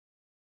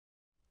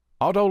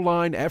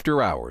Autoline After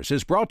Hours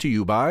is brought to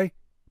you by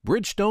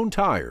Bridgestone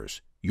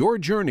Tires, your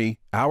journey,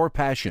 our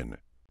passion,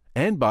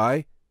 and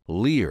by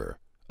Lear,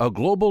 a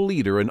global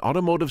leader in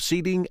automotive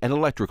seating and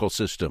electrical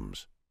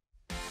systems.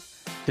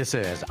 This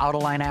is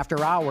Autoline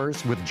After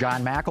Hours with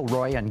John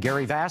McElroy and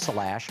Gary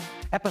Vasilash,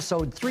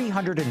 episode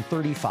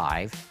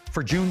 335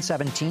 for June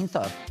 17th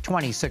of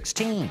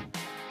 2016.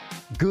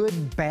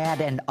 Good,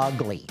 bad, and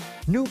ugly.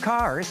 New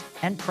cars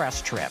and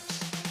press trips.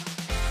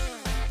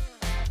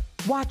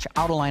 Watch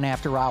Autoline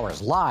After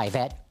Hours live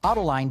at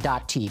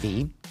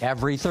Autoline.tv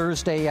every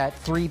Thursday at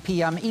 3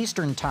 p.m.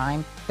 Eastern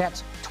Time.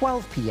 That's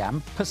 12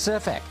 p.m.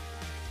 Pacific.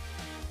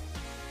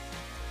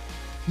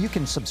 You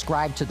can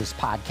subscribe to this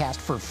podcast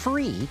for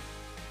free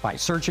by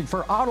searching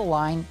for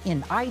Autoline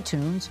in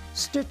iTunes,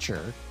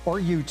 Stitcher, or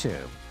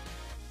YouTube.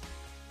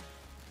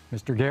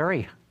 Mr.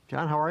 Gary.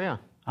 John, how are you?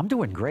 I'm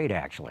doing great,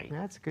 actually.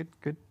 That's good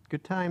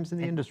times in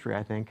the industry,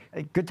 I think.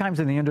 Good times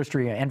in the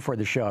industry and for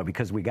the show,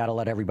 because we got to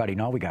let everybody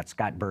know we got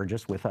Scott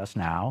Burgess with us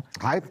now.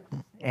 Hi.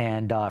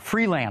 And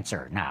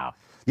freelancer now.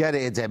 Yeah,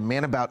 it's a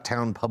Man About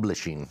Town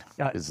Publishing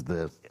is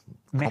the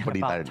company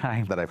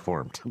that I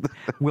formed.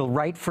 We'll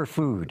write for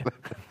food.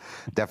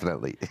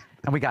 Definitely.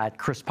 And we got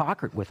Chris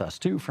Paukert with us,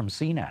 too, from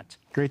CNET.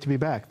 Great to be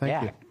back.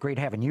 Thank you. Yeah, great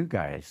having you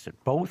guys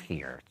both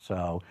here.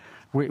 So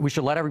we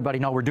should let everybody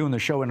know we're doing the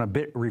show in a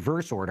bit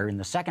reverse order. In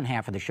the second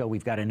half of the show,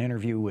 we've got an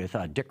interview with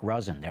Dick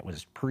Ruzzin that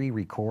was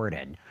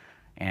pre-recorded.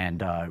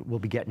 And we'll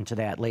be getting to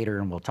that later,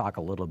 and we'll talk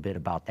a little bit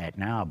about that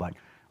now. But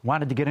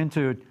wanted to get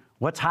into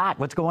what's hot,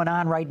 what's going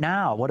on right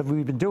now, what have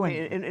we been doing?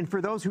 And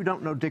for those who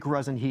don't know Dick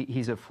Ruzzin,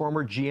 he's a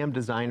former GM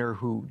designer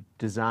who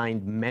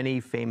designed many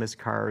famous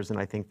cars, and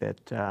I think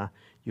that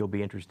you'll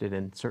be interested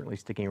in certainly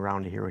sticking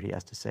around to hear what he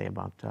has to say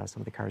about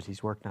some of the cars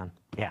he's worked on.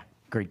 Yeah,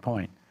 great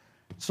point.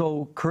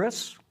 So,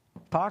 Chris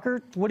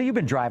Paukert, what have you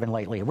been driving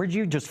lately? Where'd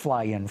you just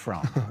fly in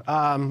from?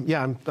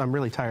 Yeah, I'm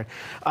really tired.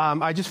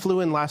 I just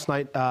flew in last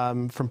night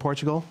from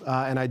Portugal,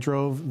 and I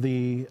drove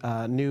the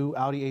new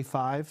Audi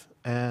A5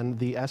 and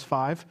the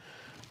S5.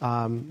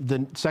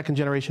 The second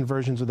generation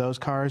versions of those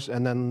cars,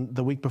 and then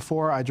the week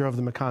before I drove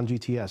the Macan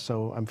GTS,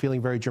 so I'm feeling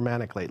very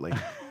Germanic lately.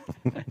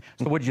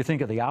 So what did you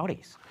think of the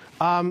Audis?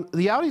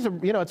 The Audis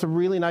are, it's a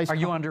really nice... Are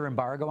you under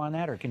embargo on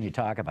that, or can you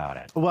talk about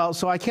it? Well,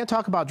 so I can't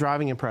talk about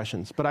driving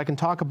impressions, but I can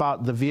talk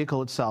about the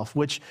vehicle itself,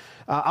 which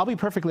I'll be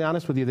perfectly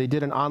honest with you, they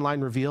did an online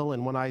reveal,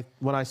 and when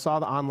I saw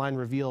the online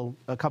reveal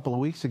a couple of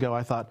weeks ago,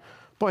 I thought,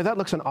 boy, that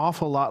looks an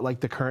awful lot like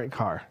the current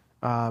car.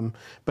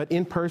 But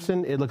in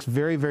person, it looks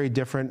very, very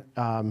different.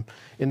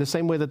 In the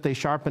same way that they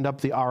sharpened up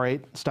the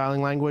R8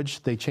 styling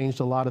language, they changed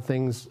a lot of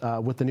things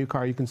with the new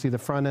car. You can see the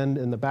front end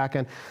and the back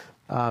end.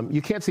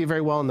 You can't see it very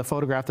well in the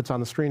photograph that's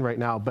on the screen right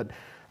now, but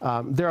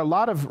there are a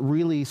lot of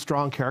really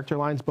strong character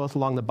lines, both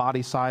along the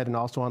body side and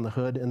also on the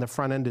hood, and the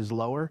front end is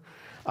lower.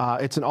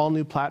 It's an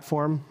all-new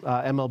platform,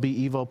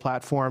 MLB Evo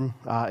platform.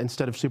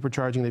 Instead of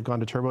supercharging, they've gone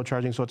to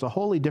turbocharging, so it's a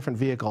wholly different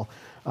vehicle.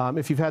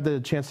 If you've had the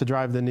chance to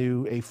drive the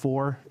new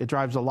A4, it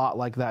drives a lot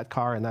like that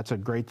car, and that's a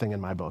great thing in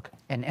my book.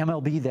 And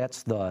MLB,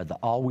 that's the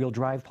all-wheel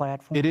drive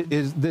platform?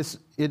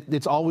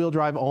 It's all-wheel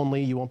drive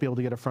only. You won't be able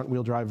to get a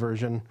front-wheel drive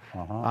version,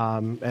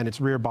 and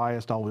it's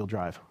rear-biased all-wheel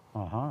drive.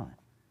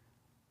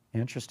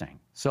 Interesting.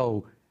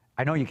 So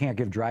I know you can't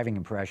give driving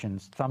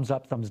impressions. Thumbs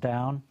up, thumbs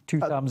down, two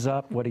thumbs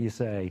up. What do you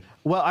say?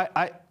 Well,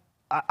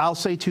 I'll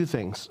say two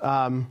things.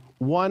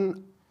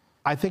 One,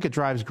 I think it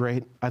drives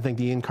great. I think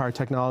the in-car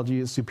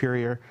technology is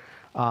superior.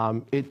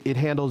 It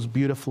handles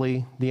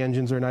beautifully. The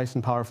engines are nice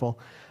and powerful.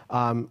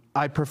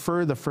 I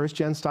prefer the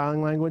first-gen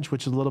styling language,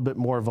 which is a little bit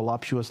more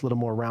voluptuous, a little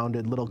more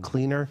rounded, a little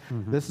cleaner.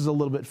 This is a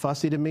little bit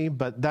fussy to me,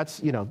 but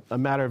that's a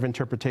matter of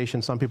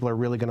interpretation. Some people are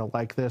really going to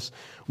like this.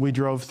 We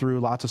drove through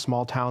lots of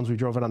small towns. We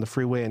drove it on the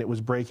freeway, and it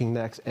was breaking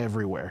necks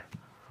everywhere.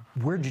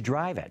 Where'd you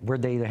drive it?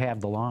 Where'd they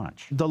have the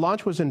launch? The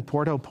launch was in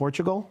Porto,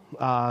 Portugal,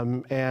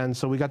 and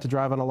so we got to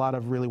drive on a lot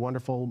of really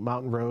wonderful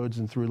mountain roads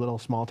and through little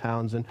small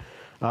towns and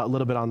a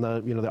little bit on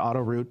the the auto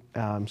route.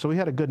 So we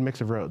had a good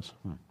mix of roads.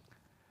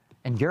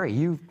 And Gary,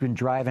 you've been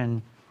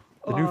driving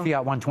the new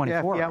Fiat 124.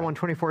 Yeah, Fiat right?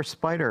 124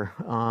 Spider,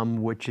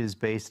 which is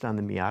based on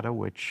the Miata,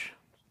 which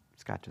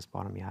Scott just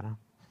bought a Miata.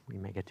 We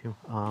may get to.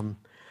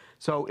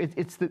 So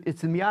it's the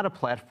Miata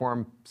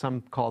platform.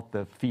 Some call it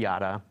the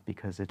Fiata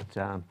because it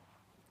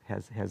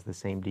has the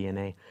same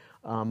DNA.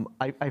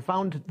 I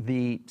found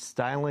the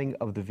styling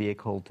of the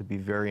vehicle to be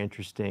very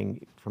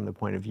interesting from the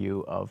point of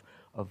view of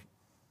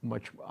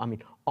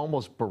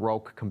almost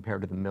Baroque compared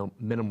to the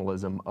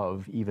minimalism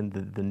of even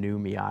the new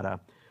Miata.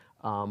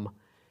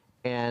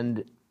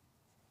 And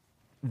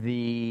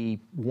the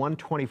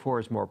 124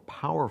 is more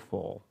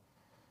powerful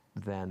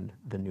than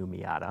the new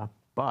Miata,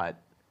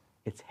 but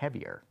it's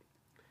heavier.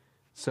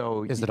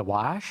 So is it a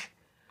wash?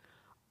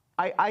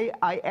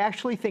 I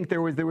actually think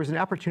there was an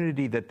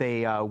opportunity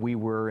that we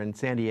were in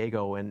San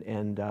Diego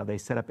and they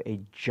set up a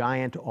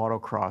giant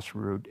autocross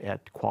route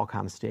at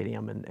Qualcomm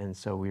Stadium, and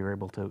so we were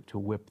able to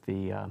whip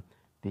the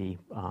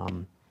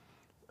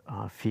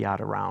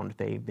Fiat around.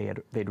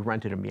 They'd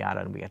rented a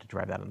Miata, and we had to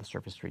drive that on the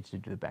surface streets to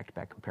do the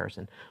back-to-back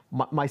comparison.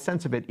 My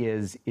sense of it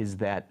is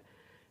that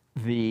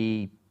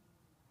the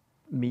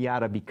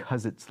Miata,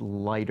 because it's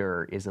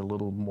lighter, is a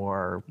little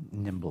more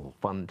nimble,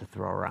 fun to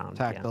throw around.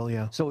 Tactile,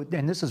 yeah. So,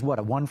 and this is what,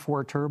 a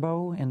 1.4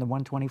 turbo in the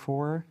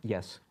 124?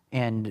 Yes.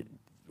 And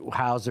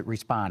how's it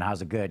respond?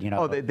 How's it good? You know.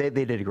 Oh, they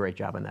did a great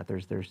job on that.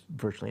 There's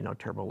virtually no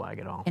turbo lag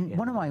at all. And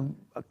one of my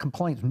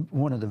complaints,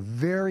 one of the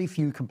very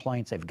few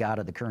complaints I've got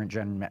of the current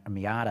gen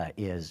Miata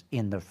is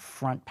in the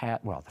front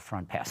the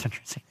front passenger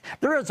seat.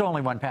 There is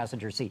only one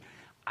passenger seat.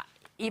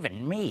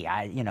 Even me,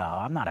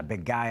 I'm not a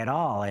big guy at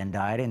all, and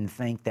I didn't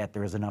think that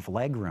there was enough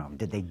leg room.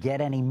 Did they get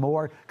any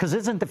more? Because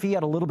isn't the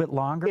Fiat a little bit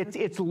longer?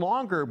 It's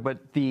longer,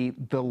 but the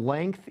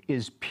length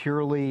is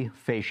purely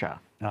fascia.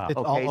 It's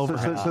all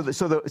over.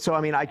 So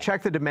I mean, I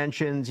checked the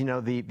dimensions. The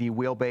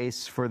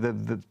wheelbase for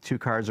the two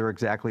cars are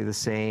exactly the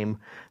same.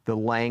 The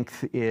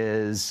length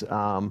is,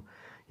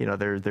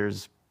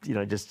 there's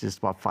just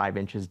about 5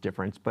 inches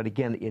difference. But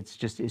again, it's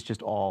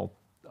just all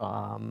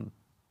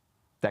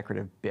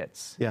decorative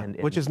bits. Yeah,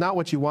 which is not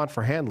what you want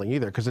for handling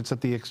either, because it's at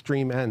the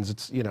extreme ends.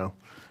 It's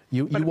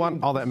you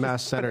want all that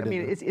mass centered. I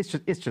mean, it's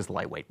just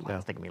lightweight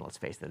plastic. I mean, let's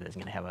face it, it's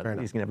going to have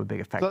a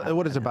big effect. So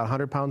what is it, about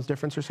 100 pounds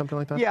difference or something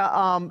like that?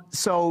 Yeah.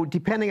 So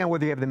depending on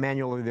whether you have the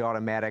manual or the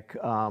automatic,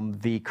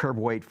 the curb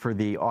weight for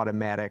the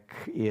automatic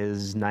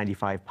is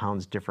 95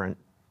 pounds different.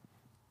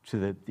 To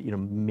the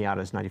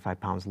Miata is 95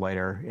 pounds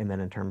lighter, and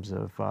then in terms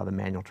of the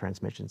manual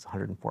transmission, it's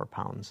 104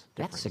 pounds.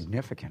 That's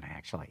significant,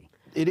 actually.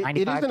 It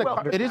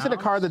isn't a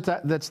car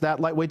that's that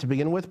lightweight to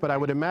begin with, but I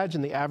would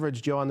imagine the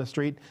average Joe on the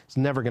street is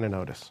never going to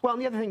notice. Well,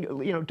 and the other thing,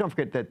 don't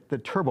forget that the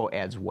turbo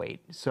adds weight.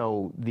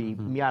 So the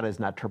Miata is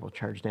not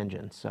turbocharged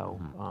engine,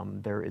 so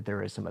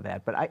there is some of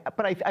that. But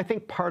I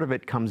think part of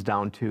it comes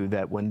down to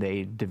that when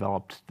they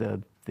developed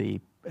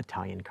the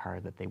Italian car,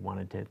 that they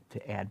wanted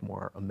to add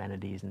more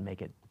amenities and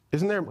make it.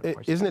 Isn't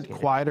it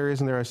quieter?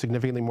 Isn't there a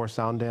significantly more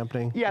sound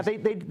dampening? Yeah, they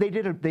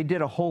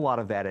did a whole lot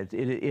of that. It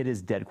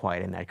is dead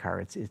quiet in that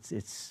car.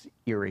 It's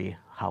eerie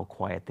how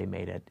quiet they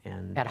made it.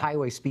 And at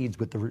highway speeds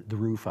with the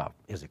roof up,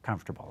 is it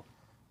comfortable?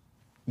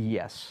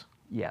 Yes.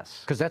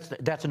 Because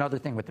that's another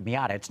thing with the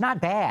Miata. It's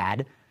not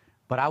bad,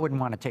 but I wouldn't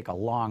want to take a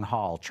long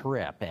haul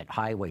trip at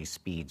highway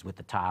speeds with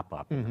the top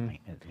up. And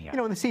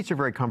the seats are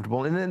very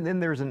comfortable. And then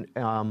there's an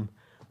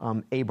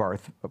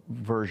Abarth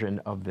version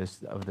of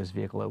this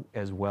vehicle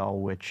as well,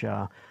 which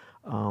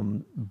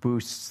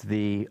boosts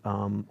the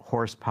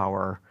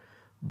horsepower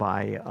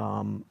by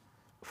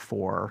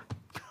 4.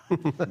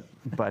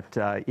 But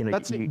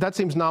that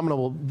seems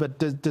nominal.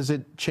 But does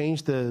it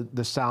change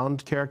the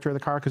sound character of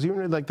the car? Because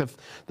even like the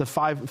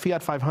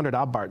Fiat 500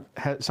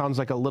 Abarth sounds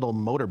like a little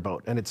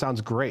motorboat, and it sounds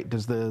great.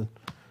 Does the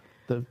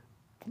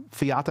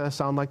Fiata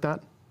sound like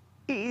that?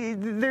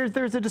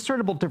 There's a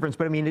discernible difference,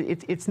 but I mean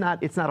it's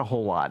not a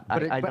whole lot.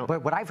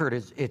 But what I've heard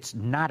is it's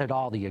not at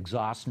all the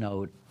exhaust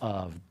note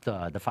of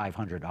the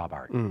 500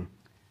 Abarth.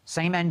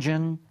 Same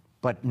engine,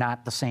 but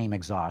not the same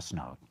exhaust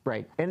note.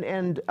 Right,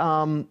 and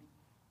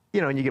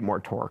you get more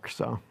torque,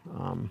 so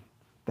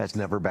that's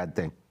never a bad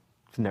thing.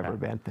 It's never a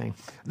bad thing.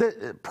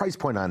 The price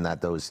point on that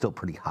though is still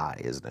pretty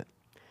high, isn't it?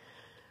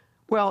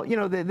 Well,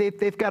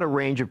 they've got a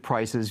range of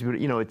prices.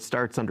 It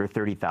starts under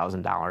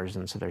 $30,000,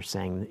 and so they're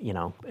saying,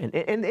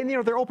 and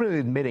they're openly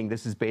admitting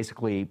this is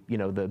basically,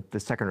 the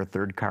second or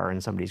third car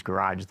in somebody's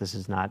garage. This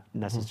is not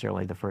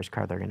necessarily the first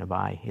car they're going to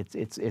buy.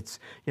 It's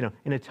an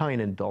Italian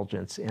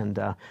indulgence. And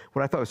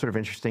what I thought was sort of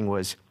interesting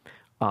was,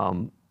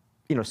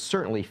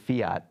 certainly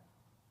Fiat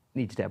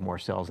needs to have more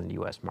sales in the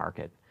U.S.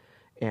 market.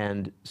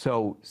 And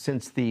so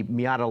since the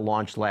Miata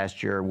launched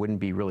last year, it wouldn't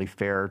be really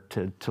fair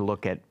to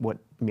look at what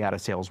Miata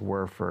sales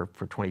were for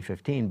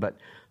 2015. But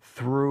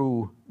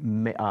through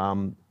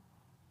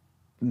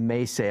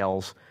May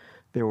sales,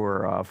 there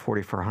were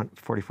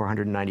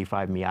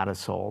 4,495 Miatas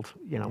sold,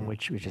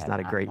 which is not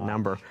a great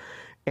number.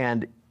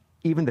 And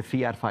even the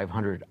Fiat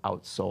 500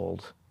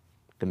 outsold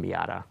the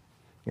Miata.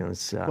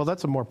 Well,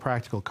 that's a more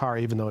practical car,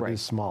 even though it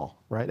is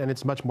small, right? And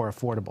it's much more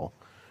affordable.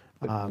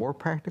 More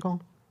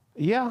practical?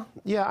 Yeah.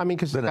 I mean,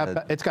 because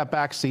it's got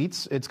back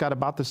seats. It's got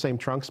about the same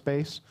trunk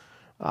space.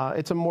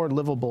 It's a more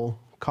livable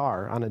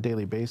car on a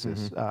daily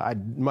basis.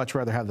 I'd much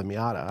rather have the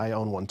Miata. I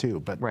own one too,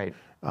 but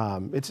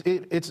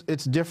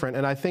it's different.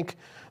 And I think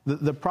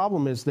the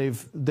problem is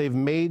they've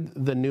made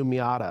the new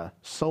Miata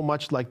so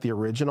much like the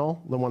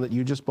original, the one that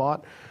you just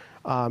bought,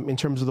 in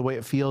terms of the way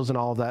it feels and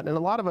all of that. And a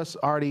lot of us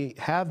already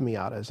have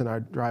Miatas in our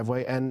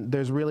driveway, and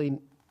there's really,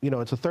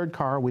 it's a third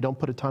car. We don't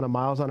put a ton of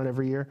miles on it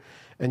every year,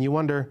 and you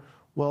wonder,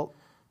 well,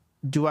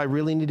 do I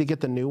really need to get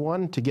the new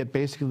one to get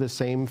basically the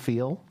same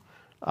feel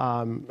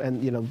and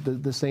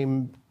the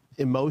same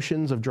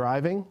emotions of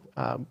driving?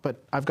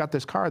 But I've got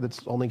this car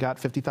that's only got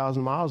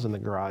 50,000 miles in the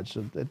garage.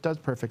 So it does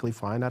perfectly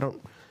fine. I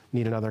don't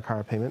need another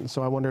car payment. And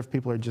so I wonder if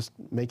people are just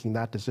making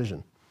that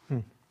decision.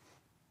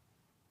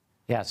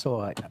 Yeah,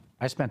 so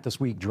I spent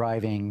this week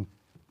driving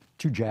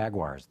 2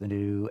 Jaguars, the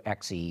new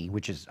XE,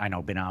 which is, I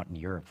know, been out in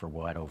Europe for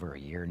over a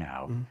year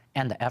now,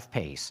 and the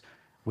F-Pace,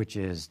 which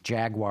is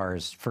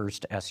Jaguar's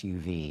first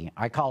SUV.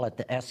 I call it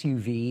the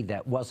SUV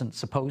that wasn't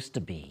supposed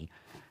to be,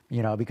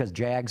 because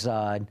Jags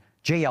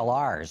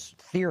JLR's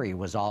theory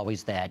was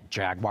always that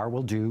Jaguar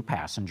will do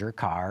passenger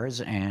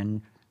cars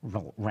and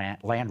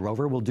Land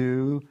Rover will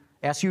do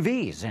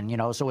SUVs.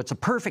 And, so it's a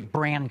perfect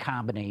brand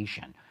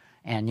combination.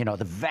 And,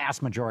 the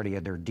vast majority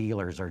of their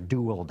dealers are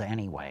dualed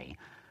anyway.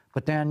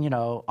 But then,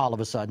 all of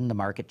a sudden the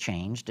market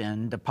changed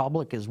and the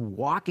public is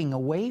walking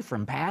away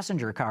from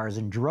passenger cars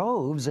in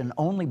droves and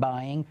only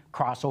buying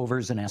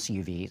crossovers and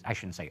SUVs. I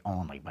shouldn't say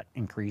only, but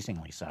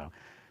increasingly so.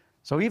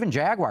 So even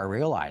Jaguar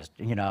realized,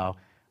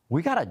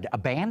 we got to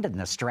abandon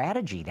the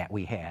strategy that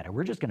we had, or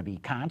we're just going to be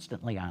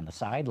constantly on the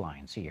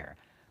sidelines here.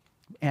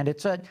 And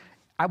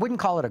I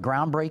wouldn't call it a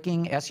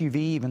groundbreaking SUV,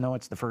 even though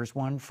it's the first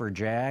one for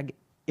Jag.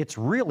 It's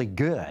really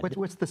good.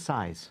 What's the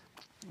size?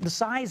 The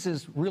size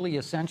is really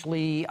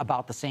essentially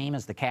about the same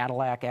as the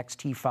Cadillac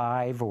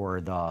XT5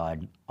 or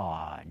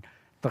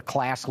the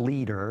class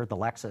leader, the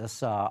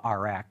Lexus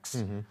RX.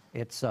 Mm-hmm.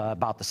 It's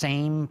about the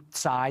same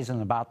size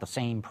and about the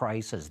same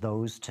price as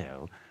those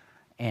two.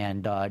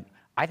 And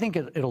I think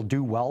it'll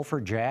do well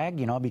for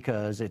Jag,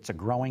 because it's a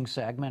growing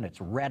segment. It's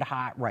red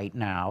hot right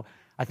now.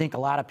 I think a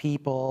lot of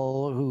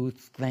people who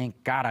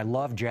think, God, I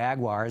love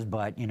Jaguars,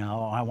 but,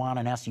 I want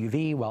an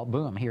SUV. Well,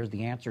 boom, here's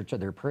the answer to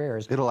their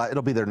prayers.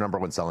 It'll be their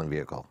 #1 selling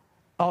vehicle.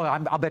 Oh,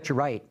 I'll bet you're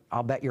right.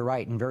 I'll bet you're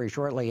right, and very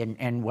shortly.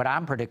 And what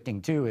I'm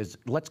predicting, too, is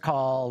let's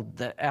call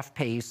the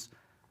F-Pace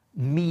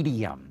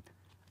medium.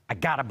 I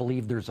got to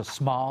believe there's a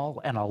small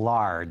and a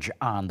large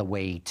on the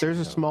way, too. There's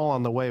a small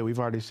on the way. We've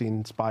already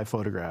seen spy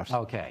photographs.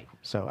 Okay.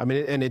 So, and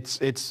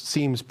it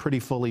seems pretty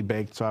fully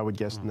baked, so I would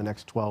guess in the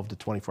next 12 to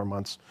 24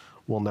 months,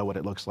 we'll know what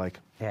it looks like.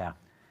 Yeah.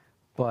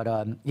 But,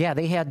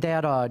 they had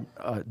that,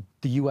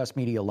 the U.S.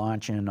 media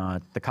launch in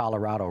the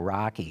Colorado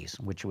Rockies,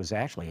 which was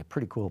actually a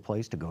pretty cool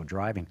place to go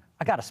driving.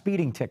 I got a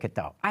speeding ticket,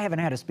 though. I haven't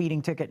had a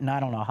speeding ticket in I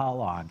don't know how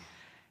long,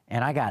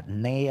 and I got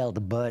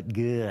nailed but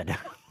good.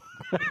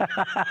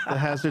 The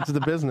hazards of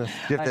the business.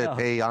 Do you have to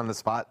pay on the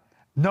spot?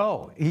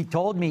 No. He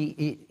told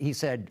me, he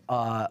said,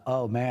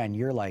 oh, man,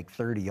 you're like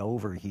 30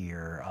 over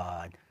here.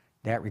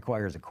 That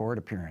requires a court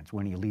appearance.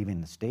 When are you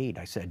leaving the state?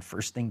 I said,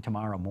 first thing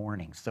tomorrow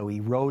morning. So he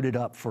wrote it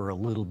up for a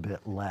little bit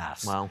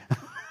less. Wow.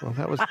 Well,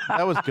 that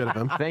was good of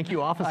him. Thank you,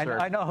 officer.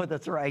 I know,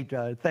 that's right.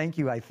 Thank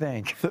you, I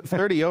think.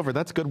 30 over,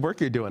 that's good work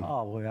you're doing.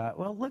 Oh,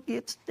 well, look,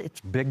 it's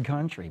big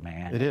country,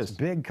 man. It's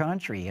big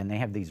country, and they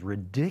have these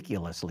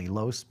ridiculously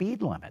low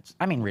speed limits.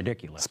 I mean,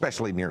 ridiculous.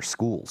 Especially near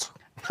schools.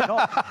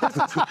 No,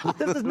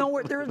 this is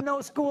nowhere. There is no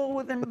school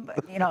within,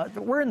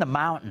 we're in the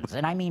mountains,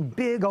 and I mean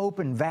big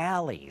open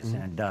valleys.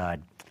 Mm-hmm.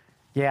 And,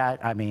 yeah,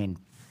 I mean.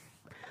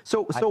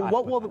 So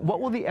what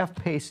will the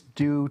F-Pace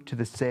do to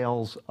the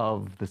sales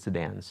of the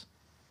sedans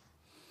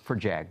for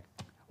Jag?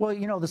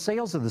 Well, the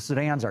sales of the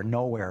sedans are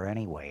nowhere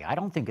anyway. I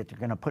don't think they're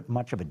going to put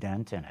much of a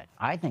dent in it.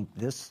 I think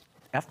this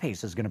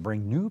F-Pace is going to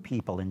bring new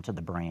people into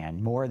the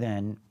brand more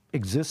than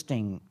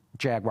existing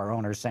Jaguar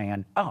owners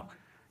saying, oh,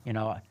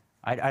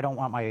 I don't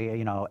want my,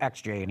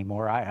 XJ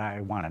anymore.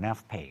 I want an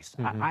F-Pace.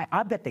 Mm-hmm.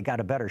 I bet they got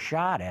a better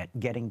shot at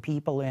getting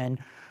people in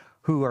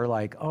who are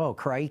like, oh,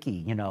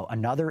 crikey,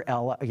 another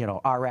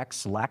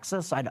RX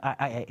Lexus,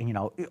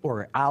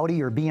 or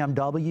Audi or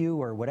BMW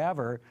or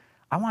whatever.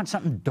 I want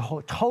something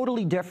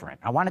totally different.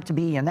 I want it to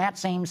be in that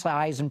same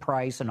size and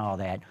price and all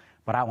that,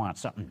 but I want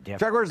something different.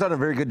 Jaguar's done a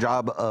very good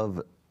job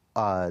of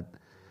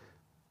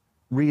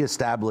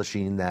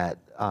reestablishing that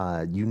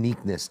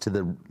uniqueness to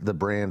the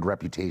brand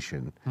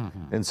reputation.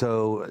 Mm-hmm. And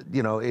so,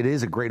 it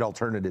is a great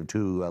alternative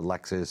to a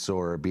Lexus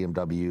or a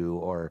BMW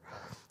or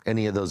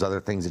any of those other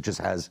things. It just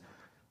has,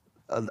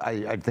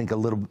 I think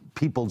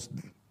people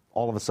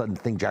all of a sudden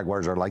think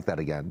Jaguars are like that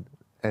again.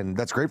 And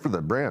that's great for the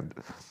brand.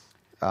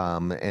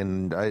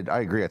 And I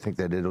agree. I think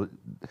that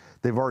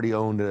they've already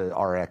owned a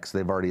RX.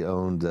 They've already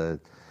owned a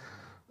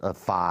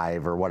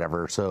 5 or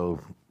whatever. So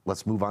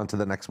let's move on to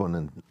the next one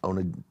and own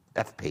a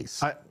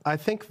F-Pace. I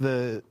think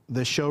the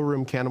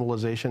showroom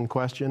cannibalization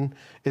question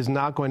is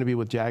not going to be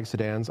with Jag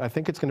sedans. I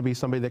think it's going to be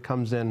somebody that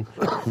comes in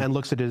and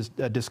looks at his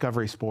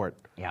Discovery Sport.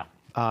 Yeah.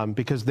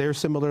 Because they're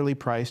similarly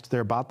priced.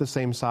 They're about the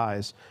same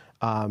size.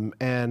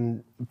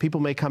 And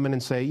people may come in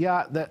and say,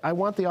 yeah, I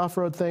want the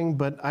off-road thing,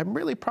 but I'm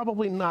really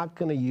probably not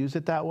going to use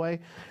it that way.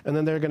 And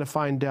then they're going to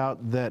find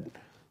out that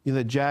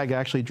the Jag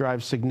actually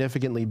drives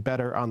significantly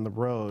better on the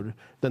road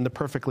than the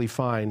perfectly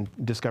fine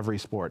Discovery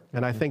Sport.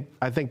 And I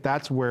think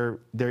that's where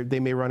they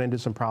may run into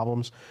some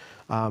problems.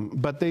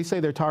 But they say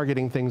they're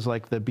targeting things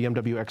like the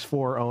BMW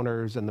X4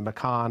 owners and the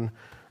Macan.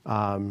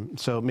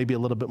 So maybe a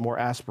little bit more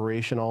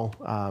aspirational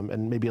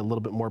and maybe a little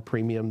bit more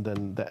premium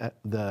than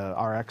the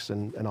RX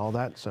and all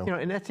that. So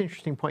and that's an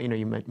interesting point.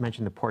 You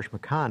mentioned the Porsche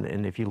Macan,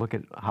 and if you look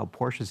at how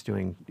Porsche is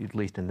doing, at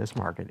least in this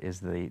market,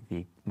 is the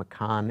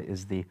Macan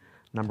is the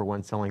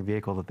 #1 selling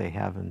vehicle that they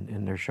have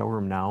in their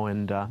showroom now,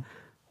 and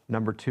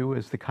 #2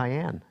 is the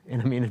Cayenne.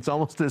 And I mean, it's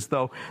almost as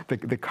though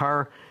the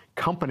car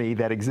company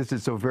that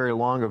existed so very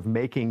long of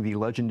making the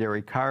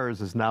legendary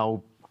cars is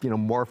now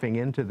morphing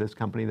into this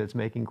company that's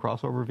making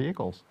crossover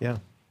vehicles. Yeah.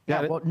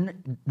 Yeah, well,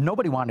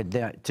 nobody wanted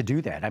to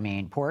do that. I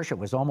mean, Porsche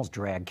was almost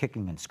dragged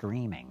kicking and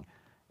screaming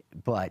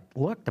But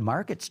look, the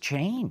market's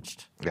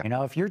changed. Yeah. You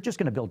know, if you're just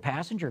going to build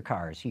passenger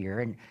cars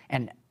here,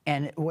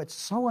 and what's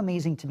so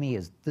amazing to me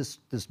is this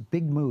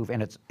big move,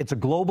 and it's a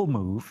global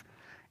move,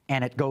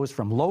 and it goes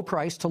from low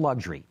price to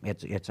luxury.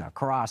 It's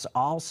across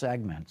all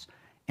segments,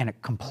 and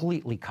it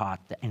completely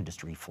caught the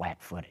industry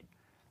flat-footed.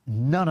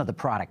 None of the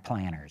product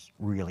planners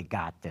really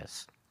got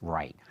this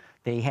right.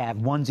 They have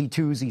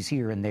onesie-twosies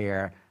here and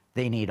there.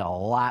 They need a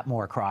lot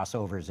more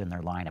crossovers in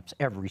their lineups,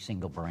 every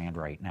single brand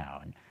right now.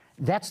 And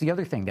that's the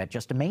other thing that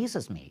just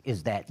amazes me,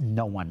 is that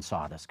no one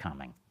saw this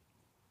coming.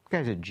 You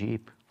guys a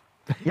Jeep.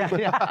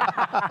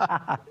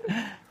 Yeah.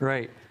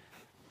 Right.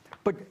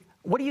 But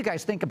what do you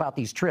guys think about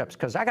these trips?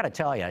 Because I got to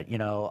tell you, you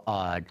know,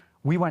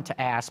 we went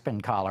to Aspen,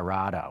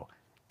 Colorado.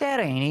 That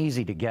ain't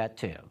easy to get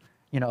to.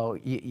 You know,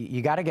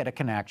 you got to get a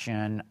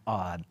connection.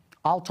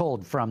 All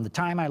told, from the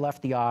time I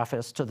left the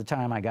office to the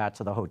time I got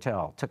to the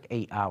hotel, took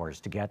 8 hours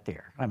to get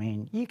there. I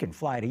mean, you can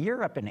fly to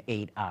Europe in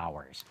 8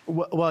 hours.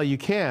 Well, you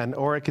can,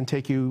 or it can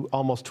take you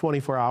almost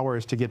 24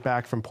 hours to get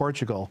back from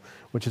Portugal,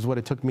 which is what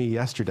it took me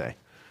yesterday.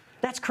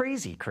 That's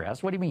crazy,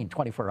 Chris. What do you mean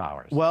 24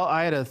 hours? Well,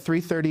 I had a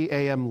 3:30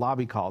 a.m.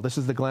 lobby call. This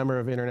is the glamour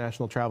of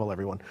international travel,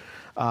 everyone.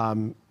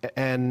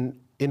 And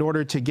in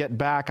order to get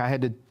back, I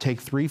had to take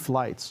 3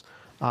 flights.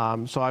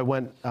 So I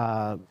went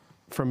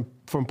from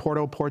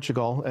Porto,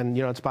 Portugal, and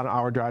you know it's about an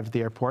hour drive to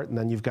the airport, and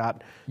then you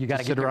got to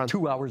get there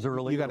 2 hours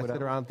early. You got to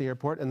sit around at the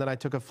airport, and then I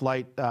took a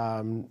flight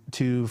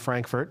to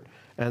Frankfurt,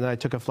 and then I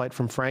took a flight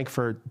from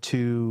Frankfurt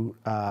to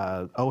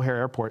O'Hare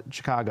Airport in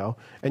Chicago,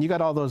 and you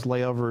got all those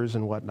layovers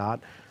and whatnot.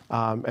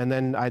 And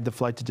then I had the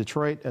flight to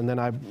Detroit, and then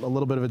a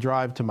little bit of a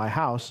drive to my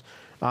house.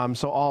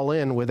 So all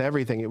in with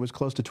everything, it was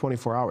close to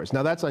 24 hours.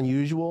 Now that's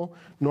unusual.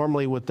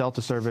 Normally with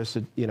Delta service,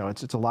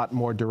 it's a lot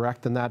more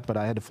direct than that. But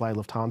I had to fly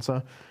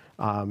Lufthansa,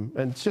 and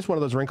it's just one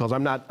of those wrinkles.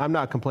 I'm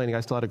not complaining.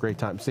 I still had a great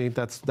time. See,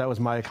 that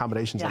was my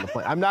accommodations on the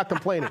plane. I'm not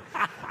complaining.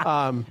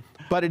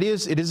 But it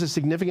is a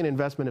significant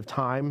investment of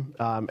time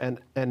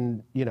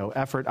and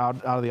effort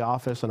out of the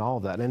office and all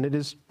of that, and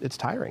it's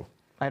tiring.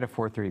 I had a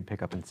 4:30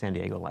 pickup in San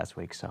Diego last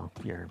week, so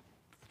your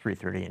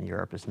 3:30 in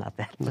Europe is not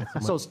that.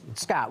 So,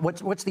 Scott,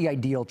 what's the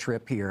ideal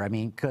trip here? I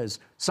mean, because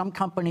some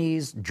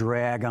companies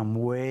drag them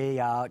way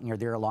out and you're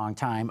there a long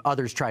time.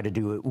 Others try to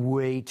do it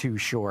way too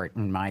short,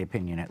 in my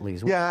opinion, at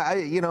least. Yeah,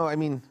 I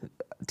mean,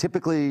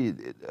 typically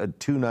a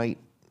 2-night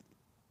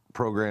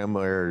program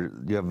where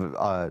you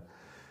have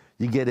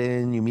you get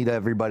in, you meet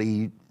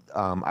everybody.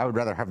 I would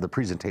rather have the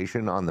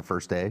presentation on the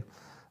first day.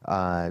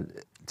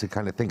 To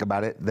kind of think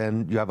about it,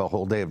 then you have a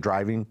whole day of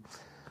driving.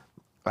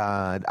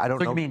 I don't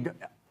know. So you mean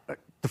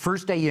the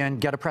first day in,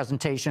 get a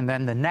presentation,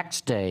 then the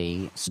next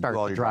day start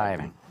the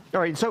driving. All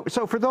right, so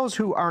for those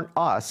who aren't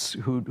us,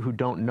 who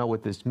don't know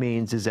what this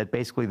means, is that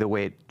basically the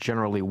way it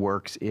generally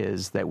works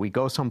is that we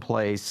go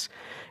someplace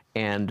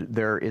and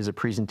there is a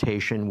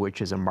presentation,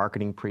 which is a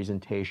marketing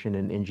presentation,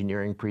 an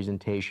engineering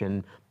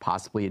presentation,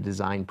 possibly a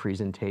design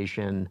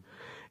presentation,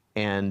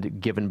 and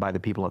given by the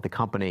people at the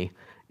company.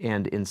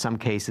 And in some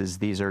cases,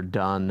 these are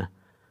done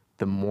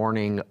the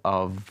morning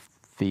of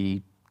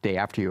the day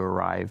after you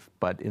arrive,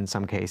 but in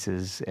some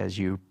cases, as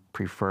you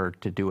prefer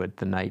to do it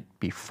the night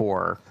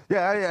before.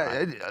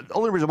 Yeah.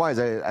 Only reason why is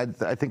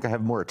I think I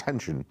have more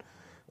attention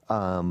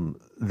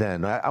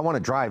than I want to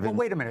drive. Well,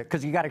 wait a minute,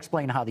 because you got to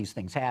explain how these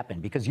things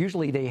happen. Because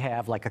usually they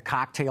have like a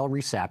cocktail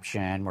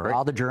reception where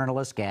all the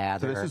journalists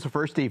gather. So this is the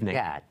first evening.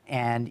 Yeah,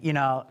 and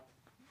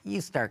you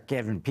start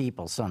giving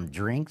people some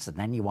drinks, and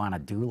then you want to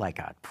do like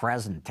a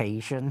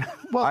presentation.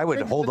 Well, I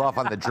would hold off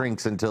on the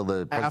drinks until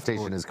the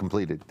presentation is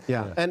completed.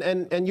 Yeah,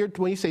 and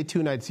when you say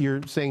 2 nights,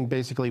 you're saying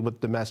basically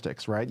with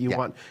domestics, right? You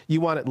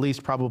want at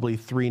least probably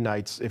 3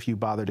 nights if you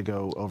bother to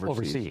go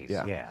overseas.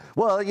 Yeah.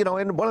 Well,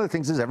 and one of the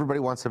things is everybody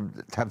wants to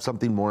have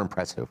something more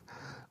impressive.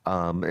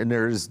 And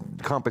there's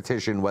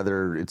competition,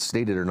 whether it's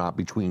stated or not,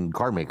 between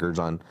car makers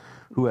on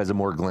who has a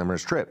more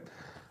glamorous trip.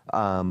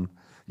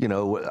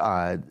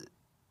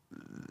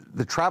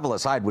 The travel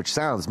aside, which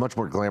sounds much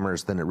more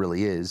glamorous than it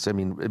really is, I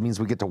mean, it means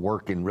we get to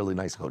work in really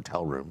nice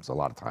hotel rooms a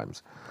lot of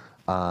times.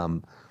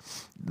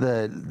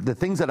 The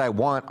things that I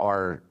want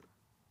are,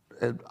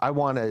 I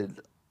want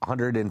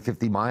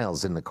 150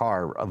 miles in the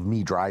car of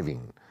me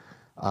driving.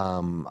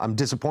 I'm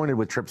disappointed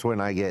with trips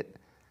when I get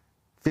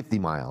 50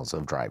 miles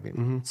of driving.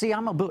 Mm-hmm. See,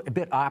 I'm a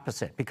bit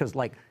opposite, because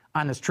like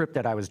on this trip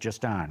that I was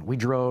just on, we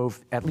drove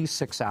at least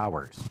 6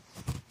 hours.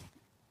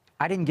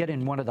 I didn't get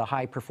in one of the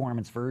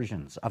high-performance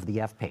versions of the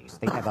F-Pace.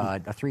 They have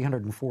a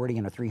 340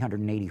 and a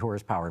 380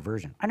 horsepower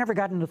version. I never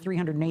got into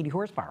 380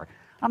 horsepower.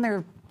 I'm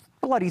there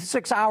bloody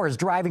 6 hours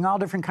driving all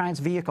different kinds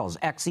of vehicles,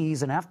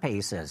 XEs and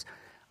F-Paces.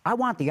 I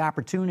want the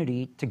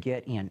opportunity to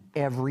get in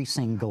every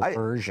single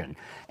version.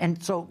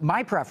 And so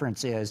my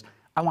preference is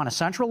I want a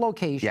central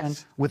location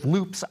with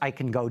loops I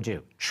can go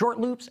do. Short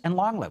loops and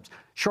long loops.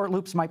 Short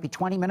loops might be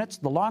 20 minutes.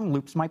 The long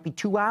loops might be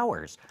 2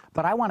 hours.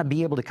 But I want to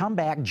be able to come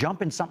back,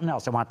 jump in something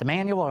else. I want the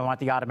manual. I want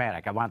the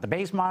automatic. I want the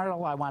base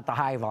model. I want the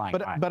high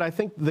volume. But I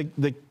think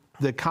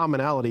the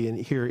commonality in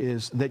here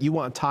is that you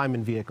want time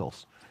in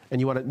vehicles.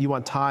 and you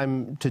want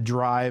time to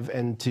drive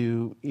and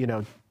to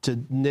to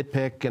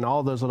nitpick and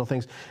all those little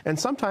things. And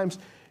sometimes,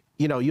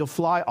 you'll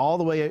fly all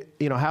the way,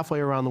 halfway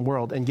around the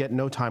world and get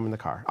no time in the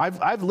car.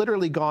 I've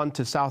literally gone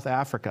to South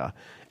Africa,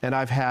 and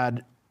I've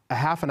had a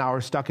half an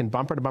hour stuck in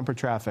bumper-to-bumper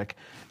traffic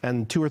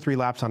and 2 or 3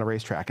 laps on a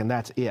racetrack, and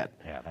that's it.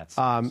 Yeah, that's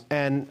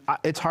and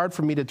it's hard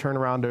for me to turn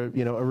around a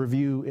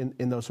review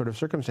in those sort of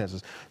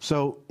circumstances.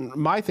 So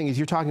my thing is,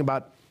 you're talking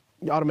about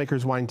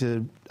automakers wanting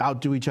to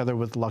outdo each other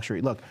with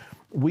luxury. Look,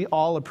 we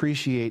all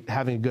appreciate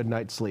having a good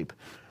night's sleep.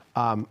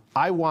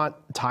 I want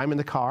time in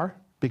the car,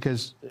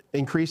 because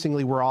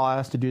increasingly we're all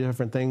asked to do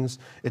different things.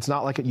 It's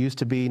not like it used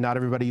to be. Not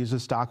everybody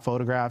uses stock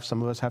photographs.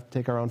 Some of us have to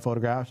take our own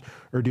photographs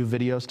or do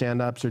video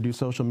stand-ups or do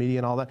social media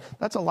and all that.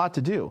 That's a lot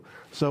to do.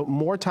 So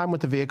more time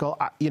with the vehicle.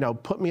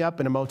 Put me up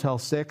in a Motel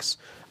 6.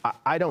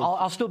 I don't.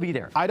 I'll still be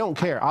there. I don't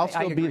care. I'll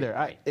still be there.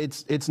 Right.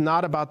 It's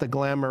not about the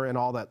glamour and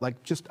all that.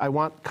 I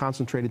want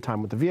concentrated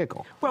time with the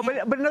vehicle. Well,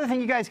 but another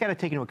thing you guys got to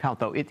take into account,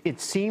 though,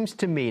 it seems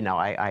to me, now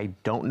I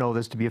don't know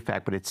this to be a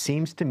fact, but it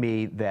seems to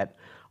me that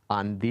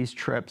on these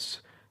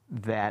trips,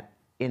 that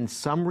in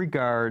some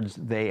regards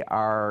they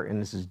are,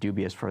 and this is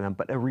dubious for them,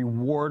 but a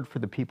reward for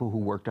the people who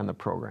worked on the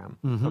program.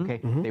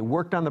 Okay, they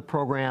worked on the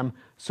program,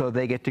 so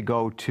they get to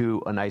go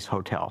to a nice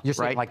hotel. You're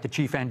right? saying like the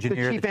chief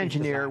engineer, the chief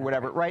engineer, designer,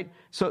 whatever, right?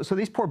 So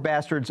these poor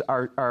bastards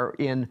are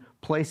in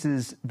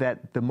places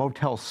that the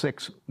Motel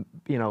 6,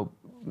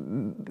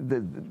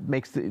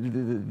 makes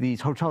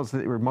these hotels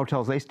or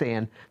motels they stay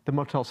in. The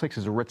Motel 6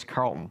 is a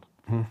Ritz-Carlton.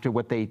 To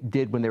what they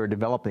did when they were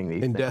developing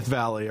these in things. Death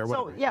Valley or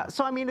whatever. So yeah,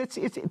 so I mean, it's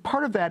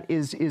part of that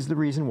is the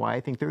reason why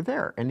I think they're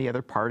there, and the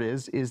other part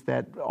is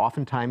that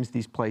oftentimes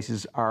these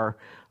places are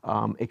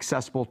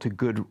accessible to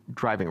good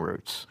driving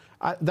routes.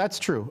 That's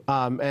true,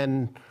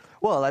 and.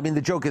 Well, I mean,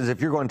 the joke is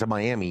if you're going to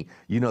Miami,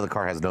 the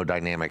car has no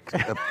dynamic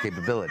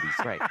capabilities.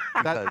 Right.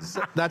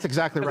 That's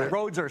exactly right. The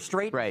roads are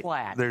straight and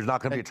flat. There's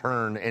not going to be a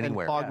turn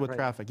anywhere. And clogged with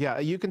traffic. Yeah,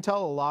 you can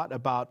tell a lot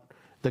about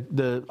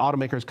the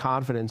automaker's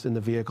confidence in the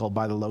vehicle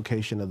by the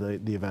location of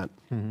the event.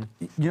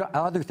 The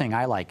other thing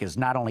I like is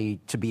not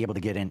only to be able to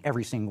get in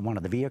every single one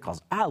of the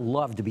vehicles. I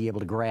love to be able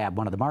to grab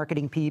one of the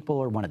marketing people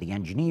or one of the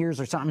engineers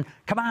or something.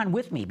 Come on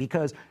with me,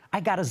 because I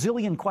got a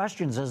zillion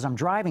questions as I'm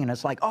driving, and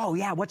it's like, oh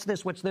yeah, what's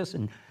this?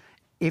 And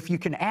if you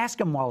can ask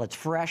them while it's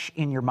fresh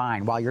in your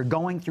mind, while you're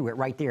going through it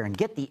right there, and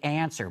get the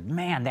answer,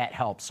 man, that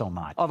helps so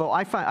much. Although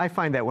I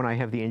find that when I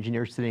have the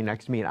engineer sitting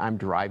next to me and I'm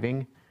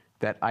driving,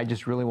 that I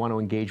just really want to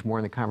engage more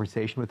in the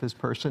conversation with this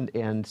person,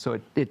 and so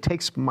it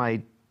takes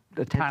my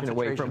attention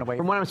away from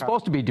what I'm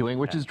supposed to be doing,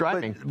 which is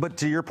driving. But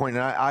to your point,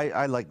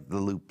 I like the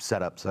loop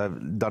setups.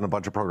 I've done a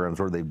bunch of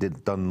programs where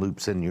they've done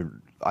loops,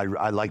 and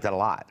I like that a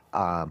lot,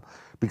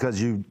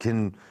 because you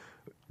can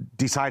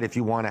decide if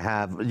you want to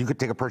have. You could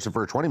take a person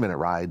for a 20-minute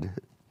ride,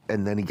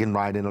 and then he can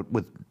ride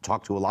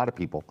talk to a lot of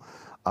people.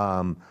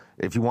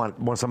 If you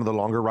want some of the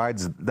longer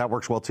rides, that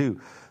works well too.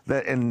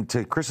 And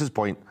to Chris's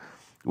point,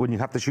 when you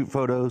have to shoot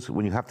photos,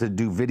 when you have to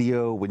do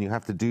video, when you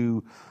have to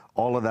do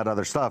all of that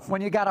other stuff.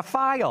 When you got a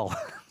file.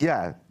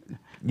 Yeah,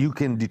 you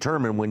can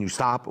determine when you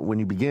stop, when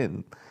you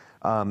begin.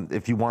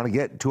 If you want to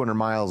get 200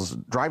 miles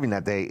driving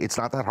that day, it's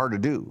not that hard to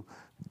do.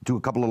 Do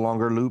a couple of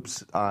longer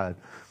loops,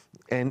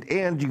 and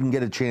you can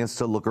get a chance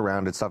to look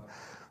around and stuff.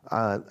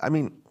 I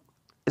mean,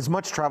 as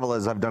much travel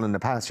as I've done in the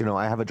past,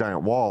 I have a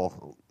giant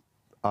wall,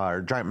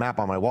 or giant map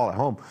on my wall at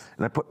home,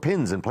 and I put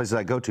pins in places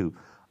I go to.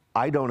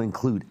 I don't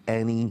include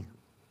any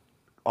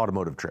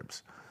automotive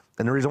trips.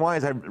 And the reason why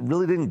is I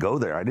really didn't go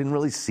there. I didn't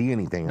really see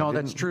anything. No,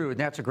 that's true.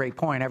 That's a great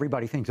point.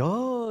 Everybody thinks,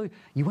 oh,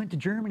 you went to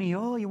Germany.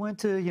 Oh, you went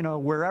to,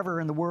 wherever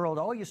in the world.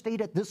 Oh, you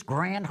stayed at this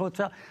grand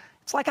hotel.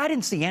 It's like I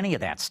didn't see any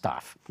of that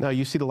stuff. No,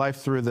 you see the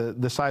life through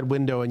the side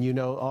window, and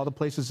all the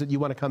places that you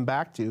want to come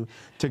back to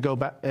go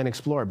back and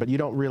explore. But you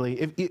don't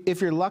really,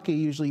 if you're lucky,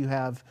 usually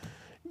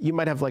you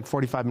might have like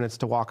 45 minutes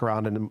to walk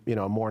around in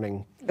a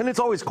morning. And it's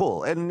always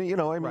cool. And,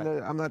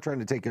 I'm not trying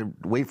to take it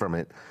away from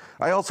it.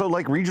 I also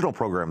like regional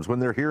programs when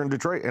they're here in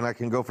Detroit, and I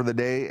can go for the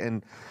day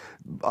and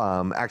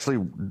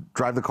actually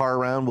drive the car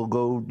around. We'll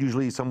go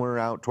usually somewhere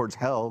out towards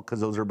Hell,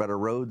 because those are better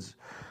roads.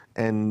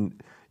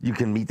 And you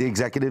can meet the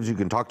executives. You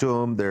can talk to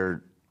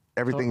them.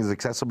 Everything is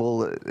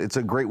accessible. It's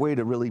a great way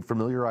to really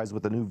familiarize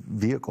with a new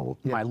vehicle.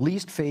 Yeah. My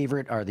least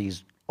favorite are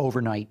these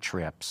overnight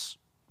trips,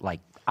 like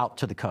out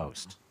to the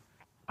coast.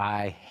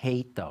 I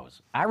hate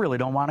those. I really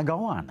don't want to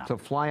go on them. So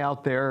fly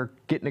out there,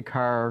 get in a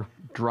car,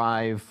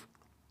 drive.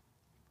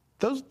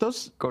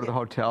 Those go to the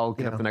hotel,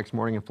 get up the next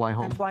morning and fly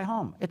home. And fly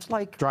home. It's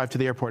like drive to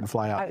the airport and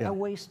fly out. I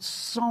waste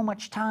so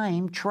much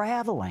time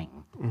traveling,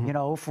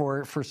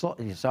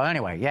 so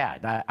anyway,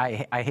 yeah,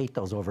 I hate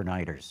those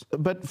overnighters.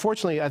 But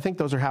fortunately, I think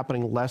those are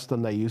happening less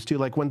than they used to.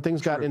 Like when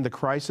things got into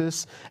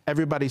crisis,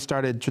 everybody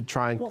started to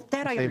try and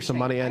save some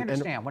money. I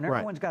understand. When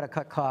everyone's got to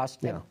cut costs.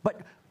 Yeah.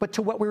 But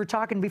to what we were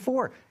talking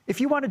before, if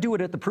you want to do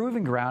it at the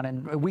proving ground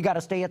and we got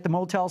to stay at the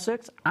Motel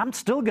 6, I'm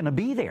still going to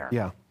be there.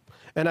 Yeah.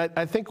 And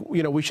I think,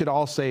 we should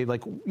all say,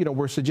 like,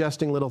 we're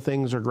suggesting little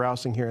things or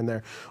grousing here and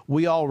there.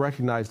 We all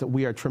recognize that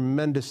we are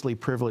tremendously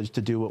privileged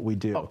to do what we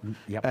do.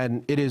 Yep.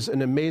 And it is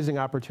an amazing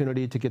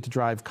opportunity to get to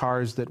drive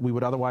cars that we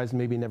would otherwise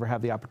maybe never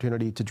have the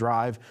opportunity to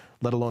drive,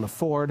 let alone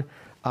afford.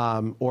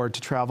 Or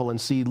to travel and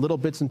see little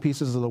bits and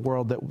pieces of the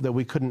world that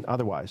we couldn't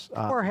otherwise.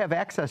 Or have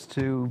access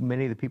to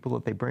many of the people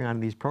that they bring on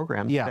these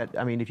programs. Yeah.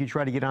 That, if you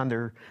try to get on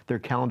their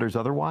calendars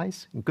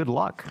otherwise, good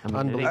luck.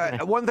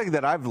 One thing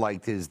that I've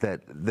liked is that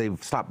they've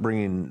stopped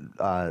bringing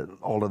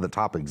all of the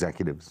top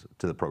executives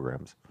to the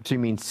programs. So you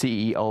mean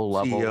CEO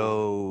level?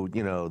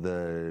 CEO,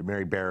 the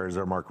Mary Bears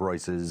or Mark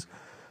Royces.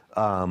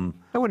 I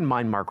wouldn't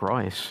mind Mark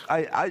Royce.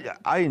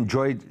 I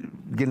enjoyed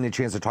getting a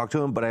chance to talk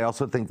to him, but I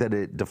also think that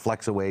it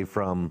deflects away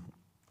from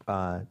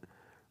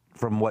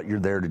what you're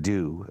there to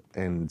do.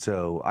 And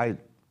so I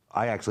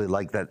actually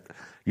like that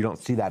you don't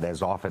see that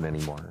as often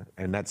anymore.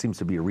 And that seems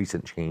to be a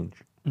recent change.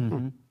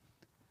 Mm-hmm.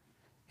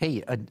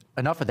 Hey,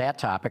 enough of that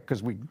topic,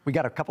 because we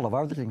got a couple of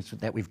other things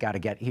that we've got to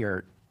get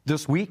here.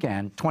 This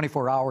weekend,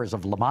 24 hours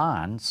of Le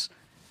Mans,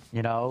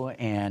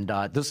 and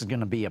this is going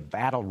to be a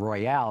battle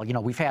royale.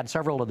 We've had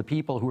several of the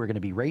people who are going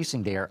to be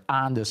racing there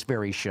on this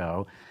very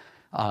show.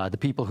 The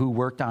people who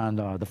worked on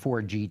the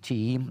Ford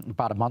GT.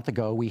 About a month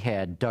ago, we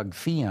had Doug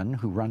Feehan,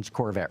 who runs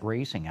Corvette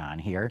Racing, on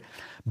here.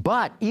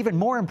 But even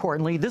more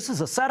importantly, this is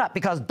a setup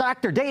because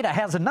Dr. Data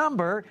has a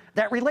number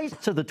that relates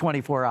to the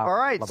 24 hours. All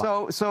right,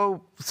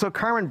 so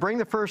Carmen, bring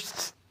the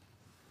first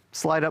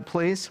slide up,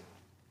 please.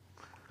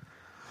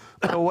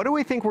 So what do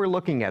we think we're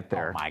looking at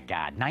there? Oh my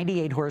God,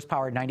 98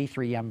 horsepower,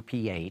 93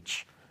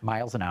 mph,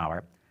 miles an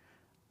hour.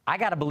 I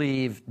got to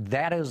believe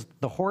that is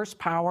the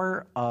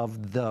horsepower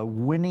of the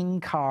winning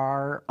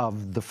car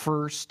of the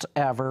first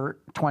ever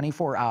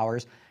 24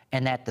 hours,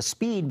 and that the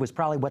speed was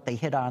probably what they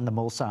hit on the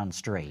Mulsanne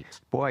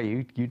Straight.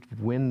 Boy, you'd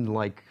win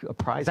like a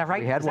prize. Is that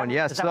right? We had one,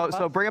 yes.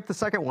 So bring up the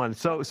second one.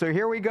 So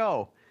here we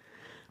go.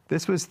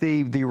 This was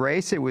the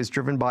race. It was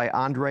driven by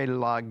André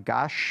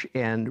Lagache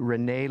and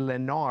René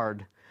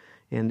Lénard.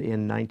 In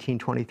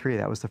 1923,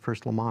 that was the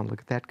first Le Mans. Look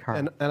at that car.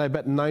 And I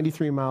bet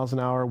 93 miles an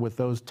hour with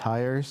those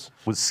tires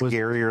was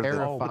scarier than...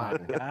 Oh my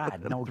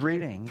God, no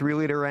kidding.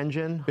 3-liter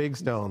engine. Big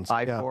stones.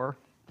 I4.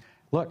 Yeah.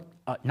 Look,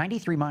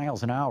 93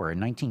 miles an hour in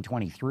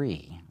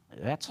 1923.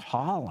 That's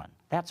hauling.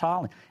 That's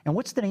hauling. And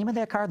what's the name of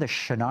that car? The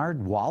Chenard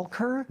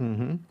Walker?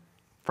 Mm-hmm.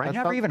 I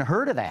never even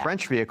heard of that.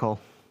 French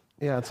vehicle.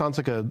 Yeah, it sounds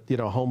like a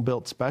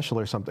home-built special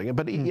or something.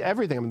 But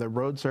everything, the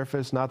road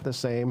surface not the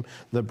same.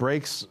 The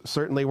brakes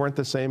certainly weren't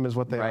the same as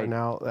what they are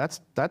now.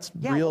 That's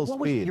real what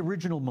speed. Was the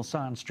original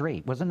Mulsanne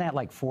Straight? Wasn't that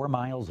like 4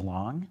 miles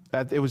long?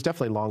 It was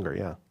definitely longer,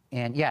 yeah.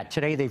 And yeah,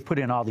 today they've put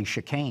in all these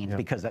chicanes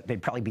because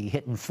they'd probably be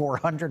hitting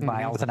 400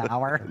 miles an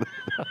hour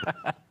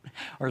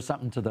or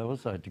something to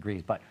those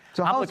degrees. But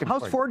so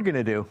how's Ford going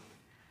to do?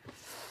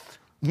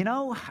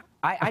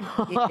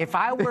 If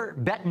I were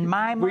betting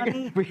my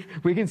money...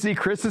 We can see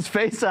Chris's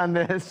face on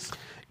this.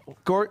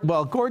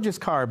 Gorgeous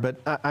car, but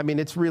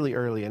it's really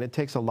early, and it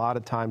takes a lot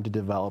of time to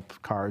develop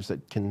cars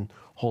that can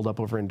hold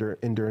up over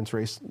endurance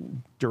race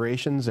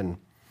durations.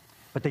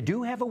 But they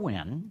do have a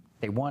win.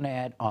 They won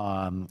at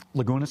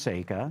Laguna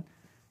Seca,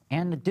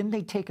 and didn't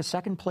they take a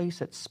second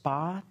place at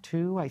Spa,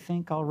 too, I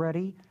think,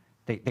 already?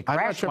 They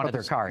crashed one of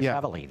their cars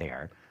heavily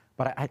there,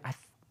 but I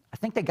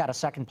think they got a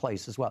second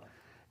place as well.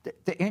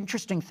 The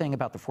interesting thing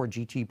about the Ford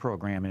GT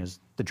program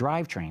is the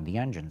drivetrain, the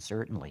engine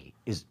certainly,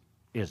 is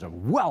a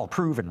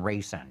well-proven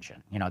race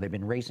engine. They've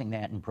been racing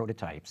that in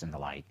prototypes and the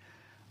like.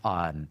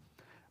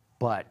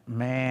 But,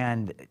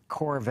 man,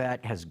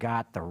 Corvette has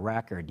got the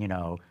record.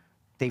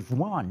 They've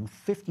won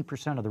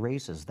 50% of the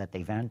races that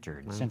they've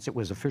entered since it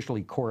was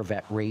officially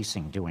Corvette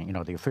Racing doing,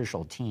 the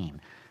official team,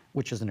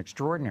 which is an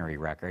extraordinary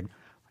record.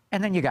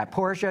 And then you got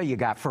Porsche, you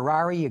got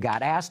Ferrari, you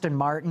got Aston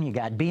Martin, you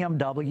got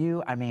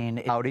BMW.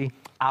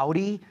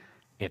 Audi.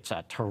 It's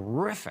a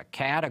terrific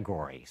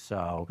category.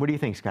 So, what do you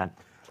think, Scott?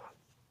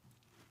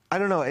 I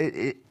don't know.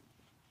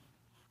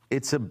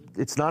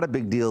 It's not a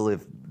big deal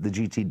if the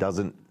GT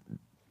doesn't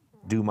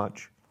do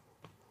much.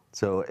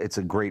 So it's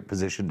a great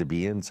position to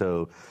be in.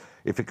 So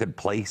if it could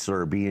place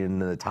or be in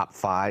the top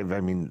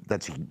 5,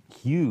 that's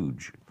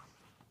huge.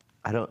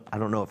 I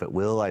don't know if it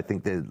will. I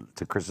think that,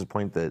 to Chris's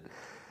point, that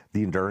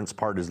the endurance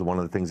part is one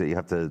of the things that you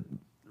have to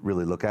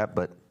really look at.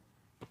 But,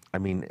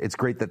 it's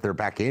great that they're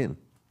back in.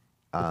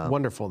 It's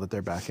wonderful that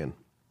they're back in.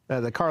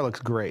 The car looks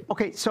great.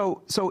 Okay,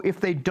 so if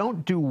they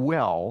don't do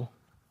well,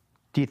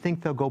 do you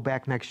think they'll go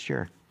back next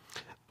year?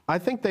 I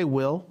think they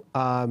will,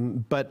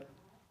 but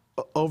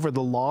over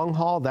the long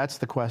haul, that's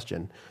the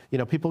question.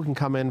 People can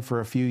come in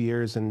for a few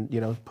years and,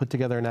 put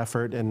together an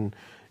effort and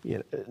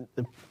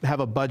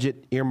have a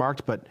budget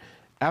earmarked, but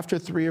after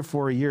 3 or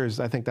 4 years,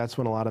 I think that's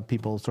when a lot of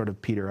people sort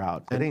of peter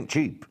out. It ain't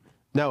cheap.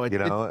 No,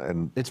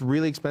 it's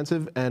really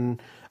expensive,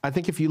 and I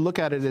think if you look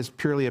at it as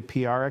purely a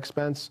PR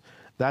expense,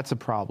 that's a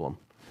problem.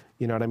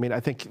 You know what I mean? I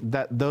think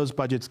that those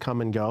budgets come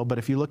and go, but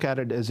if you look at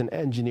it as an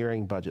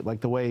engineering budget, like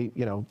the way,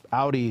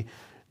 Audi,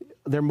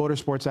 their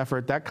motorsports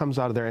effort, that comes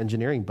out of their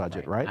engineering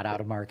budget, right? Not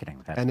out of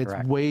marketing, that's and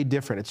correct. It's way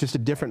different. It's just a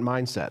different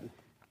mindset.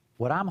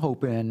 What I'm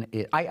hoping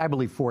is, I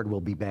believe Ford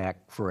will be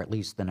back for at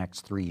least the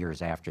next 3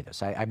 years after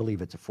this. I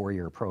believe it's a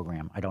 4-year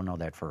program. I don't know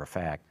that for a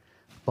fact.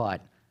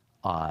 But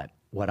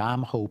what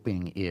I'm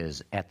hoping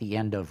is at the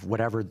end of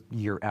whatever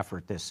year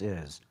effort this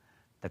is,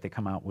 that they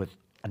come out with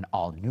an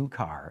all-new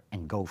car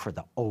and go for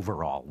the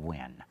overall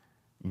win,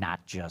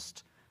 not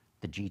just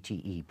the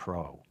GTE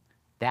Pro.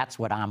 That's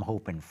what I'm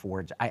hoping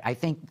Ford's. I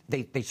think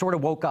they sort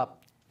of woke up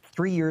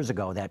 3 years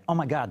ago that, oh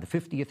my God, the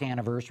 50th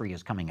anniversary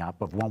is coming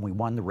up of when we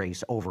won the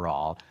race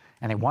overall,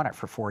 and they won it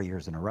for 4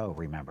 years in a row,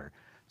 remember?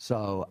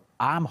 So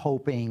I'm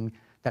hoping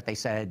that they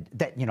said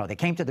that, you know, they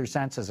came to their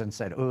senses and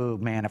said, oh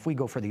man, if we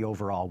go for the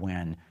overall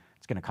win,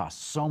 it's going to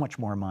cost so much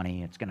more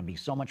money. It's going to be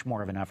so much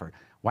more of an effort.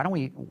 Why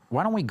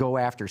don't we go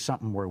after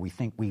something where we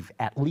think we've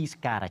at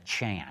least got a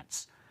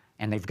chance?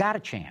 And they've got a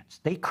chance.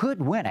 They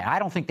could win it. I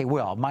don't think they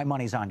will. My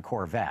money's on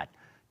Corvette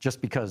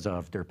just because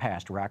of their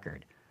past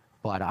record.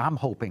 But I'm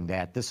hoping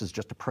that this is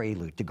just a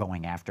prelude to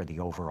going after the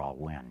overall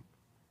win.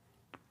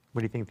 What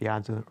do you think the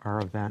odds are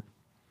of that?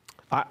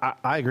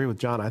 I agree with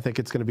John. I think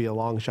it's going to be a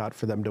long shot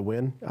for them to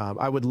win.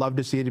 I would love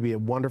to see it to be a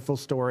wonderful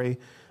story.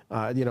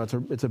 You know,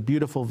 it's a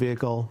beautiful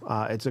vehicle.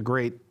 It's a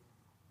great,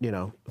 you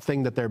know,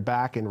 thing that they're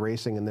back in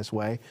racing in this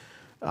way.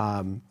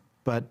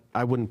 But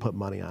I wouldn't put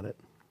money on it.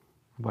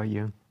 How about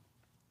you?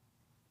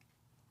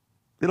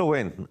 It'll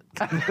win.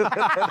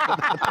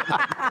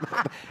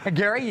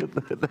 Gary, you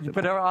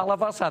put all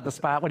of us on the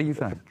spot. What do you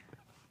think?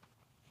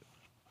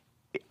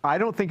 I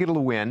don't think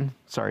it'll win.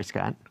 Sorry,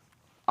 Scott.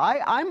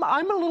 I'm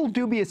a little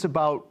dubious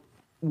about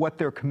what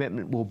their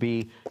commitment will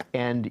be.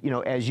 And, you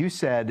know, as you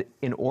said,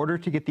 in order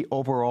to get the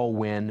overall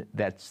win,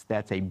 that's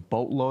a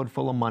boatload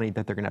full of money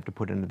that they're going to have to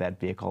put into that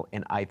vehicle.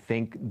 And I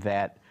think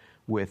that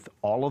with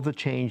all of the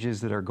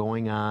changes that are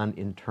going on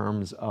in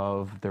terms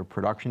of their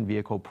production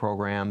vehicle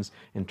programs,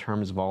 in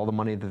terms of all the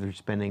money that they're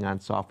spending on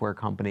software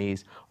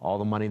companies, all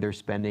the money they're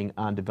spending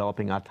on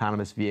developing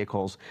autonomous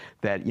vehicles,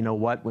 that, you know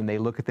what, when they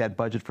look at that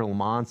budget for Le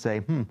Mans, say,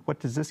 what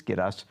does this get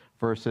us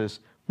versus,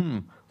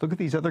 look what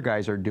these other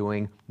guys are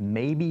doing.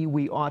 Maybe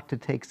we ought to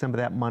take some of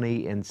that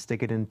money and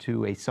stick it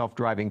into a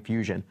self-driving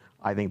Fusion.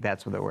 I think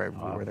that's where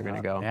they're going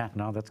to go. Yeah,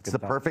 no, that's good.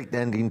 It's the perfect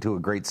ending to a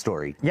great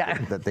story. Yeah.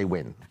 That they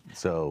win.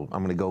 So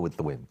I'm going to go with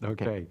the win.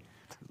 Okay.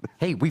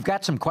 Hey, we've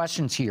got some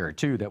questions here,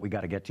 too, that we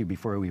got to get to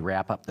before we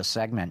wrap up the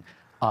segment.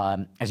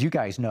 As you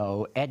guys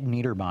know, Ed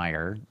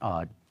Niedermeyer,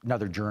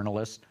 another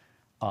journalist,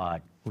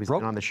 Who's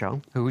been on the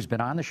show? Who's been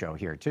on the show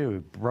here,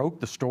 too, broke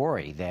the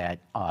story that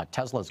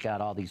Tesla's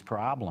got all these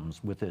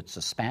problems with its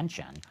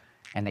suspension,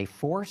 and they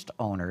forced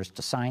owners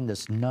to sign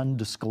this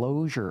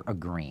non-disclosure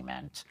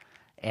agreement.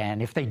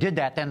 And if they did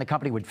that, then the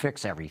company would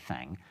fix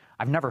everything.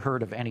 I've never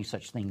heard of any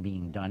such thing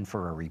being done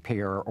for a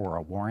repair or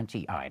a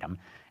warranty item.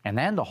 And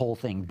then the whole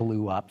thing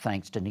blew up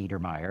thanks to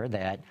Niedermeyer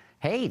that,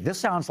 hey, this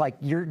sounds like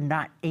you're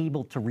not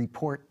able to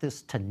report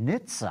this to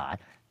NHTSA,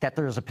 that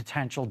there's a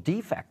potential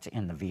defect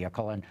in the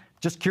vehicle. And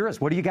just curious,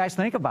 what do you guys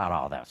think about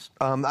all this?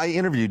 I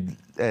interviewed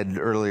Ed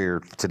earlier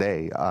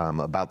today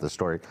about this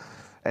story.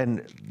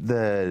 And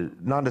the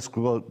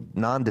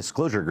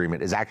non-disclosure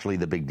agreement is actually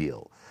the big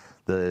deal.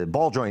 The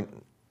ball joint,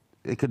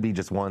 it could be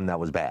just one that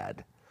was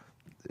bad.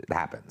 It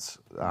happens.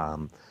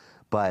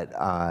 But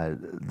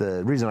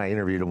the reason I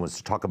interviewed him was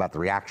to talk about the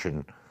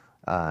reaction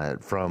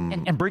from...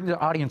 And bring the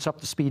audience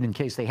up to speed in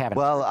case they haven't.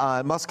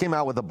 Well, Musk came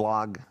out with a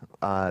blog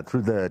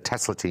through the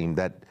Tesla team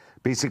that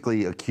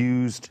basically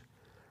accused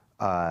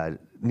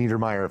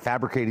Niedermeyer of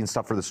fabricating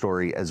stuff for the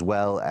story, as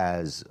well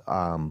as...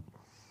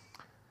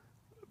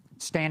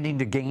 standing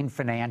to gain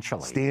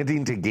financially.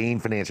 Standing to gain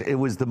financially. It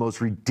was the most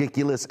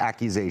ridiculous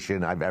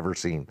accusation I've ever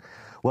seen.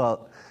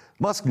 Well,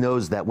 Musk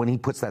knows that when he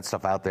puts that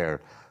stuff out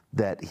there,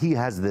 that he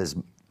has this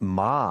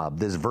mob,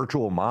 this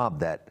virtual mob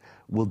that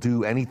will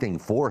do anything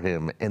for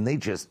him, and they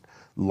just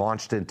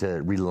launched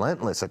into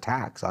relentless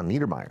attacks on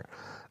Niedermeyer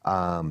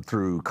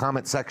through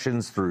comment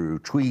sections, through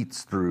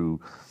tweets, through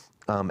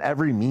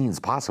every means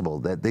possible.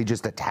 That they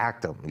just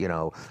attacked him. You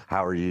know,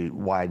 how are you?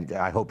 Why?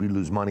 I hope you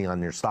lose money on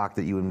your stock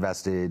that you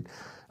invested.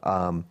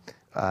 When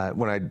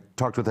I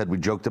talked with Ed, we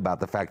joked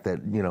about the fact that,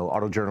 you know,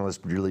 auto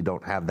journalists really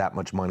don't have that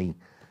much money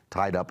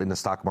tied up in the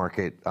stock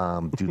market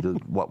due to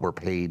what we're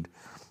paid.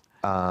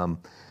 And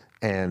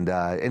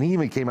he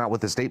even came out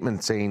with a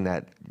statement saying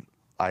that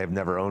I have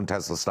never owned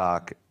Tesla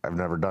stock. I've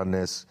never done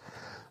this.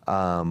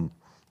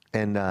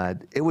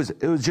 It was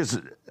just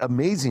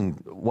amazing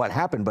what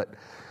happened. But,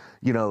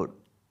 you know,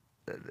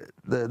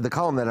 the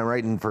column that I'm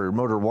writing for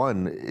Motor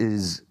One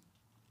is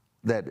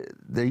that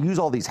they use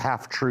all these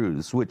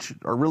half-truths, which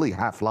are really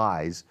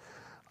half-lies,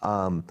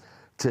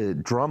 to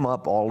drum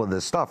up all of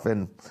this stuff.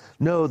 And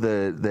no,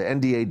 the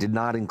NDA did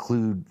not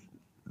include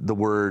the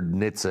word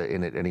NHTSA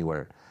in it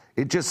anywhere.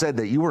 It just said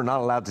that you were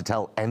not allowed to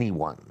tell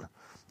anyone,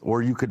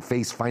 or you could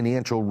face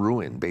financial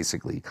ruin,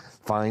 basically.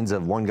 Fines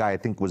of one guy, I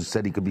think,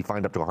 said he could be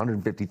fined up to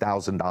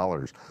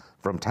 $150,000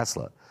 from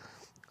Tesla.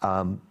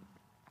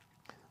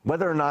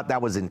 Whether or not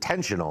that was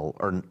intentional,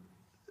 or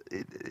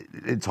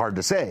it's hard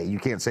to say. You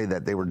can't say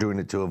that they were doing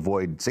it to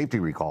avoid safety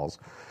recalls.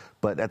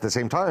 But at the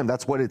same time,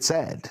 that's what it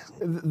said.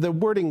 The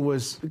wording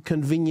was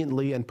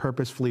conveniently and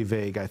purposefully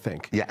vague, I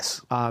think.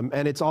 Yes.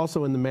 And it's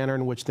also in the manner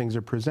in which things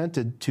are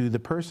presented to the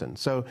person.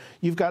 So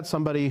you've got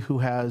somebody who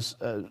has,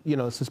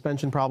 a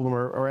suspension problem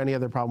or any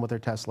other problem with their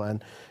Tesla,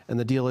 and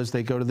the deal is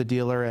they go to the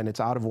dealer and it's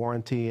out of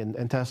warranty,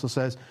 and Tesla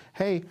says,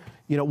 hey,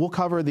 we'll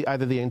cover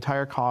either the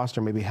entire cost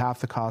or maybe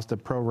half the cost to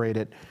prorate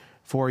it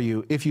for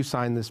you if you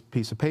sign this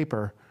piece of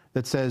paper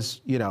that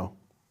says,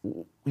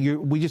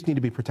 we just need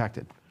to be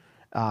protected.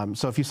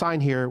 So if you sign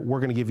here, we're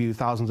going to give you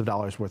thousands of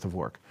dollars worth of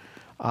work.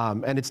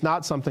 And it's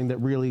not something that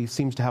really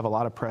seems to have a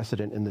lot of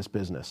precedent in this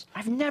business.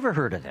 I've never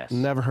heard of this.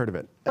 Never heard of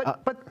it.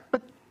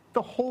 But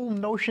the whole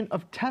notion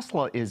of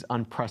Tesla is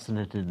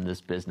unprecedented in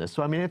this business.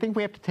 So, I think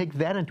we have to take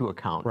that into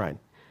account. Right.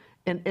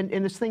 And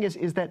this thing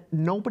is that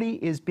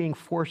nobody is being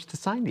forced to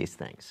sign these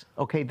things.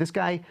 Okay, this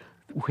guy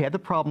who had the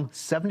problem,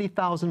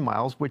 70,000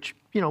 miles, which,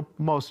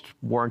 most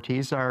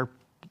warranties are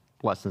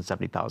less than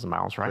 70,000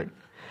 miles, right?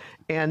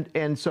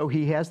 And so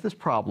he has this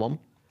problem,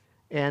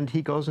 and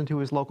he goes into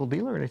his local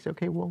dealer, and they say,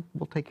 okay, we'll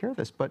take care of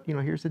this, but,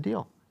 here's the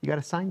deal. You got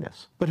to sign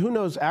this. But who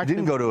knows? He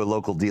didn't go to a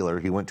local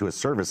dealer. He went to a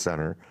service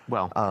center.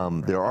 Well,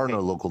 there are no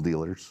local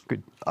dealers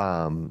Good.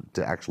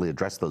 To actually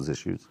address those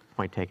issues.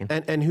 Point taken.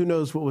 And who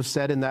knows what was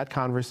said in that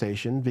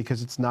conversation,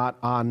 because it's not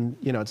on,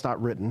 it's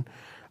not written.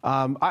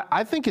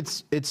 I think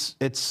it's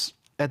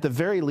at the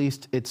very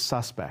least, it's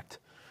suspect.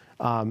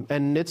 And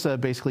NHTSA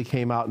basically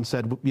came out and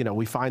said,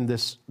 we find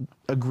this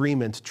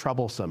agreement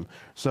troublesome.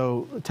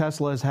 So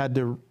Tesla has had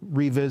to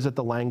revisit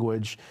the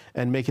language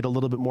and make it a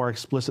little bit more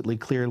explicitly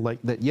clear, like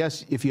that,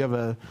 yes, if you have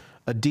a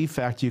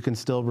defect, you can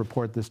still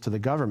report this to the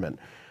government.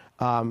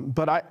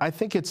 But I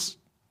think it's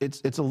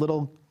a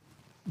little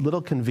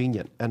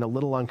convenient and a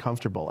little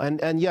uncomfortable.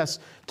 And yes,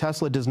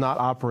 Tesla does not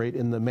operate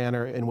in the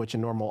manner in which a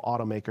normal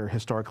automaker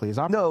historically has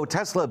operated. No,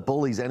 Tesla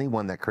bullies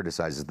anyone that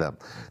criticizes them.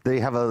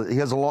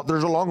 There's a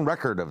long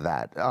record of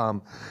that.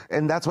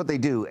 And that's what they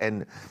do.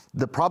 And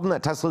the problem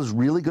that Tesla is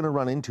really going to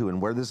run into,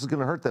 and where this is going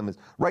to hurt them, is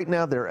right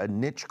now they're a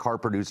niche car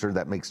producer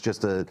that makes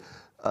just 10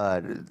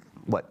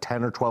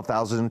 or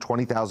 12,000,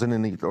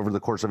 20,000 over the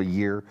course of a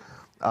year.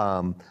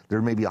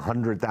 There may be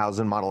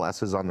 100,000 Model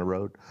S's on the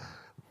road.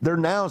 They're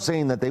now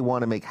saying that they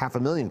want to make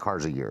 500,000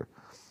 cars a year.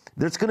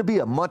 There's going to be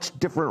a much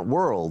different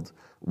world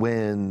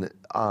when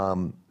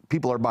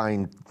people are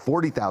buying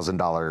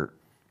 $40,000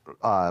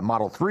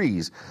 Model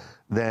 3s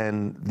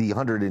than the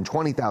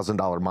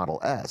 $120,000 Model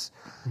S.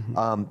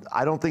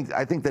 Mm-hmm.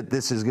 I think that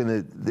this is going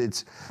to,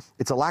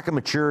 it's a lack of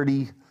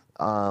maturity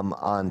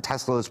on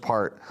Tesla's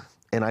part.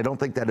 And I don't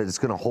think that it's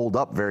going to hold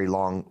up very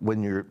long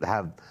when you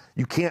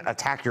can't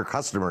attack your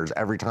customers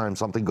every time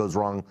something goes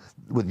wrong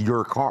with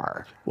your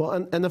car. Well,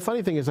 and the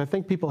funny thing is, I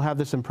think people have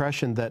this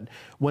impression that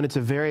when it's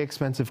a very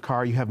expensive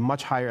car, you have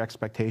much higher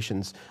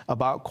expectations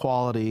about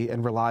quality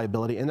and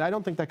reliability. And I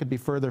don't think that could be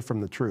further from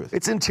the truth.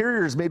 Its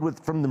interior is made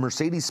from the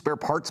Mercedes spare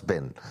parts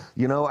bin.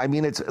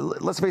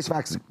 Let's face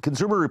facts.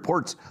 Consumer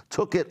Reports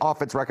took it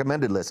off its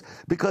recommended list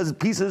because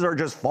pieces are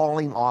just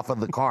falling off of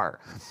the car.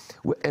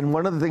 And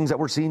one of the things that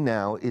we're seeing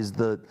now is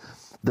the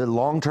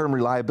long-term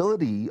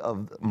reliability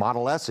of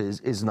Model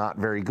S's is not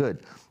very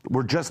good.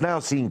 We're just now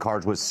seeing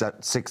cars with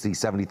 60,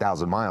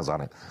 70,000 miles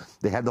on it.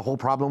 They had the whole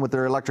problem with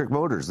their electric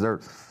motors. They're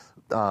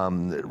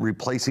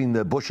replacing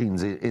the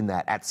bushings in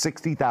that at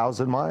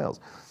 60,000 miles.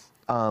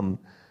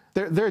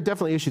 There are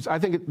definitely issues. I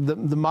think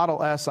the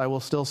Model S, I will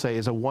still say,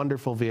 is a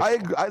wonderful vehicle.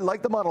 I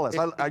like the Model S.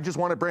 I just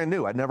want it brand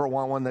new. I never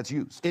want one that's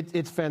used.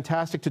 It's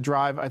fantastic to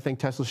drive. I think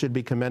Tesla should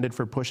be commended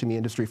for pushing the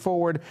industry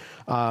forward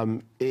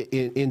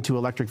into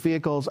electric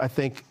vehicles. I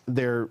think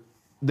they're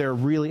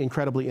really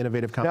incredibly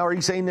innovative companies. Now, are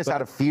you saying this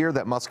out of fear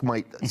that Musk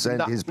might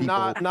send his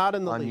people not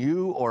in the on league.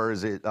 You, or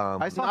is it?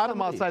 I saw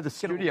them outside the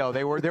studio.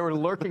 They were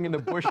lurking in the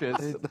bushes.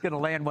 He's going to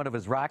land one of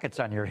his rockets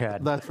on your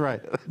head. That's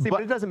right. See,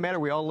 but it doesn't matter.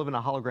 We all live in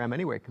a hologram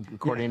anyway,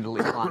 according to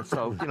Elon.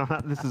 So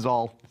this is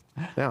all.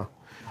 Yeah.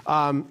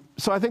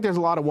 So I think there's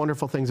a lot of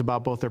wonderful things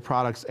about both their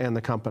products and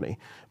the company.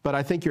 But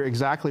I think you're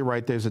exactly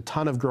right. There's a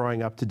ton of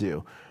growing up to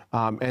do.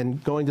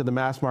 And going to the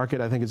mass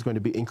market, I think is going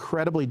to be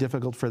incredibly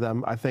difficult for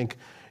them. I think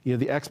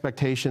the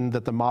expectation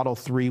that the Model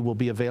 3 will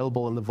be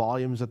available in the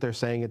volumes that they're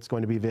saying it's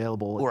going to be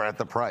available. Or at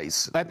the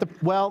price.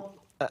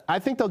 I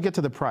think they'll get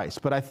to the price,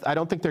 but I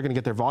don't think they're going to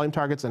get their volume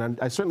targets, and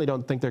I certainly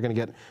don't think they're going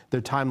to get their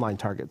timeline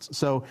targets.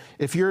 So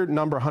if you're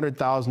number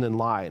 100,000 in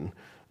line,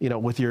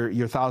 with your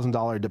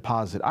 $1,000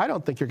 deposit, I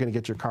don't think you're going to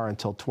get your car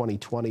until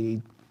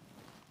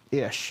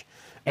 2020-ish.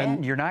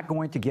 And you're not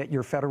going to get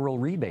your federal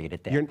rebate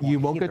at that point. You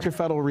won't either. get your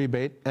federal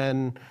rebate,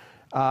 and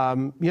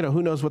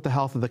who knows what the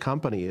health of the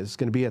company is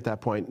going to be at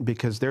that point,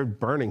 because they're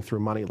burning through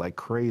money like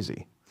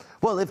crazy.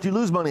 Well, if you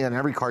lose money on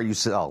every car you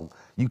sell,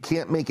 you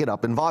can't make it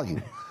up in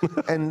volume.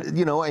 And,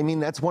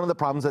 that's one of the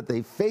problems that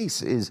they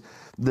face is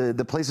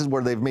the places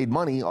where they've made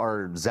money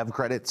are ZEV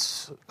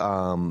credits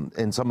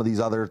and some of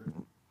these other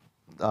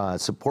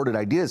supported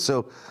ideas.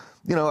 So,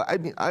 I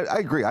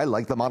agree. I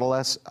like the Model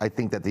S. I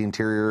think that the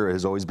interior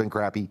has always been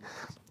crappy.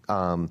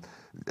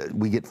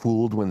 we get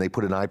fooled when they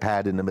put an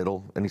iPad in the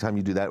middle. Anytime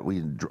you do that,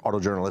 auto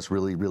journalists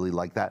really, really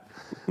like that.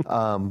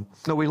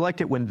 No, we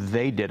liked it when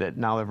they did it.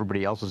 Now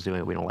everybody else is doing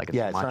it. We don't like it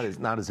so much. It's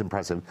not as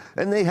impressive.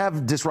 And they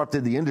have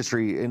disrupted the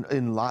industry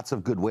in lots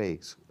of good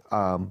ways.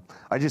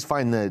 I just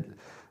find that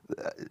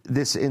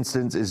this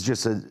instance is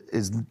just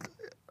is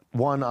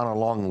one on a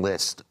long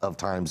list of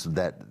times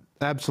that.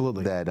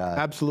 Absolutely.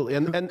 Absolutely.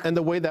 And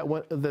the way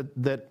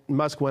that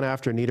Musk went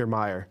after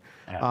Niedermeyer,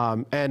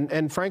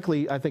 and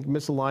frankly, I think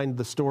misaligned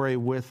the story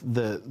with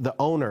the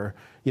owner.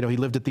 You know, he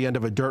lived at the end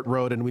of a dirt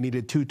road, and we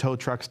needed 2 tow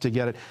trucks to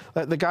get it.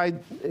 The guy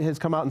has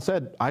come out and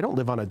said, "I don't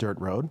live on a dirt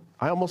road.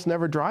 I almost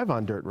never drive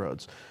on dirt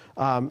roads."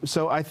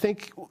 So I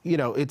think, you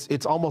know,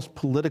 it's almost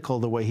political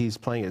the way he's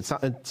playing it.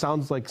 It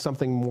sounds like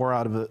something more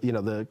out of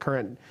the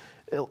current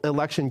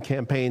election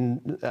campaign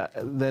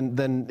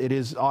than it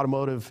is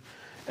automotive.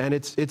 And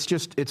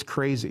it's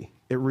crazy.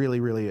 It really,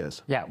 really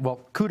is. Yeah, well,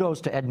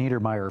 kudos to Ed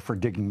Niedermeyer for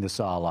digging this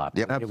all up.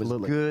 Yep,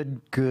 absolutely. It was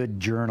good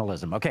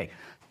journalism. Okay,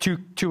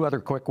 two other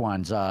quick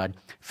ones.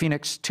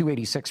 Phoenix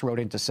 286 wrote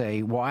in to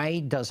say, why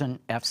doesn't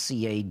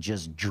FCA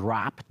just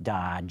drop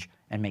Dodge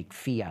and make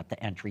Fiat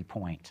the entry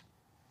point?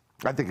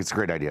 I think it's a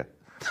great idea.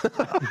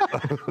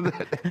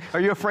 Are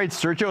you afraid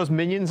Sergio's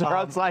minions are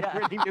outside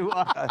ready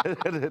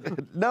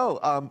to?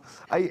 No,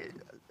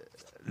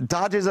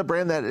 Dodge is a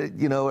brand that,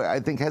 you know, I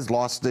think has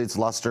lost its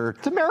luster.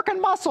 It's American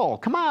muscle.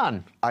 Come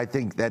on. I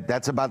think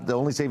that's about the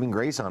only saving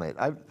grace on it.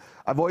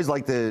 I've always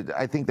liked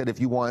I think that if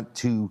you want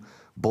to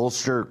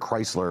bolster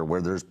Chrysler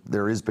where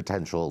there is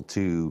potential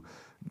to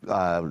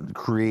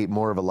create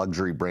more of a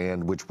luxury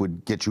brand, which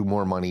would get you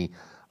more money,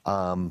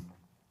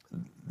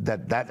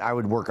 that I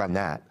would work on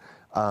that.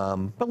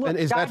 But look, and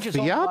is that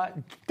Fiat?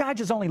 Dodge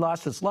has only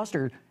lost its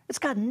luster. It's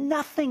got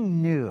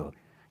nothing new.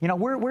 You know,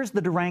 where's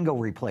the Durango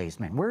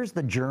replacement? Where's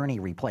the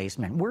Journey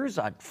replacement? Where's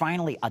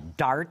finally a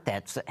Dart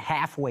that's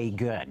halfway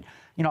good?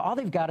 You know, all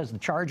they've got is the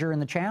Charger and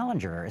the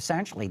Challenger,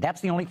 essentially. That's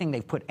the only thing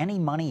they've put any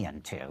money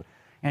into.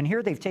 And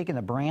here they've taken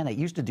the brand that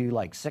used to do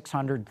like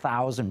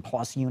 600,000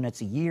 plus units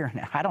a year,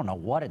 and I don't know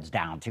what it's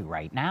down to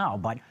right now,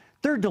 but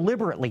they're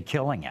deliberately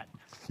killing it.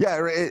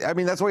 Yeah, I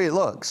mean, that's the way it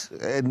looks.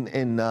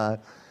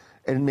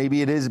 And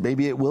maybe it is,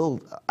 maybe it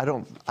will. I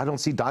don't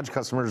see Dodge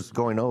customers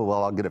going, oh,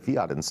 well, I'll get a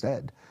Fiat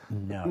instead.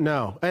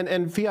 No,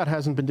 and Fiat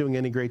hasn't been doing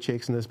any great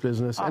shakes in this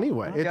business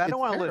anyway. Yeah, I don't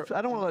want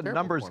to let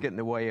numbers get in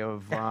the way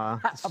of the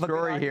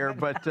story here.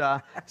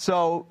 But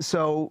so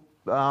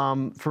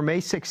for May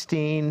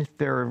 16,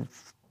 there are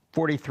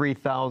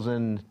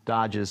 43,000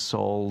 Dodges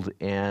sold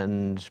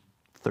and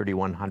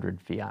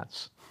 3,100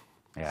 Fiats.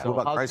 Yeah. So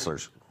what about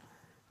Chryslers?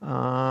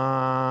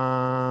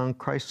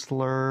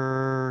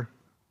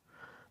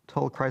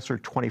 Total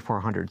Chrysler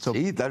 2,400. So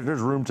see, there's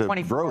room to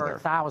grow there.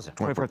 24,000.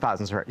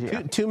 24,000. Sorry.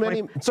 Yeah. Too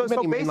many. So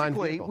mainline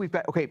basically, people. we've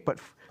got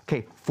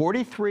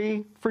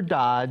 43 for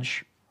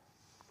Dodge,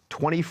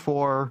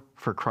 24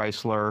 for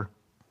Chrysler,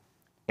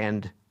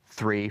 and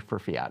 3 for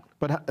Fiat.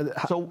 But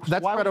So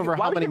that's spread over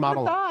how many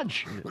models?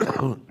 Dodge?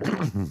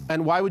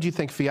 And why would you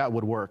think Fiat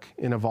would work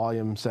in a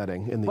volume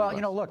setting in the Well, US?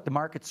 you know, look, the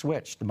market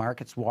switched. The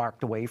market's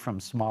walked away from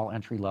small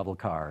entry-level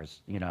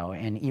cars, you know,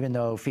 and even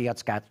though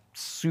Fiat's got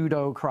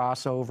pseudo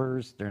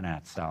crossovers, they're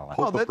not selling.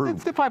 Well, the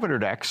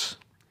 500X.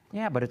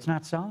 Yeah, but it's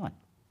not selling.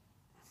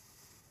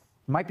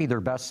 Might be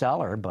their best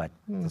seller, but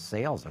the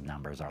sales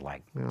numbers are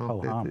like,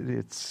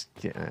 It's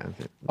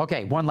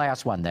Okay, one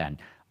last one then.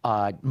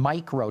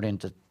 Mike wrote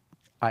into,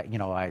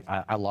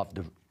 I love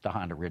the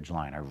Honda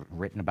Ridgeline. I've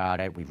written about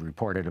it. We've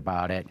reported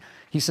about it.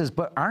 He says,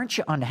 but aren't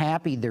you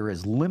unhappy there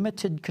is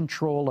limited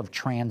control of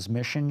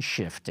transmission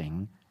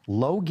shifting,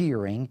 low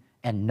gearing,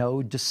 and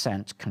no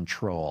descent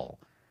control?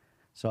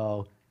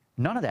 So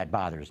none of that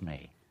bothers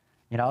me.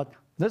 You know,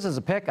 this is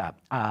a pickup.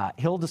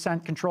 Hill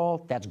descent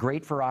control, that's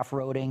great for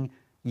off-roading.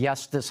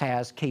 Yes, this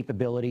has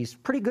capabilities,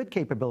 pretty good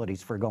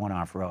capabilities for going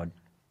off-road.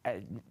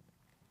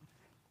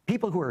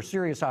 People who are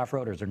serious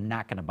off-roaders are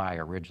not going to buy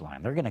a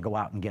Ridgeline. They're going to go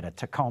out and get a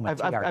Tacoma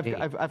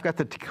TRD. I've got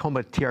the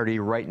Tacoma TRD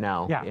right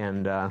now. Yeah,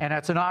 and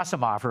it's an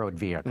awesome off-road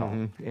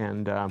vehicle.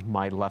 And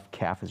my left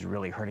calf is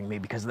really hurting me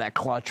because of that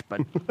clutch.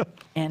 But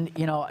And,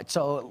 you know,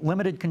 so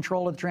limited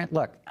control of the trend.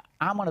 Look,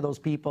 I'm one of those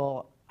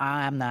people,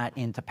 I'm not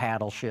into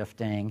paddle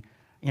shifting.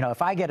 You know,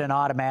 if I get an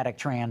automatic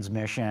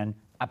transmission,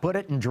 I put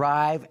it in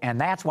drive, and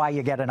that's why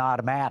you get an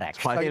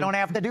automatic. So you don't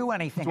have to do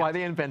anything. That's why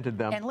they invented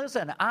them. And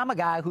listen, I'm a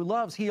guy who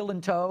loves heel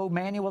and toe,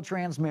 manual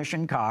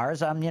transmission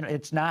cars. You know,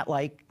 it's not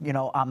like, you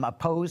know, I'm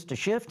opposed to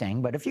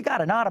shifting, but if you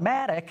got an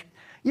automatic,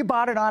 you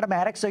bought an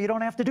automatic so you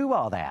don't have to do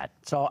all that.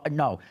 So,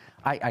 no,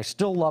 I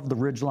still love the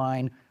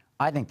Ridgeline.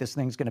 I think this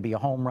thing's going to be a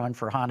home run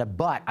for Honda,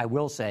 but I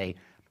will say,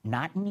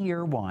 not in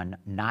year one,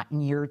 not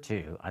in year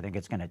two. I think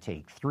it's going to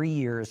take 3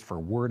 years for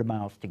word of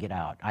mouth to get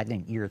out. I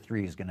think year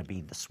 3 is going to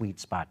be the sweet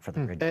spot for the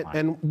Ridgeline.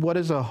 And what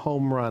is a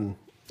home run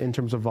in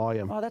terms of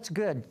volume? Oh, that's a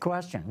good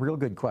question. Real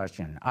good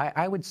question.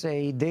 I would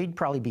say they'd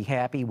probably be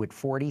happy with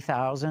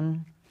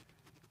 40,000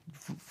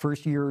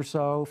 first year or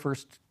so,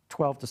 first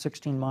 12 to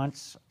 16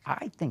 months,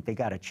 I think they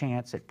got a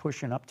chance at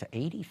pushing up to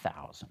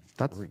 80,000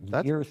 for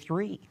year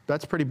 3.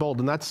 That's pretty bold,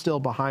 and that's still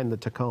behind the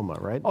Tacoma,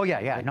 right? Oh,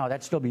 yeah. No,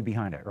 that'd still be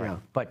behind it, right? Yeah.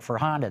 But for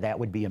Honda, that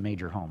would be a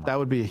major home run. That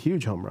would be a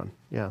huge home run,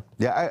 yeah.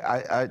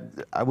 Yeah,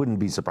 I wouldn't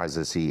be surprised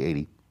to see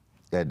 80.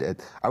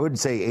 I would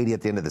say 80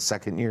 at the end of the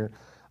second year.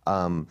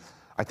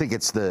 I think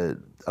it's a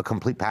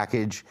complete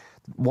package.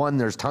 One,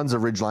 there's tons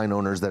of Ridgeline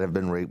owners that have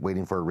been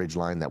waiting for a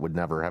Ridgeline that would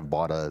never have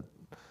bought a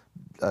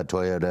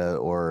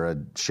Toyota or a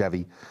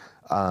Chevy.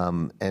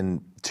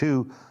 And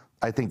two,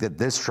 I think that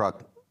this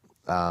truck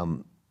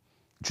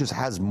just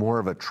has more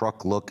of a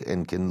truck look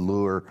and can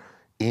lure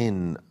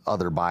in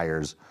other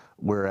buyers,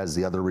 whereas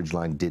the other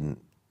Ridgeline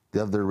didn't.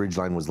 The other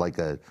Ridgeline was like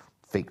a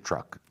fake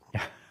truck.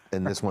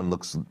 And this one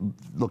looks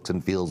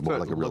and feels more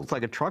like a real. Looks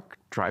like a truck,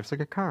 drives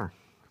like a car.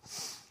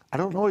 I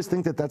don't always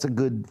think that that's a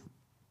good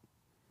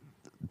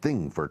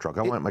thing for a truck.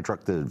 I want my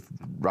truck to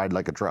ride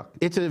like a truck.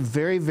 It's a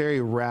very,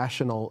 very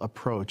rational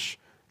approach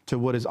to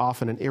what is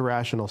often an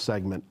irrational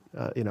segment,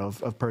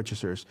 of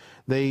purchasers.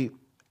 They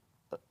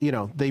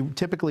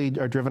typically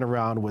are driven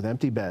around with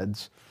empty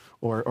beds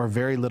or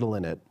very little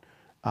in it.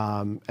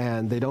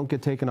 And they don't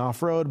get taken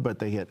off-road, but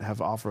they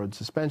have off-road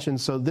suspension.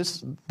 So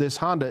this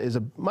Honda is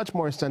a much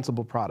more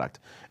sensible product.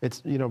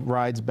 It's,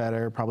 rides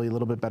better, probably a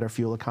little bit better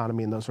fuel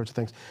economy and those sorts of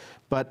things.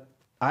 But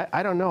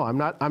I don't know.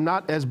 I'm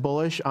not as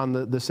bullish on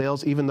the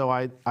sales, even though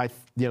I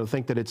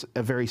think that it's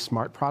a very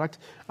smart product.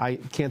 I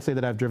can't say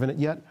that I've driven it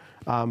yet,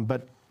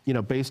 but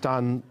based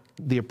on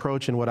the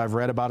approach and what I've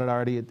read about it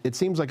already, it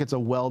seems like it's a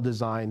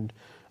well-designed,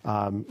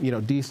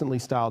 decently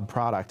styled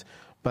product.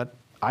 But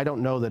I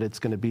don't know that it's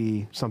going to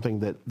be something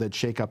that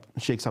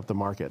shakes up the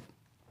market.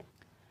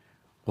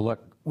 Well, look,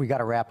 we got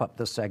to wrap up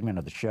this segment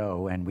of the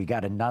show, and we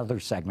got another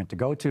segment to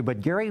go to.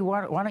 But Gary,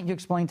 why don't you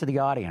explain to the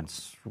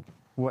audience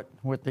what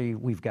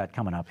we've got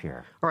coming up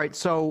here? All right.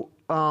 So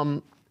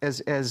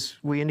as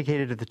we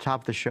indicated at the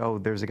top of the show,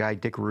 there's a guy,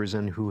 Dick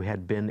Ruzzin, who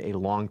had been a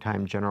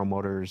longtime General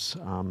Motors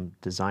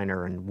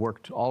designer and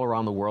worked all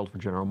around the world for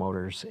General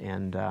Motors.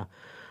 And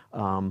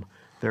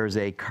there's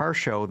a car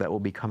show that will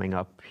be coming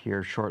up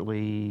here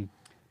shortly.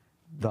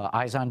 The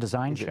Eyes on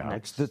Design show.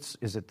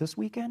 Is it this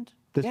weekend?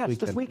 It's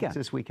this weekend. It's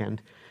this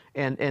weekend.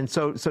 And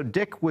so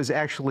Dick was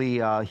actually,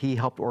 he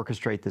helped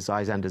orchestrate this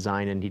Eyes on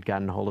Design, and he'd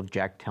gotten a hold of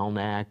Jack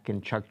Telnack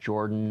and Chuck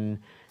Jordan.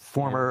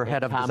 Former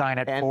head of design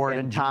at Ford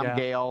and Tom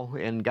Gale,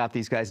 and got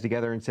these guys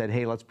together and said,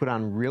 hey, let's put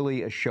on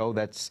really a show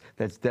that's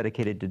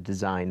dedicated to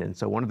design. And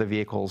so one of the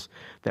vehicles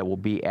that will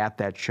be at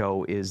that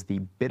show is the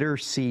Bitter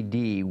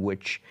CD,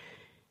 which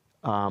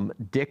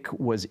Dick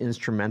was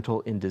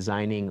instrumental in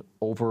designing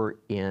over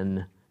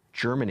in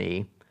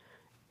Germany.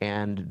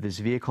 And this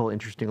vehicle,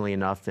 interestingly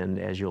enough, and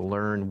as you'll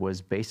learn,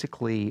 was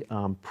basically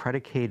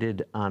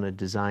predicated on a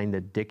design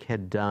that Dick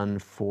had done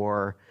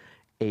for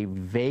a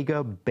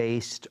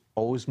Vega-based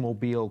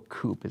Oldsmobile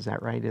coupe. Is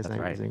that right? That's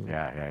right.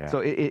 Yeah.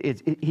 So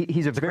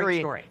he's a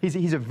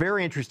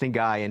very interesting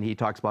guy, and he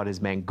talks about his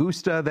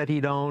Mangusta that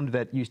he'd owned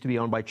that used to be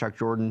owned by Chuck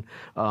Jordan.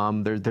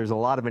 There's a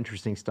lot of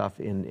interesting stuff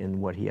in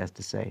what he has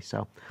to say.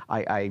 So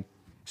I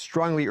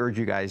strongly urge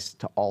you guys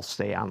to all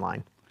stay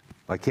online.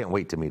 I can't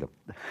wait to meet him.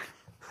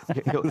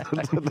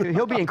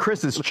 He'll be in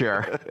Chris's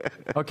chair.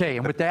 Okay,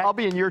 and with that, I'll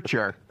be in your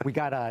chair. We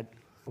got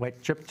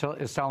Chip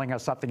is telling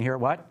us something here.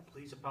 What?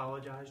 Please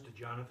apologize to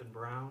Jonathan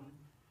Brown.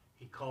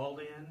 He called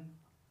in.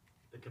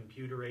 The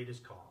computer ate his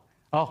call.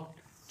 Oh,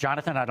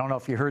 Jonathan, I don't know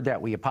if you heard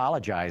that. We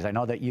apologize. I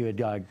know that you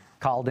had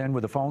called in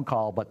with a phone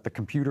call, but the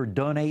computer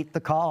done ate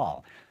the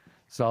call.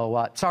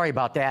 So sorry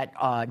about that.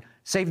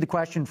 Save the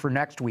question for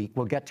next week.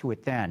 We'll get to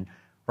it then.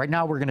 Right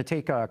now, we're going to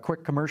take a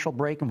quick commercial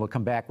break, and we'll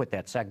come back with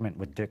that segment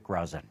with Dick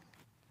Ruzzin.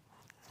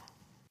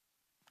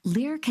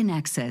 Lear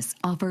Connexus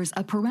offers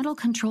a parental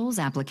controls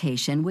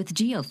application with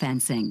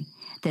geofencing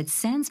that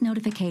sends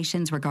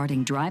notifications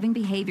regarding driving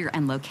behavior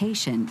and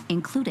location,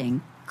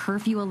 including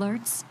curfew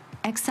alerts,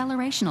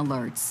 acceleration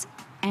alerts,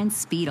 and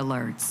speed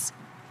alerts.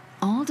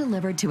 All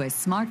delivered to a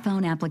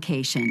smartphone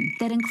application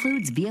that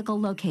includes vehicle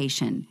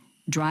location,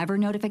 driver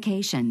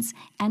notifications,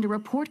 and a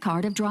report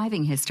card of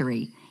driving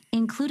history,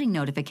 including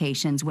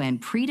notifications when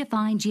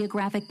predefined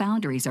geographic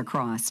boundaries are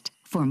crossed.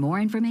 For more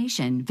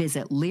information,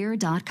 visit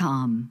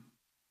Lear.com.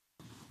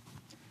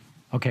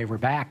 Okay, we're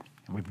back.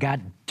 We've got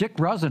Dick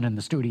Ruzzin in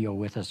the studio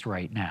with us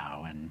right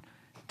now. And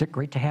Dick,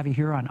 great to have you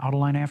here on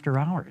Autoline After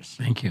Hours.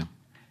 Thank you.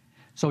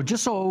 So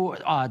just so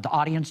the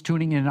audience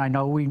tuning in, I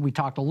know we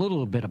talked a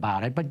little bit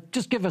about it, but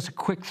just give us a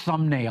quick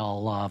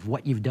thumbnail of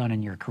what you've done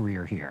in your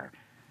career here.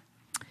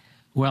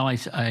 Well,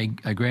 I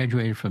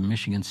graduated from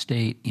Michigan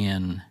State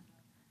in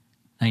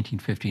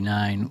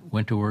 1959,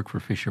 went to work for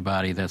Fisher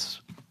Body.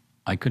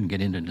 I couldn't get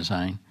into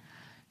design.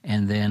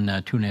 And then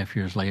 2.5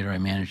 years later, I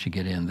managed to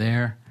get in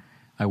there.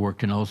 I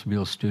worked in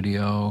Oldsmobile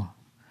Studio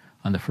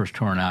on the first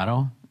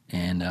Tornado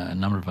and a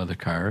number of other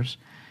cars.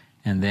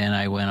 And then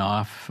I went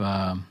off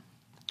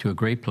to a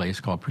great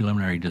place called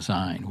Preliminary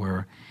Design,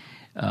 where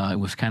it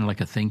was kind of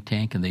like a think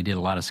tank, and they did a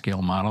lot of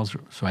scale models.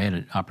 So I had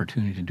an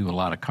opportunity to do a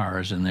lot of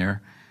cars in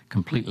there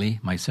completely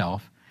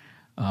myself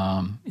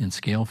in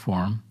scale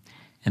form.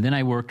 And then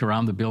I worked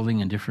around the building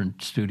in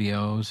different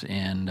studios,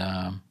 and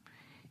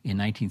in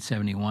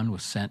 1971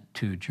 was sent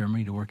to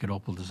Germany to work at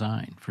Opel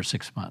Design for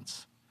 6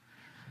 months.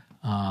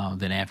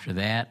 Then after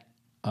that,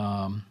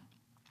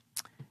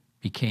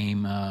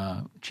 became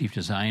chief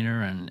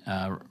designer and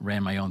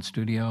ran my own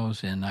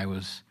studios, and I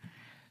was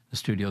the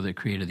studio that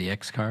created the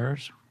X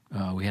cars.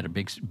 We had a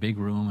big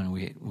room, and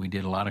we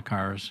did a lot of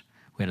cars.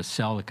 We had to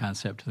sell the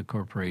concept to the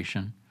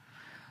corporation.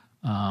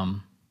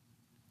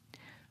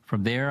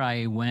 From there,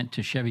 I went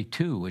to Chevy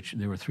 2, which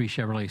there were 3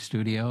 Chevrolet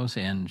studios,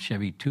 and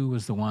Chevy 2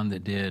 was the one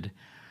that did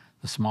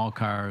the small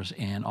cars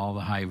and all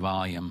the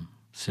high-volume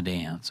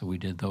sedans. So we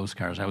did those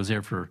cars. I was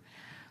there for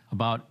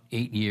about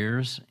 8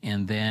 years,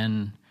 and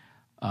then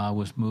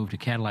was moved to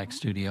Cadillac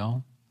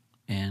Studio,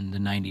 and the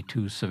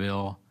 92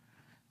 Seville,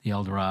 the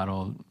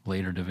Eldorado,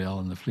 later DeVille,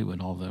 and the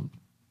Fleetwood, all the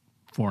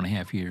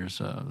 4.5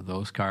 years of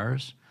those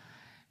cars.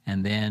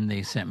 And then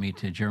they sent me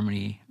to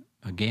Germany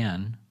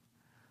again,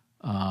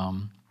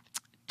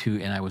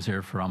 and I was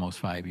there for almost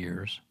 5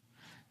 years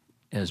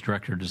as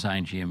director of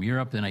design GM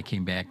Europe. Then I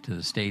came back to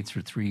the States for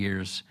 3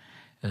 years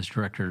as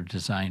director of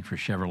design for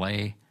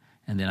Chevrolet,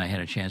 and then I had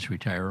a chance to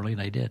retire early,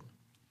 and I did.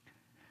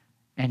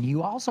 And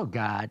you also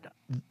got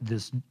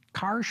this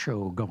car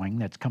show going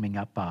that's coming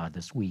up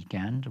this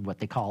weekend, what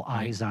they call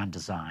Eyes on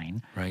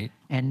Design. Right.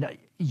 And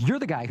you're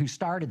the guy who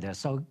started this,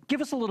 so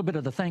give us a little bit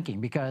of the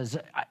thinking, because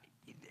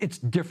it's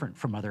different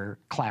from other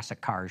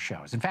classic car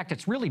shows. In fact,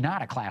 it's really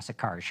not a classic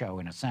car show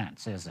in a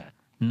sense, is it?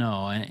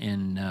 No,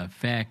 in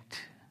fact,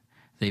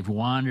 they've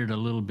wandered a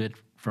little bit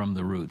from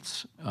the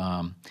roots.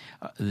 My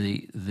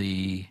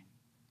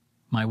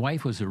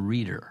wife was a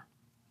reader.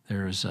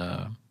 There's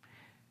a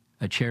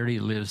charity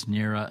that lives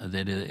near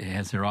that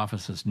has their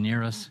offices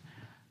near us,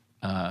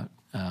 and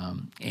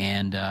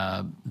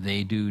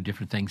they do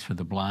different things for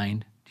the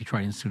blind.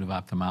 Detroit Institute of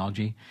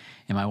Ophthalmology,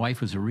 and my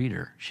wife was a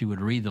reader. She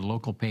would read the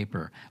local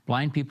paper.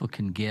 Blind people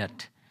can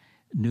get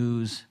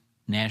news,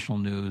 national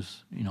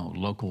news,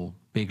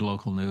 big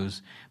local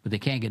news, but they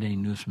can't get any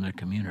news from their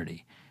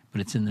community.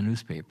 But it's in the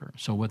newspaper.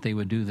 So what they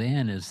would do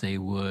then is they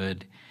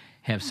would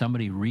have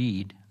somebody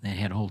read. They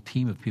had a whole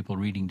team of people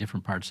reading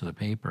different parts of the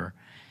paper,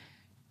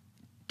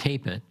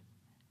 tape it,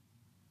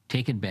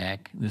 take it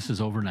back. This is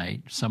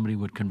overnight. Somebody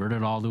would convert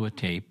it all to a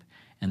tape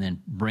and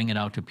then bring it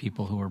out to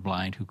people who were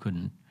blind who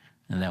couldn't.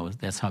 And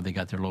that's how they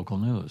got their local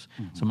news.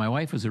 Mm-hmm. So my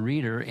wife was a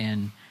reader,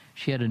 and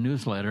she had a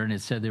newsletter, and it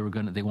said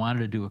they wanted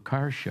to do a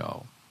car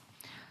show.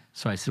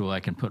 So I said, well, I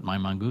can put my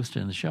Mangusta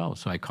in the show.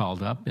 So I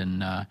called up,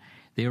 and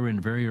they were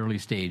in very early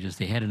stages.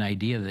 They had an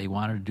idea that they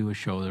wanted to do a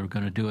show. They were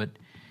going to do it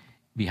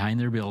behind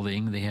their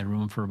building. They had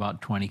room for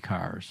about 20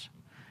 cars.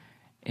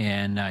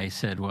 And I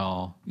said,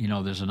 well,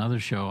 there's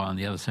another show on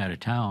the other side of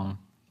town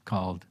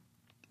called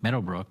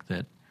Meadowbrook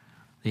that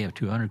they have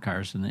 200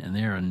 cars, and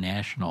they're a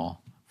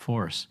national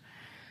force.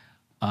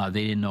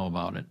 They didn't know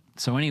about it.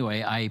 So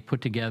anyway, I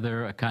put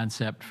together a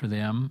concept for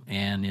them,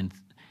 and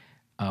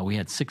we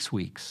had 6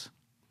 weeks.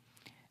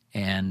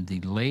 And the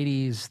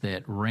ladies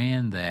that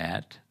ran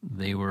that,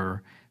 they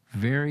were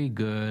very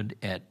good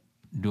at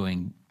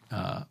doing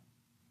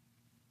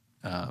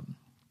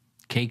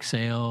cake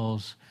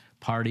sales,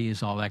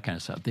 parties, all that kind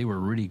of stuff. They were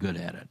really good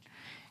at it.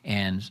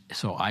 And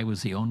so I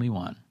was the only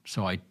one.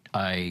 So I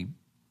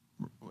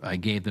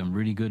gave them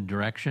really good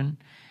direction,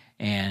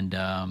 and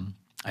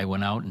I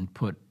went out and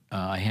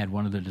I had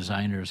one of the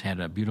designers had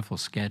a beautiful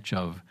sketch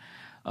of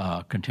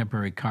a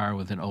contemporary car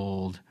with an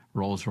old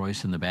Rolls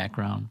Royce in the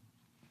background.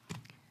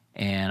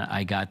 And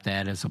I got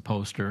that as a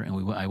poster,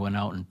 and I went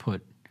out and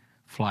put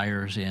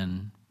flyers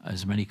in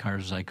as many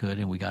cars as I could,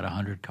 and we got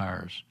 100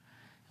 cars.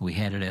 And we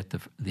had it at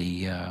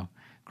the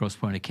Grosse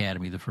Pointe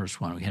Academy, the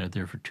first one. We had it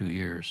there for 2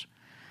 years.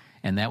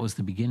 And that was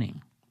the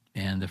beginning.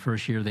 And the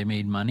first year they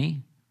made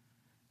money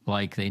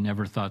like they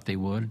never thought they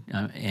would.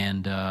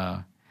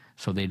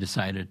 So they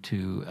decided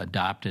to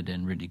adopt it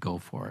and really go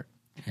for it.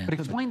 But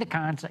explain the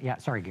concept. Yeah,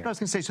 sorry, Gary. I was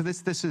going to say, so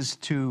this is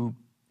to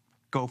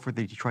go for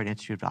the Detroit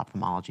Institute of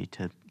Ophthalmology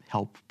to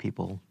help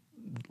people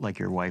like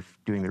your wife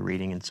doing the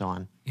reading and so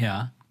on.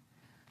 Yeah.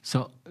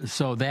 So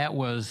that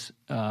was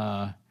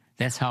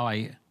that's how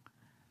I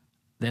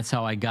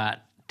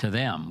got to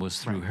them,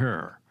 was through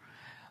her.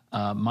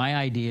 My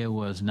idea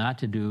was not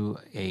to do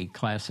a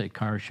classic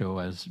car show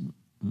as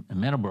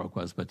Meadowbrook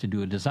was, but to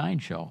do a design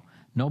show.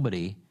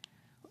 Nobody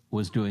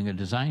was doing a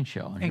design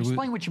show. And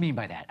explain what you mean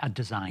by that, a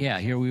design show. Yeah,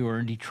 here we were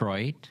in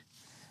Detroit,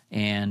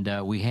 and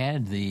we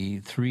had the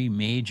 3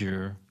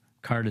 major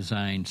car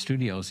design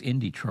studios in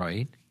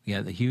Detroit. We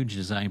had the huge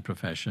design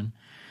profession,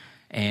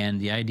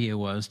 and the idea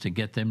was to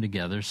get them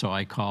together. So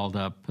I called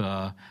up,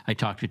 I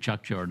talked to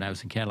Chuck Jordan. I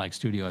was in Cadillac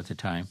Studio at the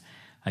time.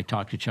 I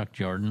talked to Chuck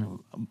Jordan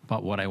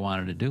about what I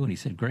wanted to do, and he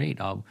said, great,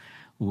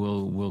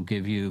 we'll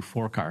give you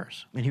 4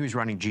 cars. And he was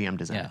running GM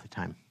Design at the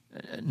time.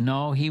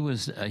 No, he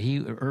was,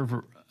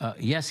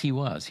 yes, he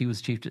was. He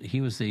was he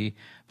was the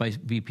vice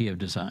VP of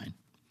design.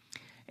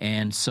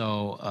 And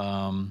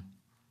so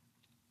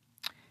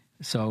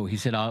he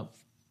said,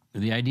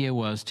 the idea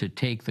was to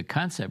take the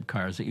concept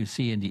cars that you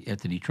see at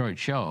the Detroit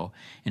show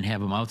and have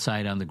them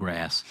outside on the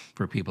grass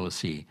for people to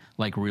see,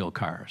 like real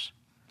cars.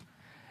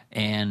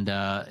 And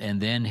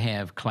then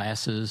have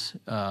classes,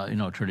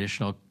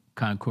 traditional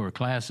concours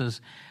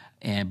classes,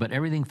 but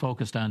everything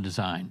focused on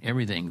design.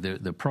 Everything,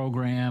 the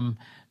program,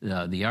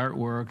 the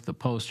artwork, the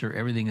poster,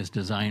 everything is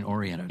design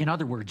oriented. In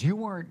other words, you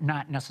were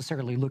not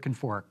necessarily looking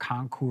for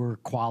concours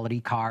quality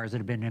cars that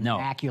have been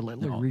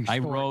immaculately restored. I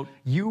wrote.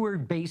 You were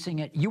basing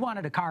it. You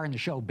wanted a car in the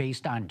show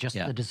based on just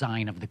the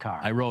design of the car.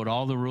 I wrote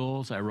all the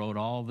rules. I wrote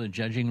all the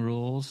judging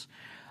rules.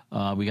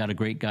 We got a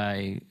great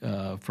guy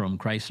from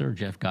Chrysler,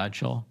 Jeff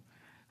Godshall,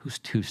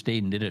 who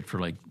stayed and did it for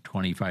like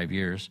 25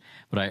 years.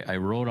 But I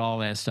wrote all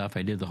that stuff.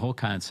 I did the whole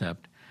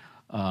concept.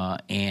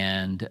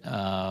 And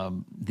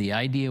the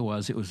idea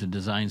was it was a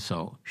design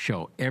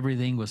show.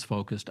 Everything was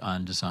focused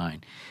on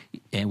design.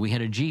 And we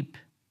had a Jeep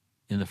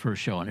in the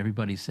first show, and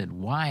everybody said,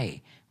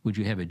 why would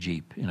you have a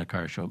Jeep in a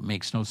car show? It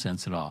makes no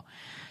sense at all.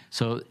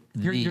 So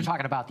you're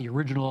talking about the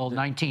original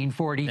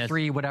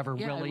 1943 whatever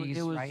Willys,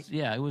 right?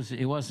 Yeah,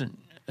 it wasn't.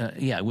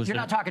 It was. You're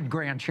not talking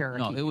Grand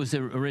Cherokee. No, it was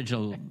the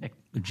original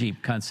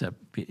Jeep concept,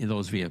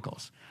 those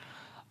vehicles.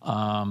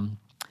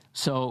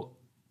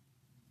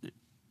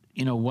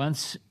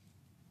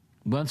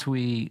 Once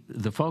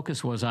the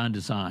focus was on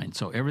design,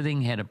 so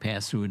everything had to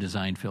pass through a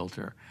design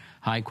filter,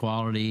 high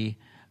quality,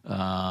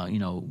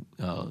 the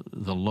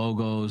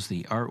logos,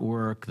 the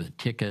artwork, the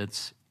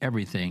tickets,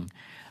 everything.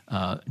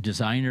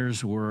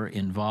 Designers were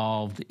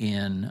involved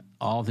in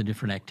all the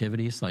different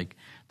activities, like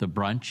the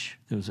brunch.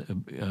 There was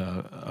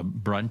a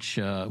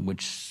brunch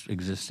which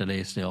exists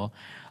today still.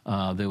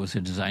 There was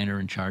a designer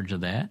in charge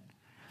of that.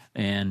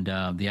 And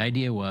the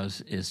idea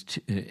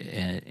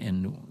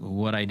and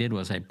what I did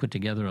was I put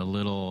together a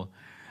little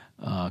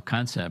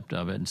concept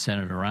of it and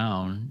sent it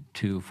around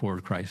to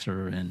Ford,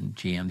 Chrysler, and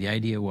GM. The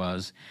idea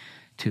was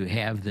to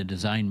have the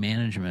design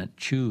management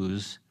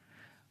choose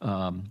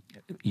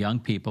young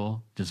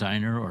people,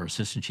 designer or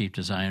assistant chief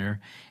designer,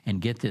 and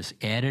get this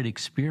added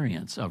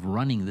experience of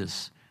running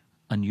this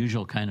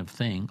unusual kind of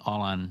thing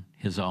all on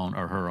his own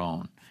or her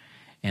own.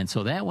 And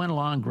so that went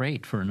along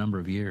great for a number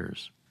of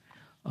years.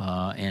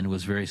 And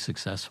was very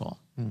successful.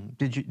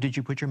 Did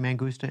you put your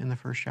Mangusta in the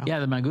first show? Yeah,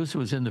 the Mangusta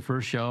was in the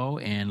first show,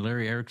 and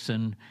Larry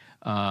Erickson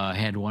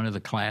had one of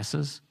the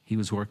classes. He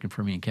was working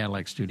for me in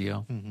Cadillac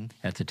Studio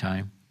at the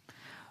time.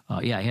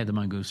 I had the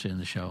Mangusta in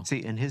the show.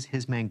 See, and his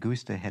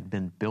Mangusta had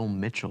been Bill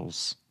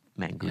Mitchell's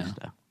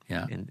Mangusta.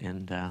 Yeah.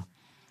 And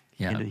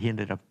he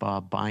ended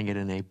up buying it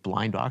in a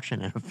blind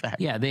auction, in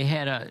effect. Yeah, they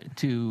had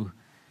to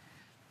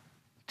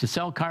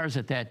sell cars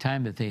at that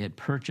time that they had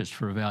purchased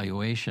for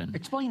evaluation.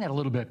 Explain that a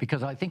little bit,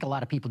 because I think a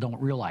lot of people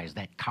don't realize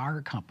that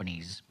car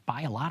companies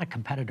buy a lot of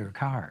competitor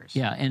cars.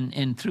 Yeah,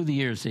 and through the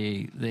years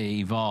they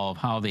evolve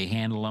how they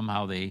handle them,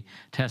 how they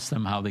test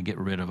them, how they get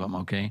rid of them,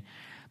 okay?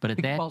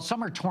 But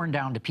some are torn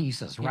down to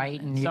pieces,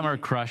 right? And some are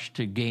crushed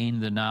to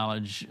gain the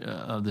knowledge,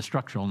 the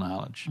structural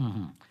knowledge.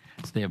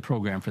 So they have a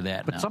program for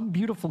that. But some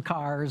beautiful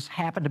cars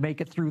happen to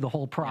make it through the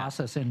whole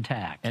process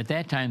intact. At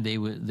that time,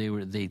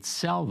 they'd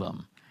sell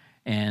them.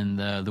 And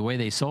the way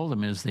they sold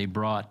them is they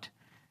brought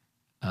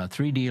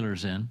 3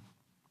 dealers in,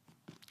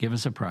 give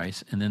us a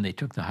price, and then they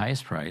took the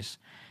highest price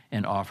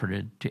and offered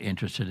it to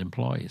interested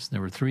employees.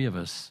 There were 3 of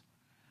us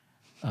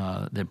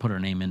that put our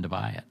name in to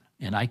buy it,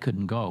 and I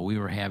couldn't go. We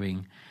were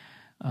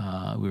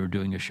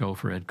doing a show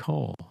for Ed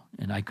Cole,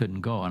 and I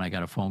couldn't go. And I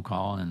got a phone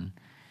call, and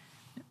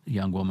a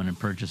young woman in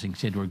purchasing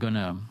said, "We're going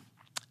to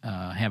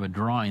have a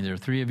drawing. There are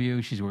 3 of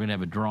you." She said, "We're going to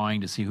have a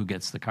drawing to see who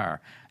gets the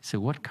car." I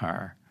said, "What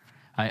car?"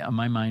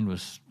 My mind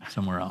was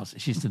somewhere else.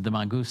 She said, "The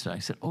Mangusta." I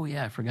said, "Oh,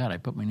 yeah, I forgot. I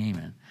put my name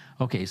in."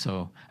 Okay,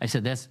 so I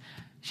said,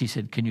 she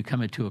said, "Can you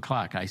come at 2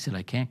 o'clock?" I said,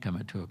 "I can't come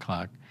at 2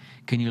 o'clock.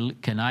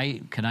 Can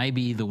I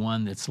be the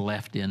one that's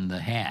left in the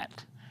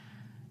hat?"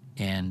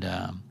 And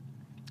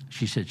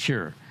she said,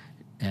 "Sure."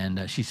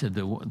 And she said,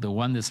 the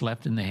one that's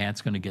left in the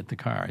hat's going to get the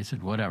car. I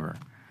said, "Whatever."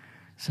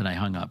 So I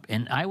hung up.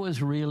 And I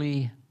was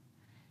really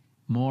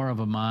more of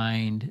a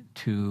mind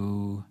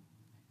to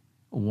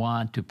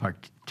want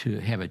to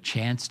have a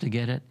chance to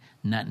get it,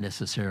 not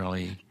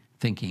necessarily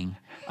thinking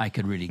I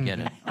could really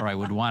get it or I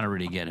would want to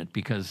really get it,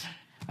 because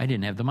I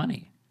didn't have the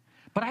money.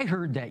 But I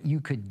heard that you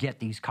could get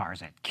these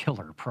cars at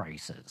killer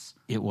prices.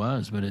 It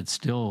was, but it's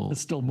still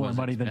more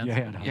money than you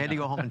had. He had to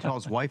go home and tell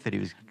his wife that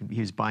he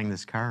was buying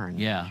this car, and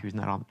she was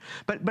not on.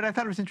 But I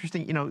thought it was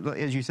interesting,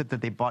 as you said,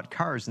 that they bought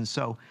cars, and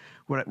so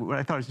what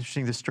I thought was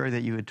interesting, the story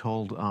that you had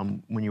told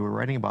when you were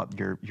writing about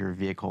your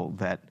vehicle,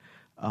 that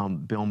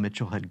Bill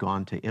Mitchell had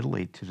gone to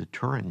Italy to the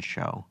Turin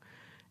show,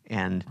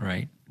 and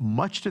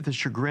much to the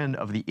chagrin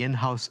of the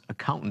in-house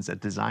accountants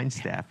at design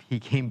staff, he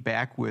came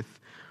back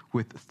with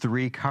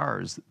 3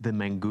 cars: the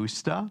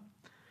Mangusta,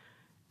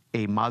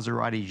 a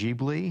Maserati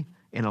Ghibli,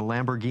 and a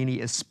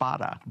Lamborghini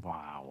Espada.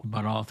 Wow.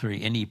 But all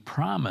 3. And he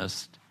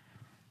promised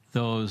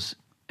those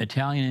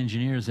Italian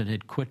engineers that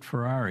had quit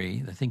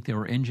Ferrari, I think they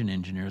were engine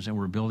engineers and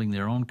were building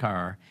their own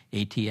car,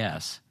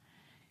 ATS,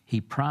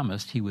 he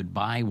promised he would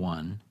buy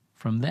one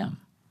from them.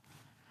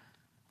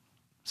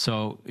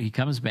 So he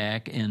comes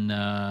back in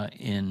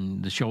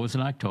the show was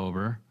in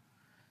October.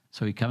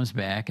 So he comes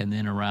back, and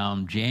then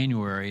around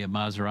January, a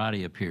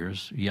Maserati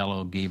appears,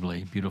 yellow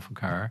Ghibli, beautiful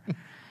car.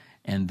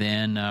 And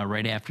then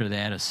right after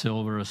that, a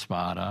silver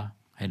Espada.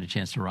 I had a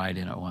chance to ride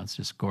in it once,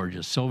 just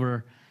gorgeous.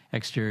 Silver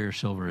exterior,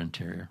 silver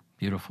interior,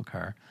 beautiful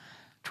car,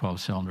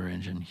 12-cylinder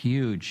engine,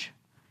 huge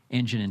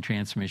engine and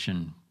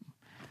transmission,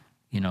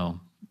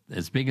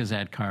 as big as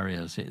that car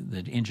is,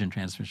 the engine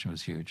transmission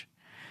was huge.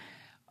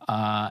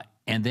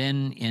 And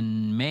then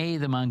in May,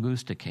 the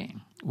Mangusta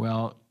came.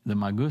 Well, the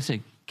Mangusta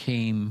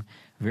came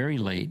very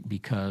late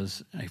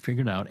because I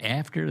figured out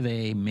after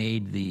they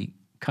made the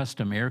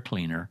custom air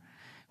cleaner,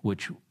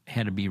 which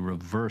had to be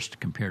reversed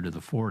compared to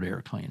the Ford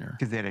air cleaner.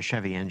 Because they had a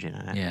Chevy engine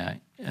in it. Yeah.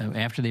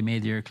 After they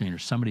made the air cleaner,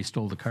 somebody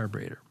stole the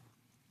carburetor.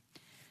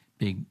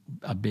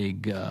 A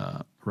big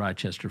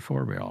Rochester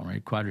 4-barrel,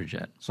 right?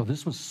 Quadrajet. So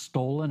this was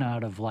stolen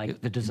out of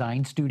like the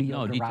design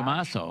studio? No, Di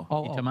Tommaso.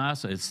 Di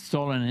Tommaso. It's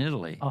stolen in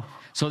Italy. Oh.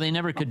 So they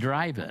never could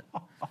drive it.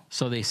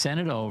 So they sent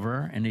it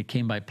over, and it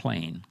came by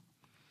plane.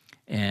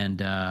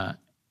 And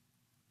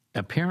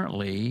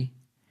apparently,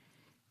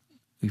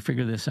 we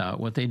figured this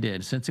out. What they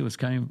did, since it was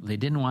coming, they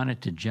didn't want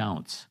it to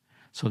jounce.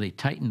 So they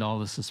tightened all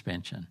the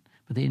suspension,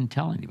 but they didn't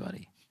tell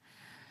anybody.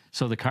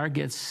 So the car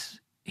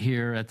gets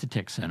here at the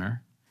tech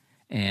center,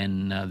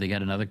 and they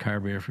got another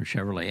carburetor from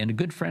Chevrolet. And a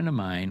good friend of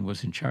mine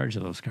was in charge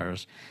of those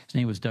cars. His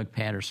name was Doug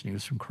Patterson. He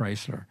was from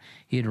Chrysler.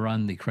 He had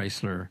run the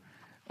Chrysler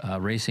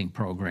racing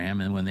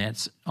program, and when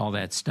all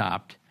that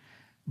stopped,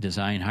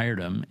 Design hired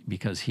him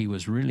because he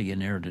was really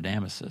an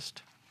aerodynamicist.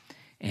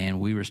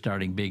 And we were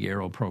starting big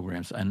aero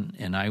programs.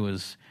 And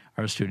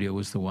our studio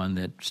was the one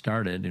that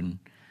started, and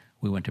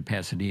we went to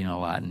Pasadena a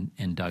lot,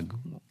 and Doug,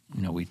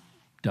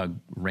 Doug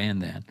ran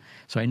that.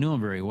 So I knew him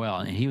very well,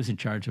 and he was in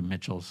charge of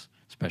Mitchell's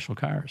special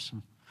cars.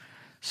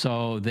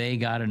 So they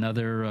got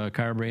another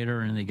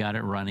carburetor, and they got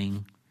it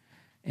running,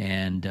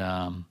 and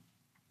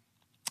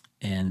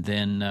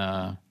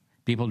then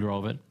people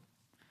drove it.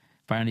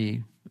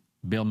 Finally,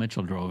 Bill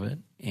Mitchell drove it,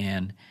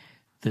 and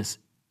this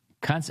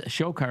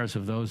show cars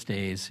of those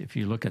days, if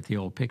you look at the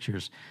old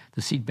pictures,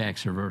 the seat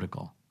backs are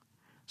vertical.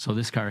 So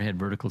this car had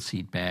vertical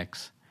seat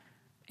backs,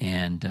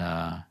 and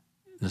the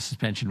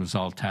suspension was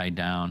all tied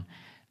down.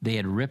 They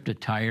had ripped a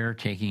tire,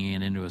 taking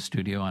it into a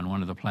studio on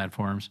one of the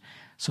platforms,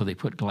 so they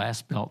put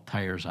glass belt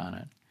tires on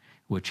it,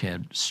 which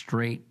had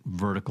straight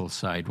vertical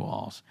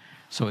sidewalls.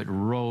 So it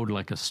rode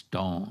like a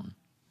stone.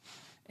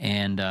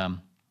 And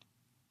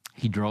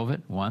he drove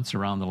it once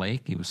around the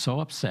lake. He was so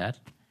upset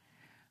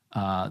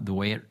the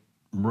way it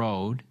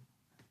rode,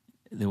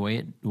 the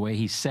way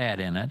he sat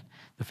in it,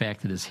 the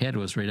fact that his head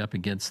was right up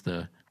against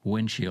the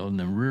windshield and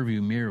the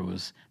rearview mirror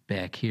was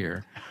back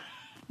here,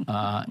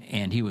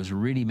 and he was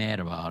really mad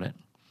about it.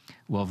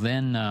 Well,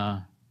 then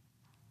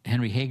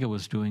Henry Haga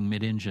was doing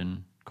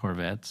mid-engine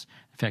Corvettes.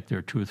 In fact, there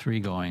were 2 or 3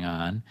 going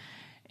on,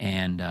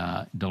 and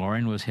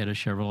DeLorean was head of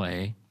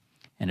Chevrolet,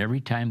 and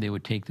every time they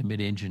would take the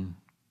mid-engine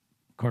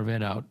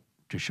Corvette out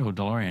to show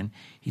DeLorean,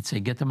 he'd say,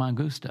 "Get the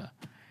Mangusta."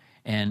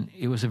 And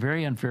it was a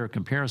very unfair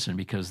comparison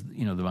because, the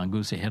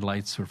Mangusta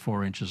headlights were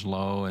 4 inches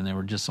low, and there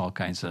were just all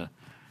kinds of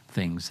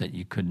things that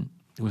you couldn't,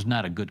 it was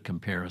not a good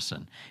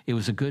comparison. It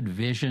was a good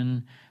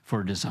vision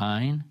for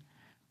design,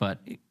 but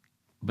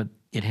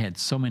it had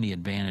so many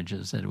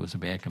advantages that it was a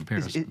bad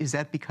comparison. Is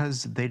that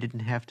because they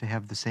didn't have to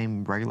have the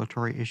same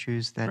regulatory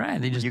issues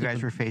that you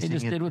guys were facing? They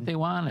just did what they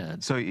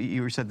wanted. So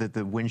you said that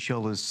the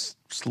windshield is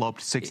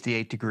sloped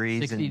 68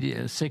 degrees.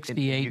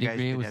 68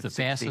 degrees was the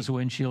fastest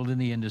windshield in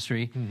the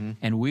industry. Mm-hmm.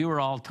 And we were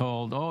all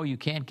told, you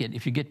can't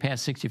if you get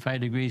past 65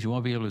 degrees, you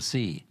won't be able to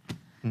see.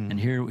 Mm-hmm. And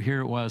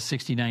here it was,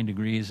 69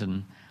 degrees,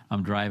 and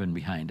I'm driving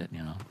behind it,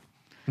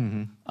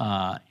 Mm-hmm.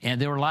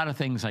 And there were a lot of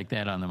things like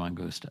that on the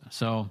Mangusta.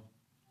 So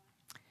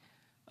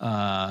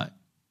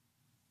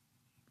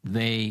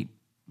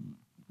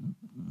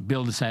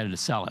Bill decided to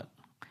sell it.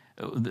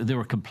 There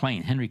were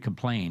complaints. Henry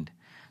complained.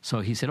 So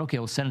he said, okay,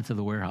 we'll send it to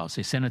the warehouse.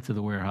 They sent it to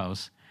the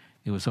warehouse.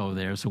 It was over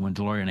there. So when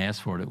DeLorean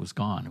asked for it, it was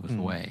gone. It was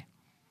away,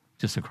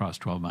 just across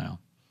 12 Mile.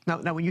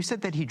 Now, when you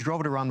said that he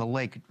drove it around the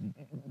lake,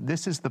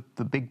 this is the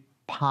big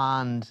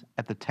pond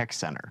at the tech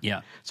center.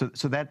 Yeah. So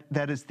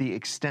that is the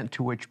extent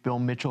to which Bill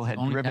Mitchell had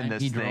driven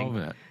this thing. He drove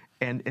it.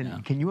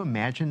 And can you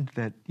imagine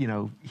that,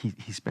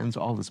 he spends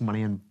all this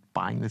money on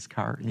buying this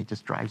car and he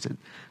just drives it,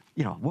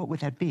 what would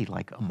that be,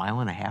 like 1.5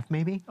 miles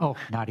maybe? Oh,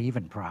 not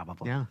even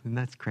probably. Yeah, and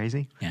that's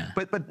crazy. Yeah.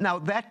 But now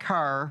that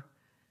car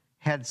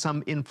had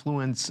some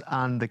influence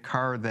on the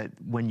car that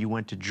when you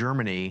went to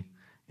Germany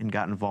and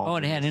got involved. Oh,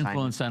 it had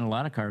influence on a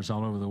lot of cars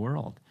all over the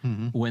world.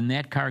 Mm-hmm. When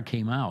that car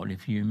came out,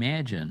 if you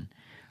imagine,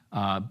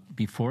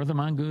 before the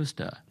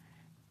Mangusta,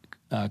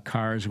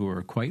 cars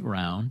were quite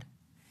round.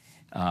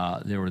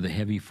 There were the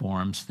heavy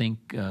forms,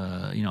 think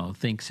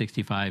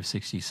 65,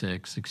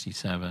 66,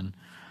 67,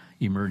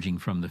 emerging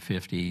from the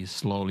 50s,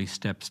 slowly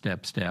step.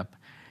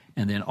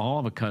 And then all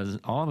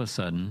of a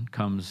sudden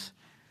comes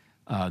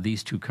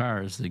these 2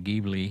 cars, the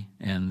Ghibli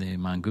and the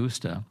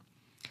Mangusta.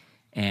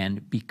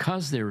 And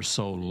because they were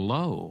so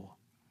low,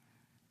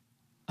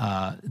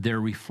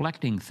 they're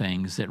reflecting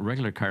things that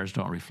regular cars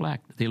don't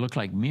reflect. They look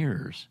like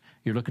mirrors.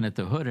 You're looking at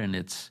the hood, and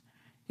it's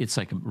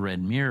like a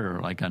red mirror,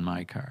 like on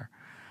my car.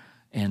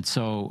 And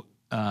so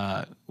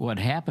what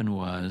happened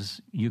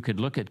was you could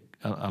look at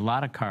a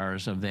lot of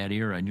cars of that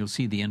era, and you'll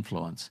see the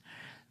influence.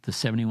 The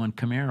 71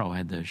 Camaro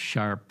had the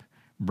sharp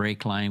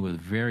brake line with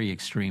very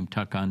extreme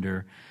tuck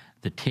under.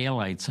 The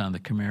taillights on the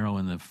Camaro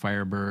and the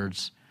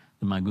Firebirds,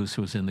 the Mangusta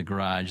was in the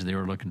garage. They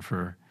were looking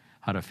for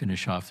how to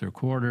finish off their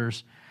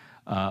quarters.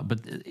 But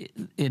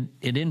it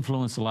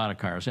influenced a lot of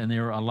cars. And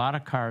there were a lot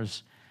of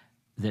cars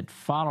that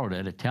followed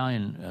it,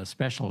 Italian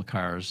special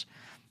cars,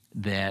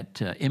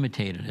 that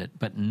imitated it,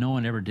 but no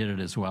one ever did it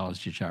as well as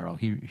Giugiaro.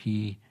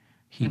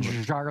 And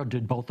Giugiaro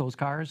did both those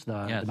cars, the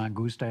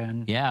Mangusta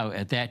and... Yeah,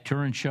 at that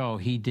Turin show,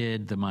 he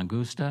did the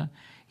Mangusta,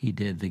 he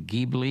did the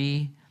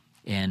Ghibli,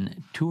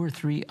 and 2 or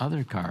 3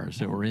 other cars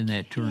that were in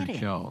that Turin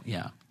show.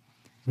 Yeah.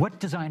 What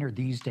designer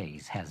these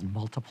days has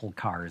multiple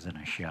cars in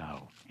a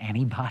show?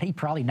 Anybody?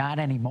 Probably not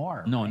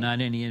anymore. No, right?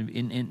 Not any.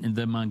 In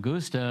the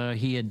Mangusta,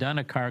 he had done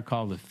a car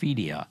called the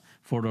Fidia,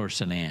 4-door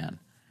sedan,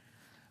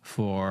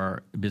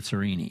 for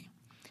Bizzarini.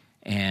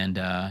 And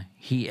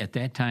he, at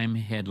that time,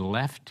 had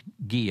left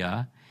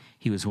Ghia.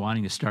 He was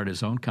wanting to start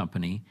his own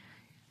company.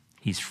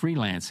 He's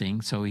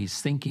freelancing, so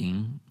he's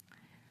thinking,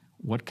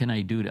 what can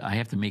I do? I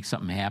have to make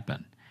something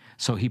happen.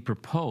 So he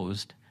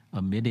proposed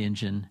a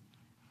mid-engine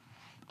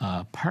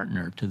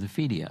partner to the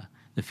Fidia.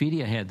 The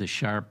Fidia had the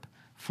sharp,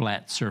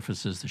 flat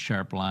surfaces, the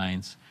sharp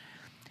lines.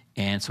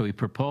 And so he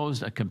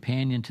proposed a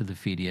companion to the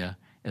Fidia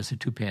as a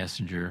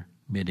 2-passenger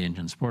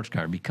mid-engine sports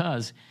car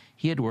because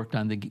he had worked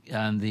on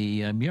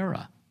the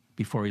Miura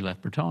before he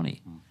left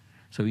Bertoni.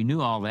 So he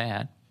knew all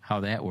that, how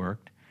that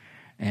worked.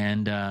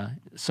 And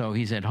so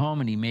he's at home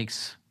and he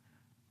makes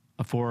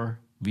a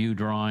 4-view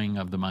drawing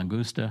of the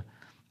Mangusta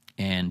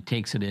and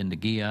takes it into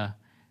Ghia.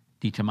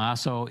 Di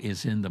Tommaso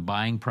is in the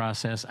buying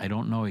process. I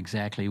don't know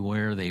exactly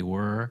where they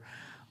were,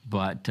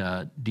 but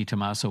Di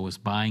Tommaso was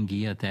buying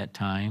Ghia at that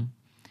time.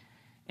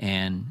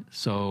 And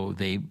so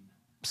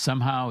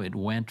somehow it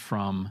went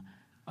from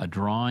a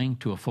drawing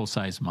to a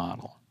full-size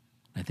model.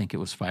 I think it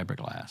was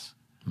fiberglass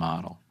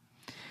model.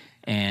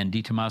 And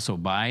Di Tommaso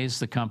buys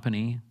the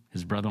company.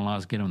 His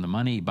brother-in-law's getting him the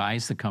money. He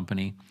buys the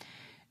company.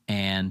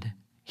 And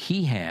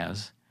he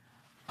has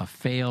a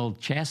failed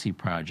chassis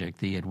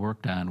project that he had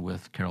worked on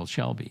with Carroll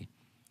Shelby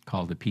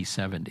called the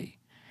P70.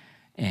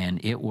 And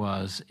it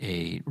was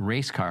a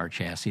race car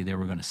chassis they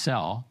were going to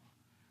sell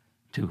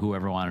to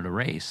whoever wanted to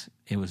race.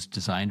 It was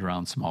designed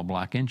around small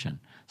block engine,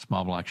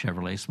 small block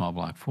Chevrolet, small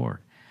block Ford.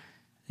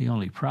 The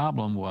only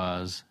problem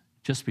was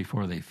just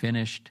before they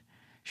finished,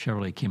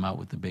 Chevrolet came out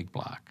with the big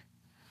block.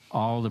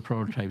 All the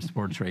prototype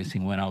sports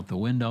racing went out the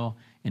window,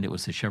 and it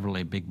was the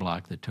Chevrolet big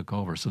block that took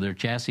over. So their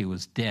chassis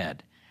was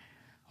dead.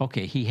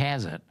 Okay, he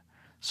has it.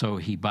 So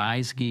he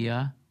buys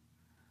Ghia.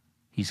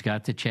 He's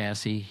got the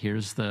chassis.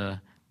 Here's the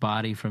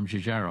body from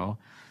Giugiaro.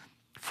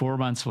 4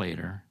 months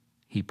later,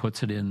 he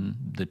puts it in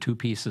the 2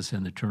 pieces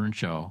in the Turin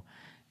show,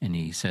 and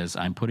he says,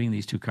 I'm putting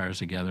these 2 cars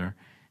together,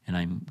 and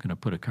I'm going to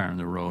put a car on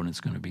the road, and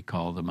it's going to be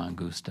called the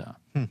Mangusta.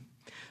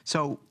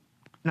 So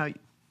now,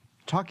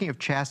 talking of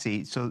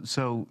chassis,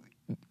 so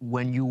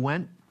when you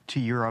went to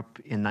Europe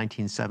in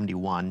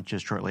 1971,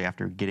 just shortly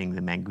after getting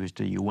the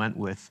Mangusta, you went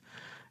with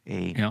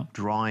a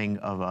drawing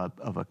of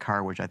a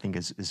car, which I think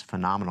is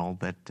phenomenal,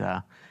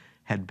 that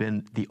had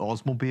been the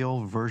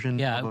Oldsmobile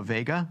version of a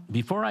Vega?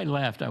 Before I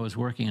left, I was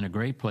working in a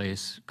great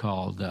place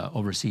called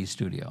Overseas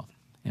Studio.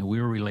 And we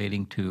were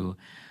relating to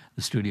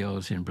the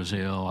studios in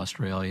Brazil,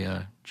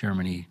 Australia,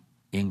 Germany,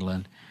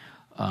 England.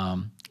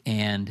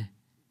 And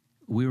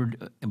we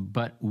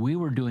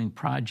were doing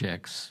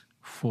projects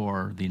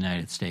for the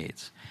United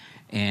States.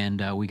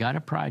 And we got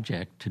a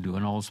project to do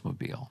an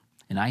Oldsmobile.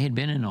 And I had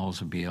been in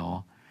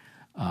Oldsmobile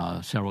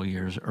several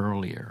years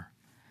earlier,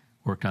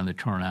 worked on the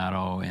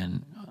Tornado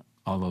and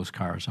all those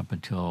cars up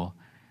until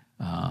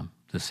the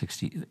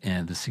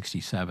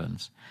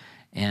 67s.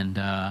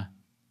 And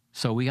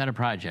so we got a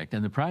project.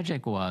 And the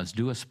project was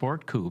do a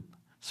sport coupe,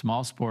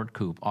 small sport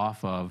coupe,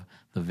 off of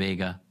the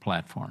Vega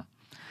platform.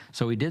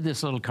 So we did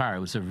this little car. It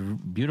was a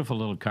beautiful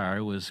little car.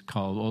 It was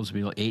called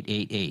Oldsmobile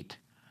 888,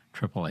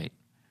 888.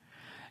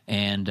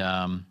 And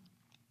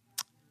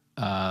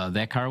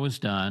that car was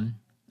done.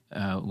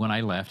 When I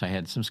left, I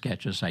had some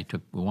sketches. I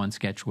took 1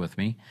 sketch with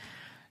me.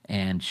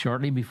 And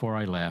shortly before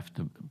I left,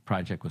 the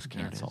project was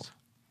canceled.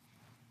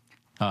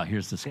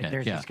 Here's the sketch.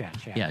 There's the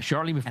sketch, yeah.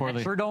 Shortly before and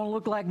it sure don't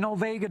look like no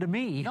Vega to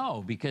me.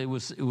 No,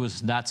 because it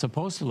was not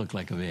supposed to look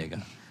like a Vega.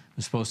 It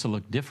was supposed to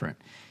look different.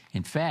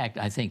 In fact,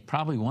 I think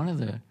probably one of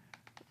the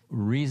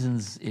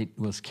reasons it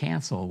was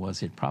canceled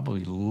was it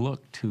probably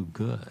looked too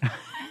good.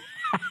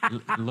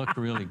 It looked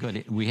really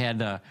good. We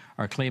had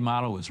our clay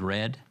model was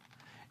red.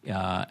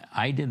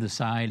 I did the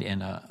side,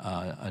 and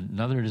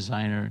another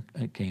designer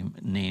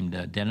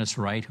named Dennis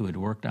Wright, who had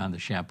worked on the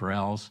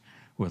Chaparrals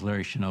with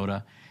Larry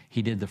Shinoda.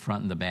 He did the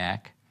front and the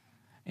back,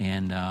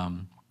 and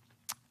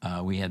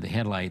we had the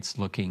headlights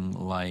looking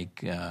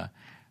like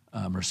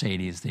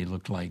Mercedes. They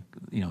looked like,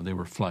 they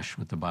were flush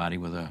with the body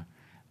with a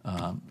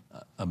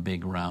a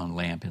big round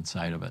lamp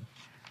inside of it.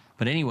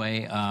 But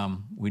anyway,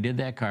 we did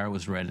that car. It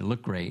was ready. It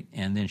looked great.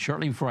 And then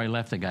shortly before I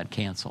left, it got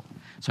canceled.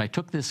 So I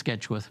took this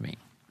sketch with me.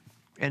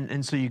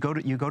 And so you go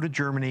to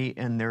Germany,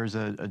 and there's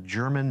a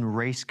German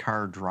race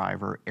car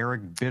driver,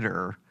 Eric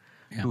Bitter,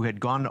 who had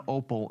gone to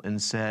Opel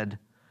and said,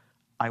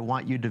 I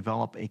want you to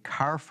develop a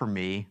car for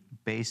me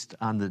based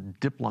on the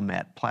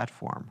Diplomat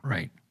platform.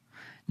 Right.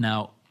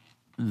 Now,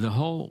 the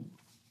whole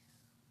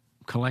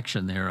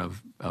collection there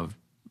of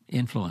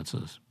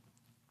influences,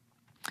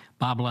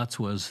 Bob Lutz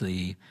was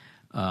the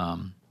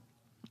head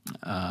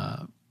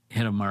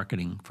of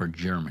marketing for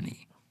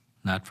Germany,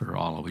 not for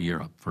all of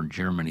Europe, for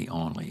Germany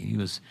only. He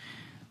was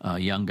a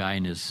young guy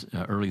in his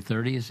early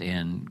 30s,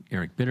 and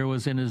Eric Bitter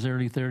was in his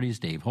early 30s,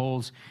 Dave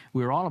Holz.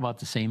 We were all about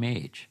the same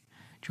age.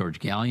 George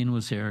Gallion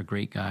was there, a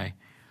great guy,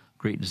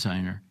 great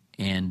designer.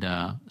 And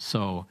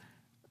so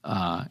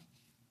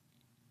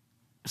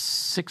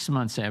 6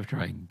 months after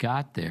I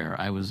got there,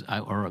 I was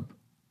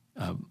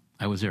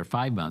there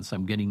 5 months.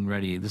 I'm getting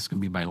ready. This is going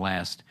to be my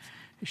last,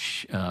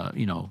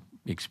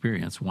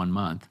 experience, 1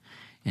 month.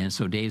 And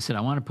so Dave said,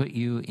 I want to put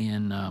you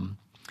in,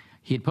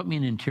 he had put me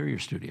in an interior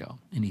studio.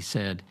 And he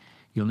said,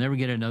 you'll never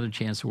get another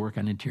chance to work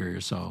on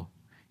interior, so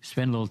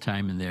spend a little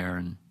time in there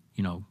and,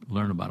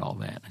 learn about all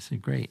that. I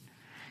said, great.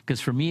 Because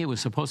for me, it was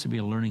supposed to be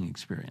a learning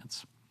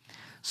experience.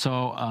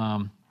 So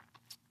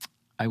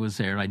I was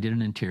there, I did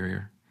an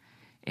interior,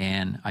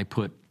 and I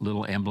put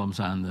little emblems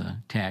on the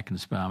tach and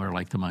the speedometer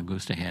like the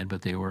Mangusta had,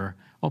 but they were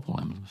Opel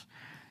emblems.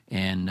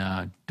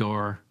 And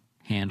door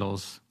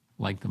handles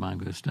like the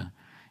Mangusta,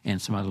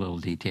 and some other little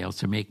details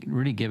to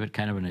really give it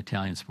kind of an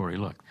Italian sporty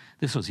look.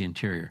 This was the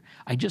interior.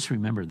 I just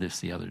remembered this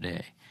the other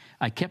day.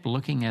 I kept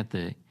looking at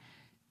the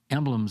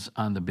emblems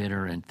on the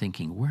Bitter and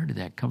thinking, where did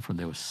that come from?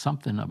 There was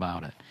something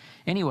about it.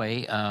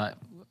 Anyway,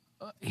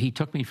 he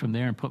took me from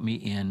there and put me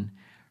in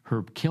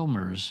Herb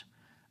Kilmer's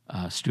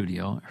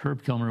studio.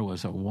 Herb Kilmer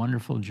was a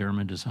wonderful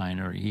German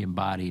designer. He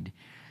embodied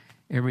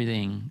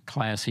everything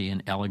classy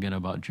and elegant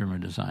about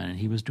German design, and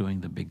he was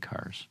doing the big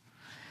cars.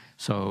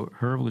 So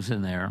Herb was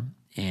in there,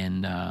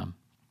 and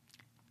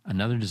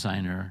another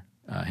designer,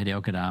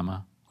 Hideo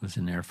Kodama, was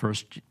in there.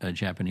 First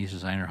Japanese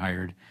designer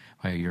hired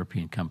by a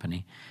European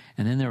company,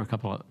 and then there were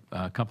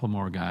a couple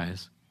more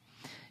guys,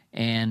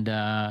 and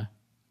I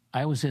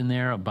was in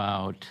there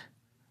about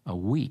a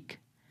week,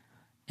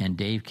 and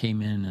Dave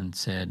came in and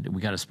said,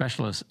 "We got a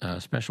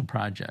special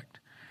project.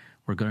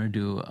 We're going to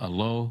do a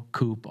low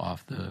coupe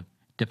off the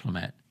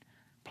Diplomat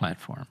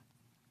platform."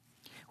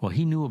 Well,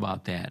 he knew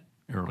about that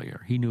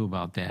earlier. He knew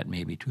about that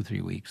maybe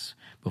 2-3 weeks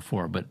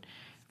before, but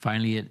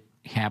finally it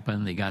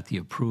happened. They got the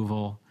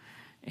approval,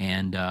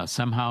 and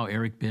somehow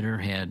Eric Bitter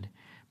had,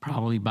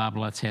 probably Bob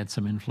Lutz had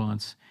some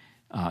influence,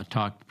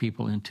 talked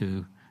people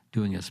into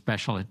doing a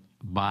special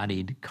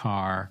bodied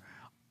car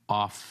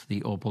off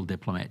the Opel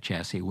Diplomat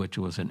chassis, which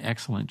was an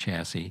excellent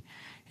chassis.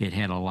 It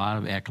had a lot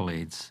of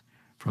accolades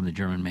from the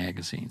German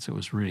magazines. It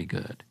was really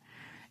good.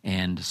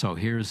 And so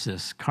here's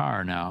this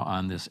car now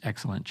on this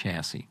excellent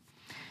chassis.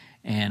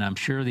 And I'm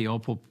sure the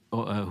Opel,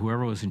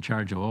 whoever was in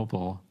charge of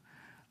Opel,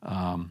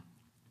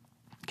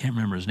 can't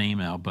remember his name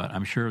now, but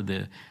I'm sure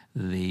the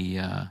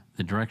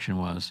direction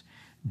was,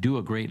 do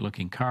a great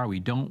looking car. We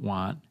don't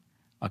want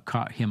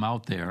him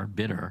out there,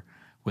 Bitter,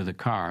 with a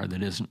car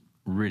that isn't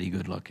really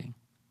good looking.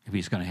 If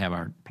he's going to have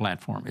our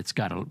platform, it's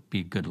got to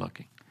be good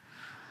looking.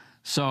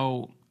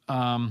 So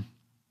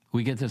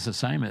we get this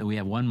assignment. We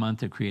have 1 month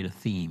to create a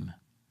theme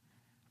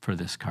for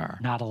this car.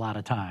 Not a lot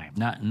of time.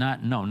 Not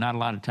a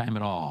lot of time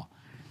at all.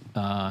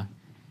 About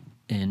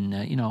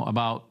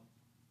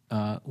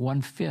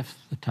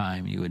 1/5 the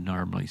time you would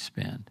normally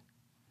spend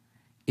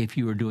if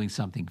you were doing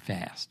something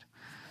fast.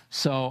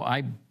 So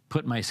I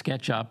put my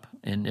sketch up,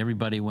 and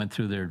everybody went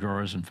through their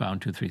drawers and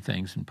found 2-3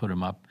 things and put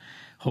them up.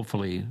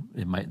 Hopefully,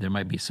 there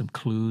might be some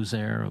clues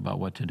there about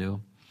what to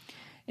do.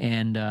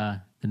 And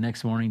the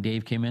next morning,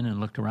 Dave came in and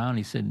looked around.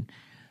 He said,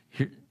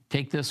 "Here,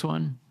 take this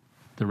one,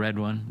 the red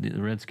one,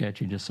 the red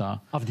sketch you just saw."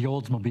 Of the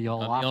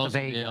Oldsmobile, off the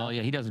Oldsmobile,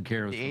 yeah, he doesn't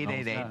care. The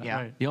 888, yeah.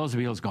 Right. The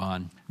Oldsmobile's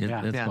gone.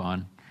 It's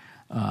gone.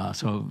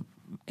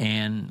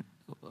 And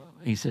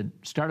he said,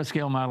 "Start a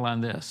scale model on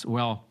this."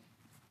 Well,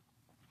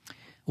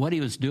 what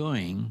he was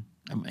doing,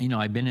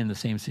 I've been in the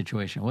same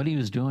situation. What he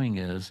was doing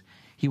is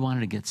he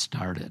wanted to get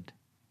started.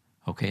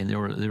 Okay, and there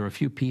were a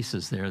few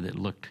pieces there that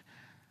looked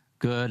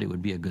good. It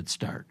would be a good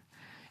start.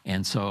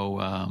 And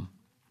so,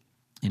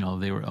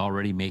 they were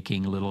already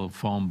making little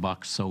foam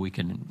bucks so we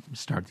can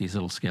start these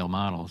little scale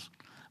models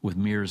with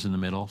mirrors in the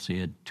middle. So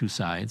you had 2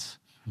 sides,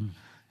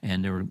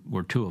 and there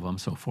were 2 of them,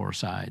 so 4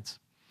 sides.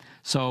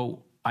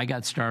 So I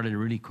got started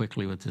really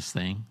quickly with this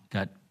thing,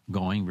 got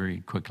going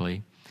very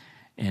quickly,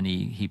 and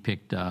he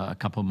picked a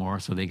couple more,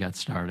 so they got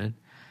started.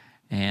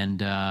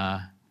 And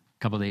a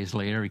couple of days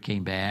later, he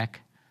came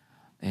back,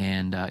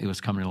 and it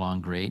was coming along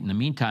great. In the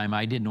meantime,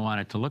 I didn't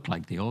want it to look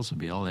like the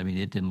Oldsmobile. I mean,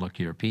 it didn't look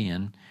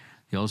European.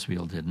 The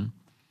Oldsmobile didn't.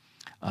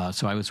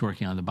 So I was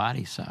working on the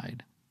body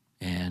side,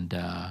 and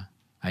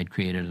I'd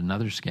created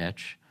another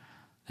sketch.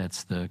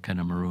 That's the kind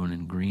of maroon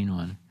and green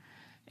one.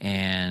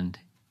 And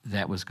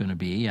that was going to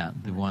be,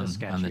 the one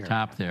on the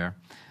top there.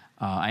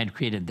 I had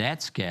created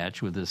that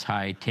sketch with this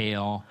high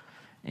tail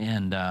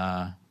and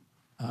the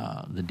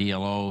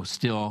DLO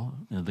still,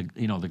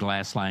 the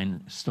glass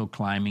line still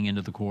climbing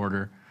into the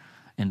quarter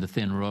and the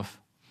thin roof.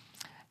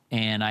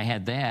 And I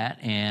had that,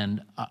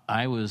 and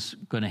I was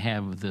going to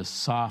have this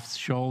soft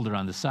shoulder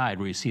on the side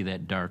where you see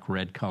that dark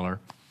red color.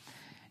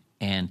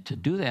 And to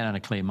do that on a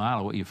clay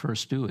model, what you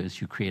first do is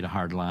you create a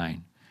hard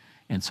line.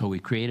 And so we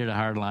created a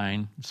hard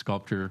line,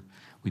 sculptor,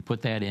 we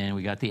put that in,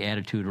 we got the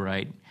attitude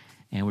right,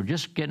 and we're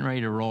just getting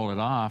ready to roll it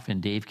off, and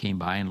Dave came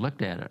by and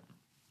looked at it.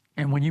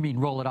 And when you mean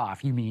roll it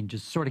off, you mean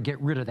just sort of get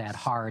rid of that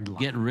hard line.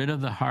 Get rid of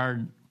the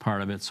hard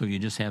part of it so you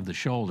just have the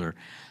shoulder.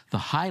 The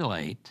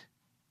highlight,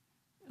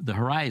 the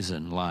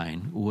horizon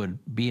line, would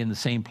be in the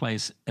same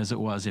place as it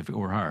was if it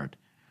were hard.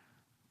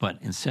 But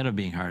instead of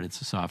being hard, it's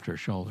a softer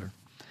shoulder.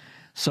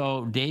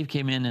 So Dave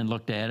came in and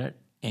looked at it,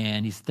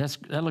 and he said,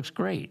 that looks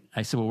great.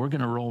 I said, well, we're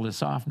going to roll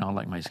this off now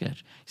like my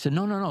sketch. He said,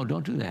 no,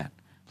 don't do that.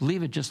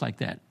 Leave it just like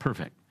that.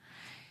 Perfect.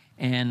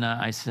 And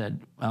I said,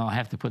 well, I'll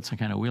have to put some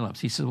kind of wheel ups.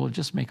 He said, well,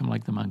 just make them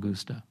like the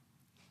Mangusta.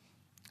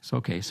 So,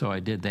 okay, so I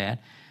did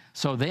that.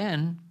 So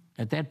then,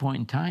 at that point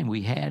in time,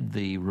 we had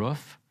the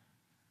roof,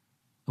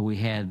 we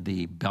had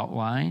the belt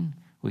line,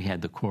 we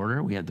had the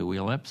quarter, we had the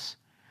wheel lips,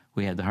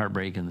 we had the hard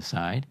brake in the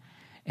side,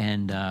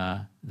 and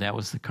that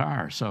was the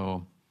car.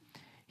 So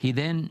we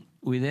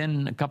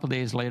then, a couple of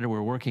days later,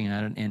 we're working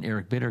on it, and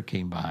Eric Bitter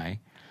came by.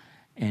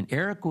 And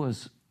Eric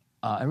was,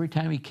 every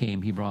time he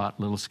came, he brought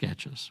little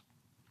sketches.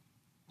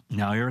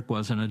 Now, Eric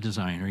wasn't a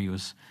designer, he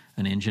was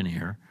an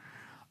engineer,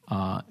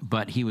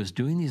 but he was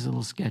doing these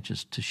little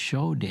sketches to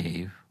show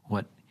Dave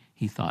what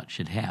he thought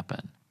should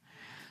happen.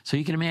 So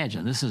you can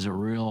imagine, this is a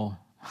real,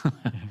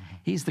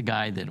 he's the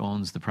guy that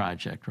owns the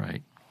project,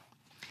 right?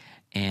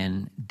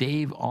 And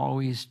Dave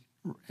always,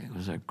 it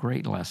was a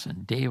great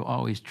lesson, Dave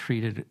always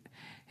treated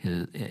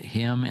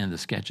him and the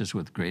sketches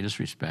with greatest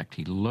respect.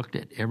 He looked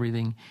at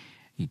everything,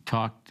 he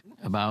talked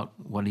about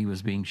what he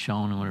was being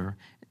shown and whatever.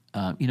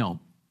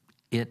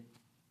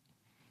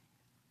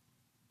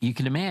 You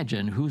can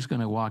imagine who's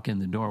going to walk in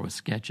the door with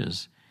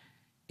sketches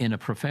in a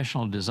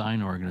professional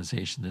design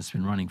organization that's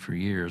been running for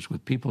years,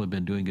 with people who have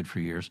been doing it for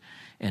years,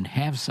 and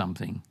have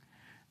something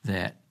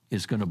that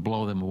is going to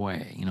blow them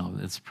away.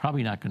 It's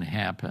probably not going to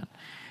happen.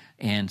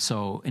 And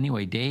so,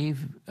 anyway,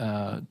 Dave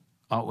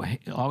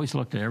always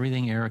looked at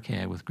everything Eric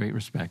had with great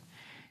respect,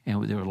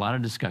 and there was a lot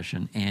of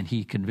discussion, and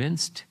he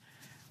convinced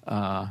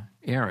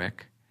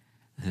Eric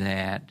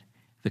that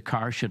the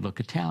car should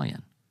look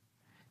Italian,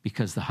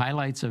 because the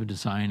highlights of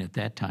design at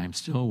that time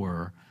still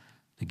were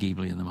the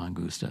Ghibli and the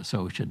Mangusta.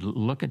 So it should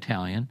look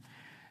Italian.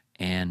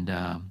 And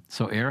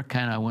so Eric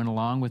kind of went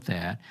along with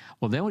that.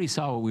 Well, then when he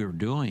saw what we were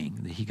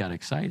doing, he got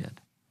excited.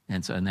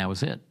 And that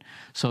was it.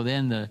 So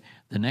then the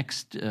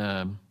next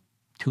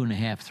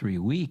 2.5, 3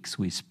 weeks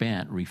we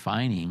spent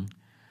refining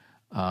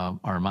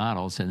our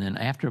models. And then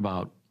after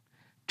about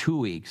 2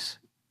 weeks,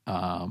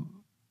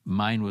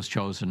 mine was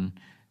chosen,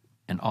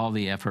 and all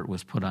the effort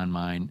was put on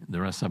mine. The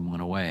rest of them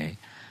went away.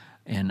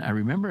 And I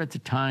remember at the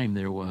time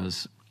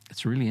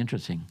it's really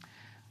interesting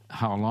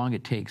how long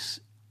it takes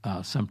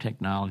some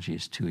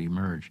technologies to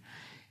emerge.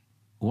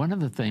 One of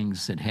the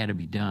things that had to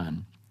be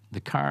done, the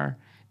car,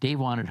 Dave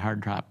wanted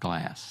hard-top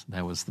glass.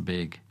 That was the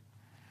big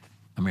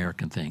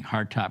American thing.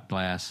 Hard-top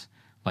glass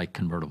like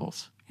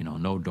convertibles,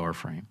 no door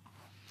frame.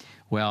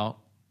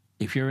 Well,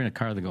 if you're in a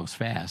car that goes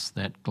fast,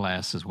 that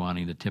glass is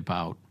wanting to tip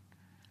out.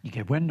 You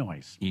get wind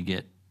noise.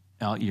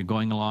 You're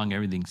going along,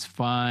 everything's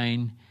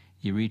fine.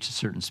 You reach a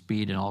certain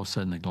speed, and all of a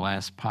sudden the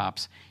glass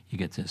pops. You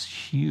get this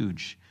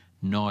huge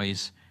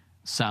noise,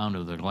 sound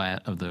of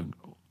the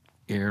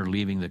air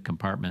leaving the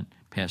compartment,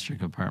 passenger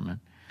compartment.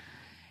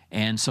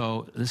 And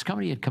so this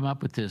company had come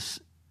up with this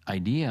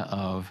idea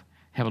of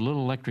have a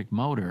little electric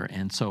motor,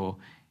 and so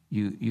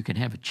you can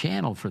have a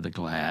channel for the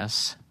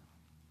glass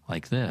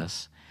like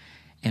this,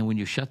 and when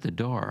you shut the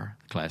door,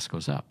 the glass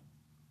goes up.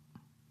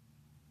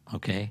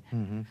 Okay?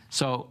 Mm-hmm.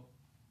 So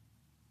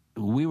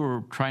we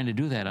were trying to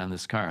do that on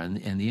this car,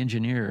 and the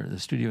engineer, the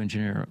studio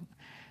engineer,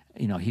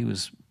 he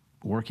was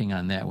working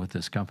on that with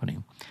this company.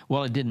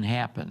 Well, it didn't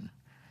happen.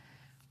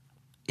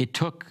 It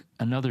took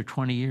another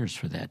 20 years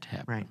for that to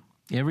happen.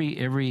 Right.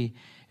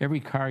 Every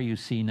car you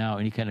see now,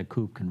 any kind of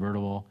coupe,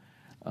 convertible,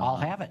 all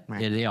have it.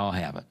 Right. They all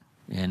have it,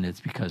 and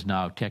it's because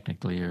now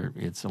technically, or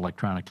it's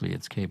electronically,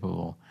 it's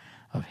capable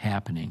of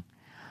happening.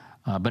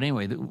 But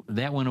anyway,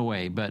 that went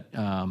away. But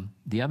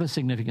the other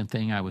significant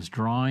thing, I was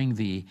drawing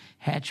the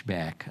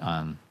hatchback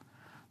on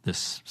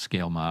this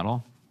scale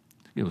model.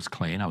 It was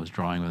clay, and I was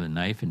drawing with a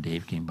knife, and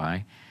Dave came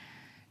by.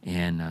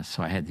 And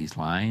so I had these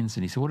lines,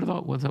 and he said, what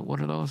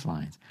are those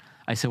lines?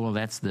 I said, well,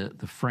 that's the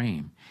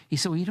frame. He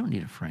said, well, you don't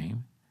need a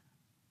frame.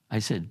 I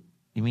said,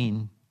 you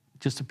mean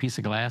just a piece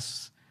of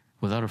glass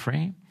without a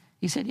frame?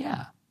 He said,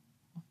 yeah,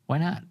 why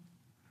not?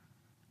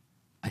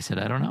 I said,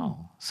 I don't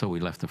know. So we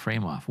left the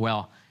frame off.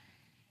 Well,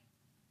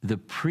 the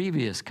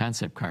previous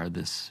concept car,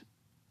 this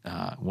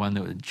one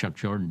that Chuck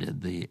Jordan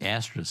did, the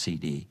Astra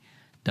CD,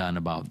 done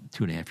about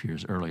 2.5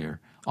 years earlier.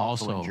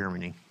 Also in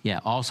Germany. Yeah,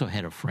 also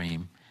had a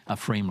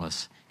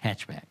frameless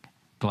hatchback,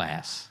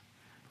 glass.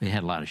 It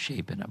had a lot of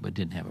shape in it, but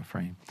didn't have a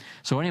frame.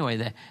 So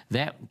anyway,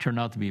 that turned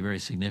out to be a very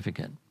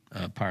significant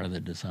part of the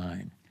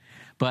design.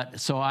 But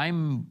so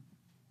I'm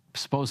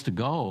supposed to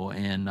go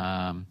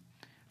and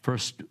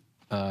first,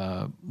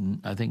 I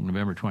think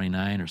November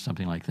 29 or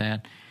something like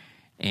that.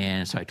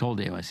 And so I told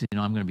Dave, I said,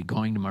 I'm going to be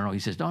going tomorrow. He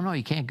says, no,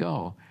 you can't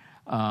go.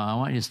 I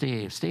want you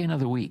to stay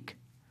another week.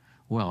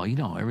 Well,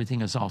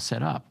 everything is all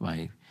set up.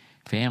 My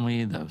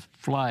family, the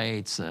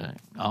flights,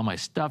 all my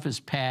stuff is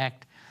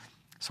packed.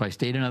 So I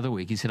stayed another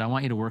week. He said, I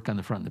want you to work on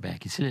the front and the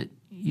back. He said,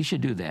 you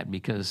should do that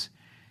because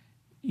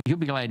you'll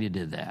be glad you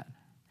did that.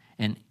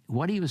 And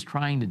what he was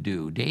trying to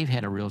do, Dave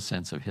had a real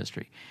sense of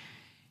history.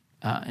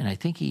 And I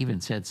think he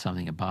even said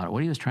something about it.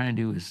 What he was trying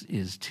to do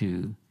is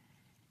to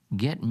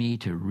get me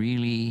to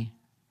really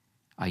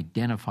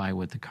identify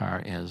with the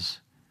car as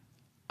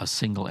a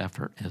single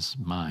effort, as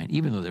mine,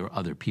 even though there were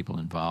other people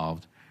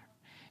involved.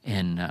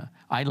 And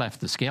I left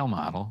the scale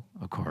model,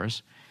 of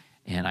course,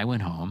 and I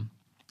went home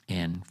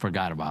and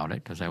forgot about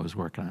it because I was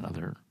working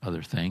on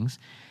other things.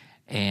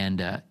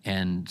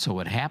 And so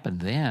what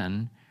happened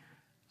then,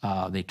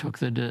 they took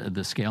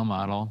the scale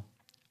model,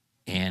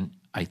 and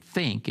I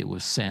think it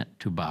was sent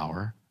to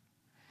Bauer.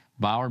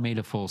 Bauer made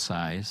a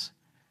full-size,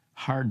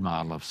 hard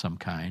model of some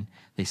kind.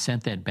 They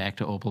sent that back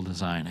to Opel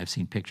Design. I've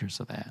seen pictures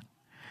of that.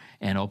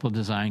 And Opel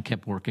Design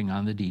kept working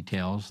on the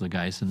details, the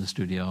guys in the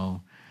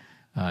studio,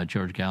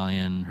 George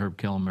Gallion, Herb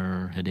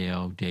Kilmer,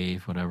 Hideo,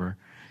 Dave, whatever.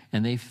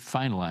 And they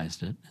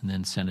finalized it and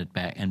then sent it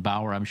back. And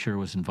Bauer, I'm sure,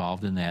 was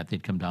involved in that.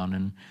 They'd come down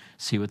and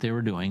see what they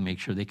were doing, make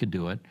sure they could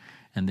do it.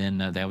 And then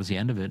that was the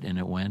end of it, and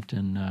it went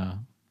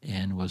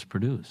and was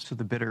produced. So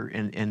the Bitter,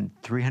 and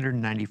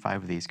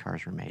 395 of these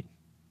cars were made.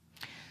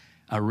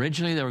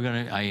 Originally,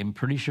 I am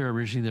pretty sure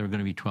originally they were going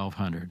to be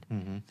 1,200.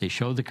 Mm-hmm. They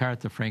showed the car at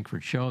the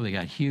Frankfurt show. They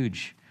got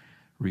huge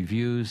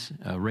reviews,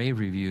 rave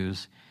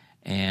reviews,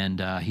 and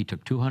he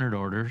took 200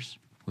 orders,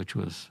 which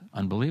was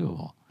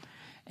unbelievable.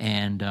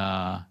 And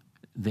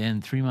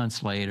then 3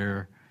 months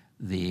later,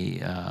 the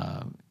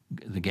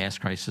gas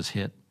crisis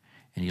hit,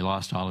 and he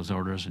lost all his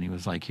orders, and he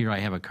was like, here, I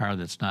have a car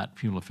that's not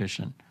fuel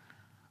efficient.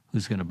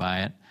 Who's going to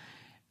buy it?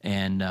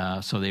 And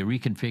so they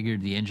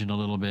reconfigured the engine a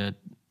little bit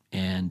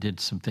and did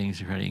some things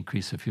to try to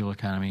increase the fuel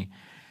economy.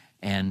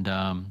 And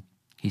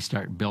he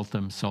built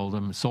them, sold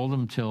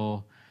them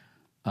till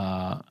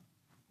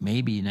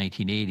maybe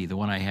 1980. The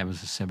one I have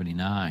is a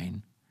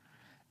 79.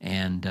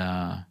 And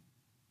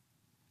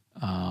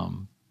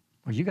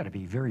well, you got to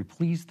be very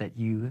pleased that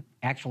you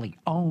actually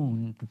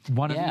own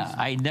one of these. Yeah,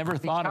 I never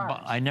thought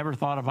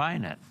of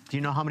buying it. Do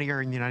you know how many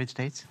are in the United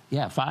States?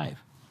 Yeah,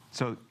 5.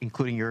 So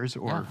including yours,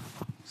 or Yeah.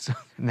 So,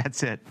 and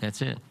that's it.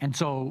 That's it. And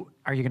so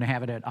are you going to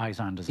have it at Eyes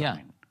on Design?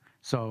 Yeah.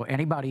 So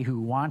anybody who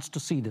wants to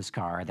see this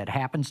car that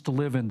happens to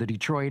live in the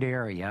Detroit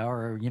area,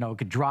 or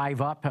could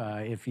drive up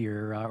if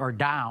you're or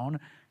down,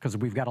 because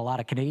we've got a lot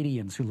of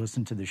Canadians who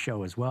listen to the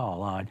show as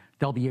well.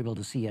 They'll be able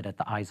to see it at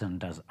the Eyes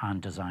on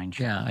Design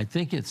show. Yeah, I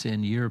think it's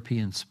in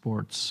European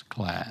sports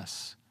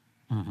class.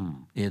 Mm-hmm.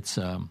 It's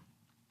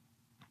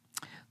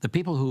the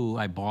people who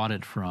I bought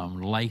it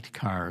from liked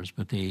cars,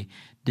 but they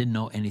didn't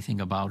know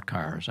anything about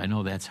cars. I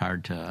know that's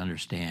hard to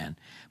understand,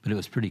 but it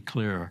was pretty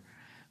clear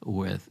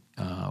with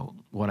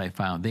what I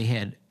found. They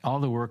had all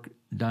the work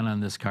done on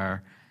this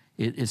car.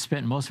 It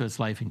spent most of its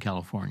life in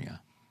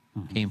California.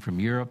 Mm-hmm. Came from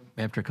Europe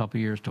after a couple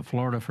of years to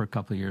Florida for a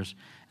couple of years,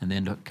 and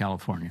then to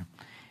California.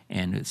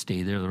 And it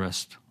stayed there the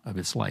rest of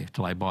its life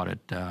till I bought it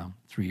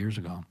 3 years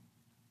ago.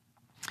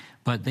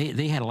 But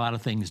they had a lot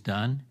of things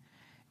done,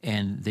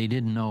 and they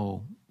didn't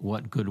know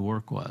what good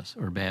work was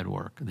or bad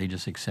work. They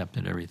just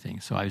accepted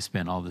everything. So I've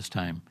spent all this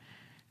time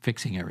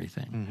fixing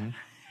everything. Mm-hmm.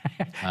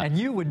 And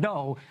you would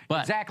know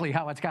exactly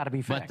how it's got to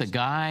be fixed. But the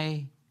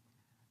guy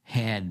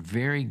had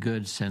very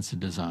good sense of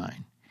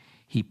design.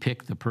 He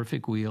picked the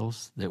perfect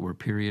wheels that were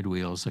period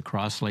wheels, the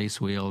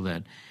cross-lace wheel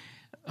that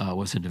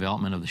was a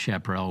development of the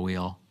Chaparral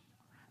wheel,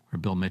 where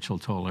Bill Mitchell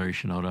told Larry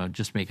Shinoda,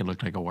 just make it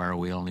look like a wire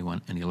wheel,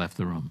 and he left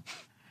the room.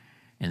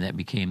 And that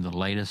became the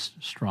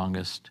lightest,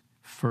 strongest,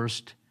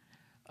 first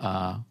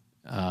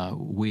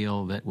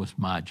wheel that was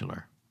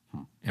modular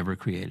ever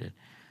created.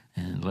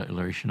 And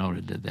Larry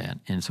Shinoda did that.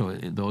 And so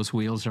those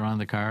wheels are on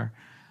the car.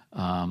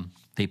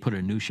 They put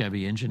a new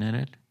Chevy engine in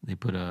it. They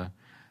put a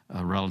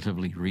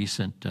relatively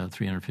recent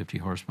 350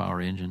 horsepower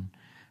engine.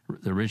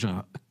 The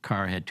original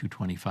car had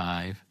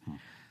 225.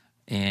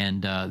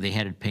 And they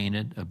had it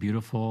painted a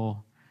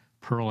beautiful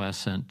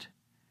pearlescent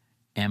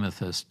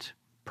amethyst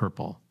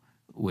purple,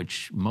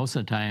 which most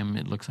of the time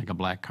it looks like a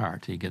black car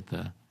till you get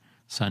the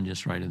sun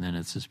just right, and then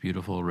it's this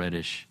beautiful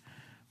reddish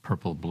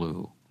purple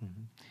blue.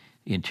 Mm-hmm.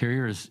 The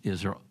interior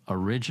is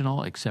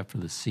original except for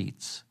the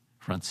seats,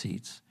 front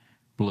seats,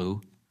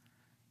 blue,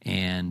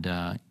 and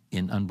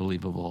in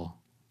unbelievable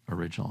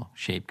original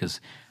shape,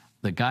 because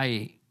the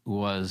guy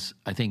was,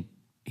 I think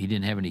he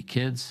didn't have any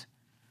kids,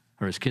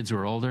 or his kids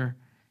were older,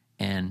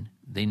 and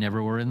they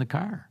never were in the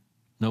car.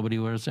 Nobody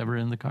was ever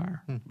in the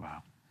car.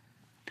 Wow.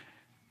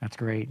 That's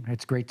great.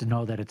 It's great to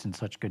know that it's in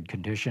such good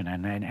condition.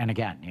 And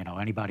again, you know,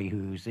 anybody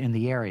who's in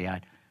the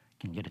area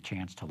can get a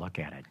chance to look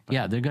at it. But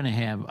yeah, they're going to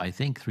have, I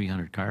think,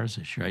 300 cars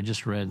this year. I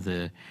just read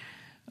the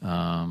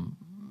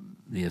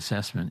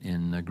assessment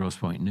in the Grosse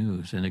Pointe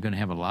News, and they're going to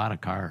have a lot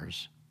of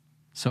cars.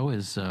 So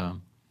is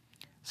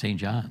St.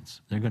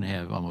 John's. They're going to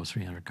have almost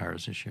 300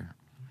 cars this year.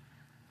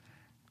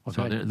 Well,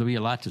 so there'll be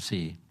a lot to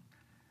see.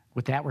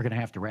 With that, we're going to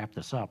have to wrap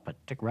this up. But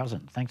Dick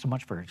Ruzzin, thanks so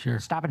much for Sure.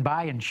 stopping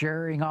by and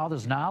sharing all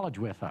this knowledge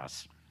with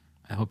us.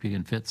 I hope you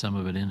can fit some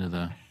of it into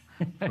the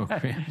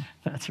program.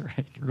 That's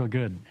right. Real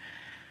good.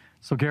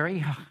 So,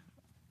 Gary,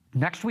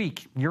 next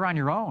week you're on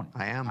your own.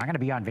 I am. I'm going to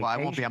be on vacation. Well,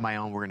 I won't be on my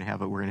own. We're going to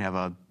have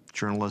a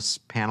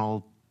journalist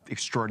panel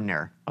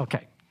extraordinaire.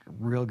 Okay,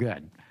 real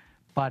good.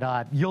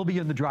 But you'll be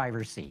in the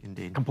driver's seat.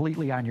 Indeed.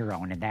 Completely on your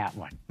own in that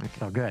one. Okay.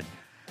 So good.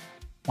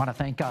 Want to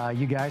thank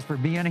you guys for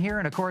being here,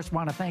 and of course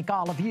want to thank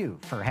all of you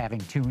for having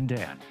tuned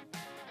in.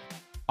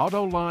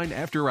 Autoline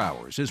After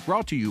Hours is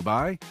brought to you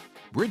by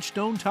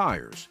Bridgestone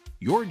Tires,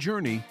 your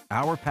journey,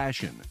 our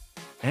passion,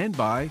 and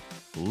by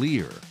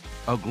Lear,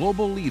 a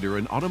global leader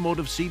in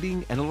automotive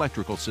seating and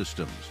electrical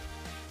systems.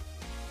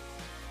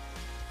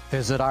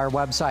 Visit our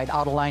website,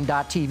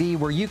 Autoline.tv,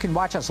 where you can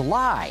watch us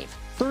live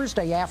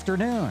Thursday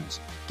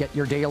afternoons. Get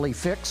your daily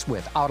fix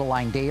with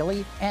Autoline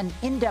Daily and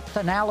in-depth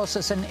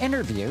analysis and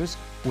interviews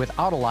with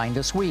Autoline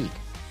This Week.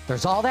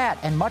 There's all that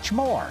and much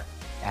more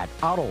at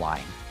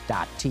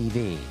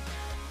Autoline.tv.